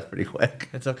out of breath pretty quick.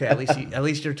 It's okay. At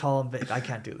least you're tall and big. I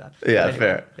can't do that. Yeah, Anyway,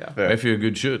 fair. Yeah. Fair. If you're a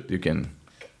good shoot, you can.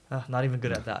 Not even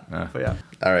good at that. But yeah,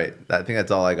 All right. I think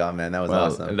that's all I got, man. That was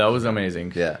awesome. That was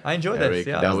amazing. Yeah. I enjoyed Eric, this.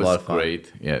 Yeah. that was was a lot of fun.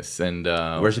 great. Yes, and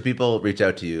Where should people reach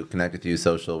out to you, connect with you,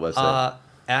 social, website?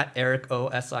 At Eric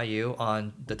OSIU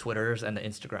on the Twitters and the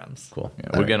Instagrams. Cool.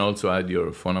 yeah, we can also add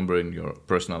your phone number and your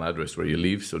personal address where you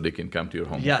live, so they can come to your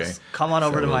home. Yes, Okay? come on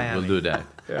over to we'll, Miami. We'll do that.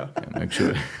 Yeah. Make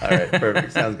sure. All right.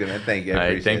 Perfect. Sounds good, man. Thank you. I All right,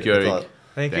 appreciate thank it. you, That's Eric. all.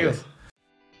 Thank you. Thanks.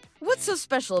 What's so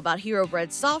special about Hero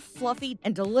Bread's soft, fluffy,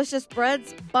 and delicious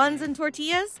breads, buns, and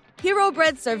tortillas? Hero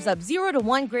Bread serves up 0 to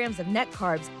 1 grams of net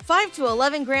carbs, 5 to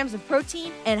 11 grams of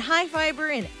protein, and high fiber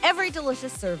in every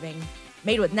delicious serving.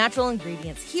 Made with natural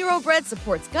ingredients, Hero Bread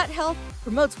supports gut health,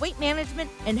 promotes weight management,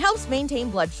 and helps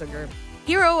maintain blood sugar.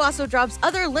 Hero also drops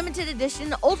other limited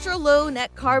edition ultra-low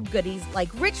net carb goodies like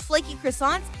rich flaky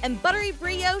croissants and buttery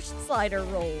brioche slider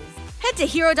rolls. Head to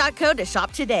hero.co to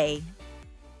shop today.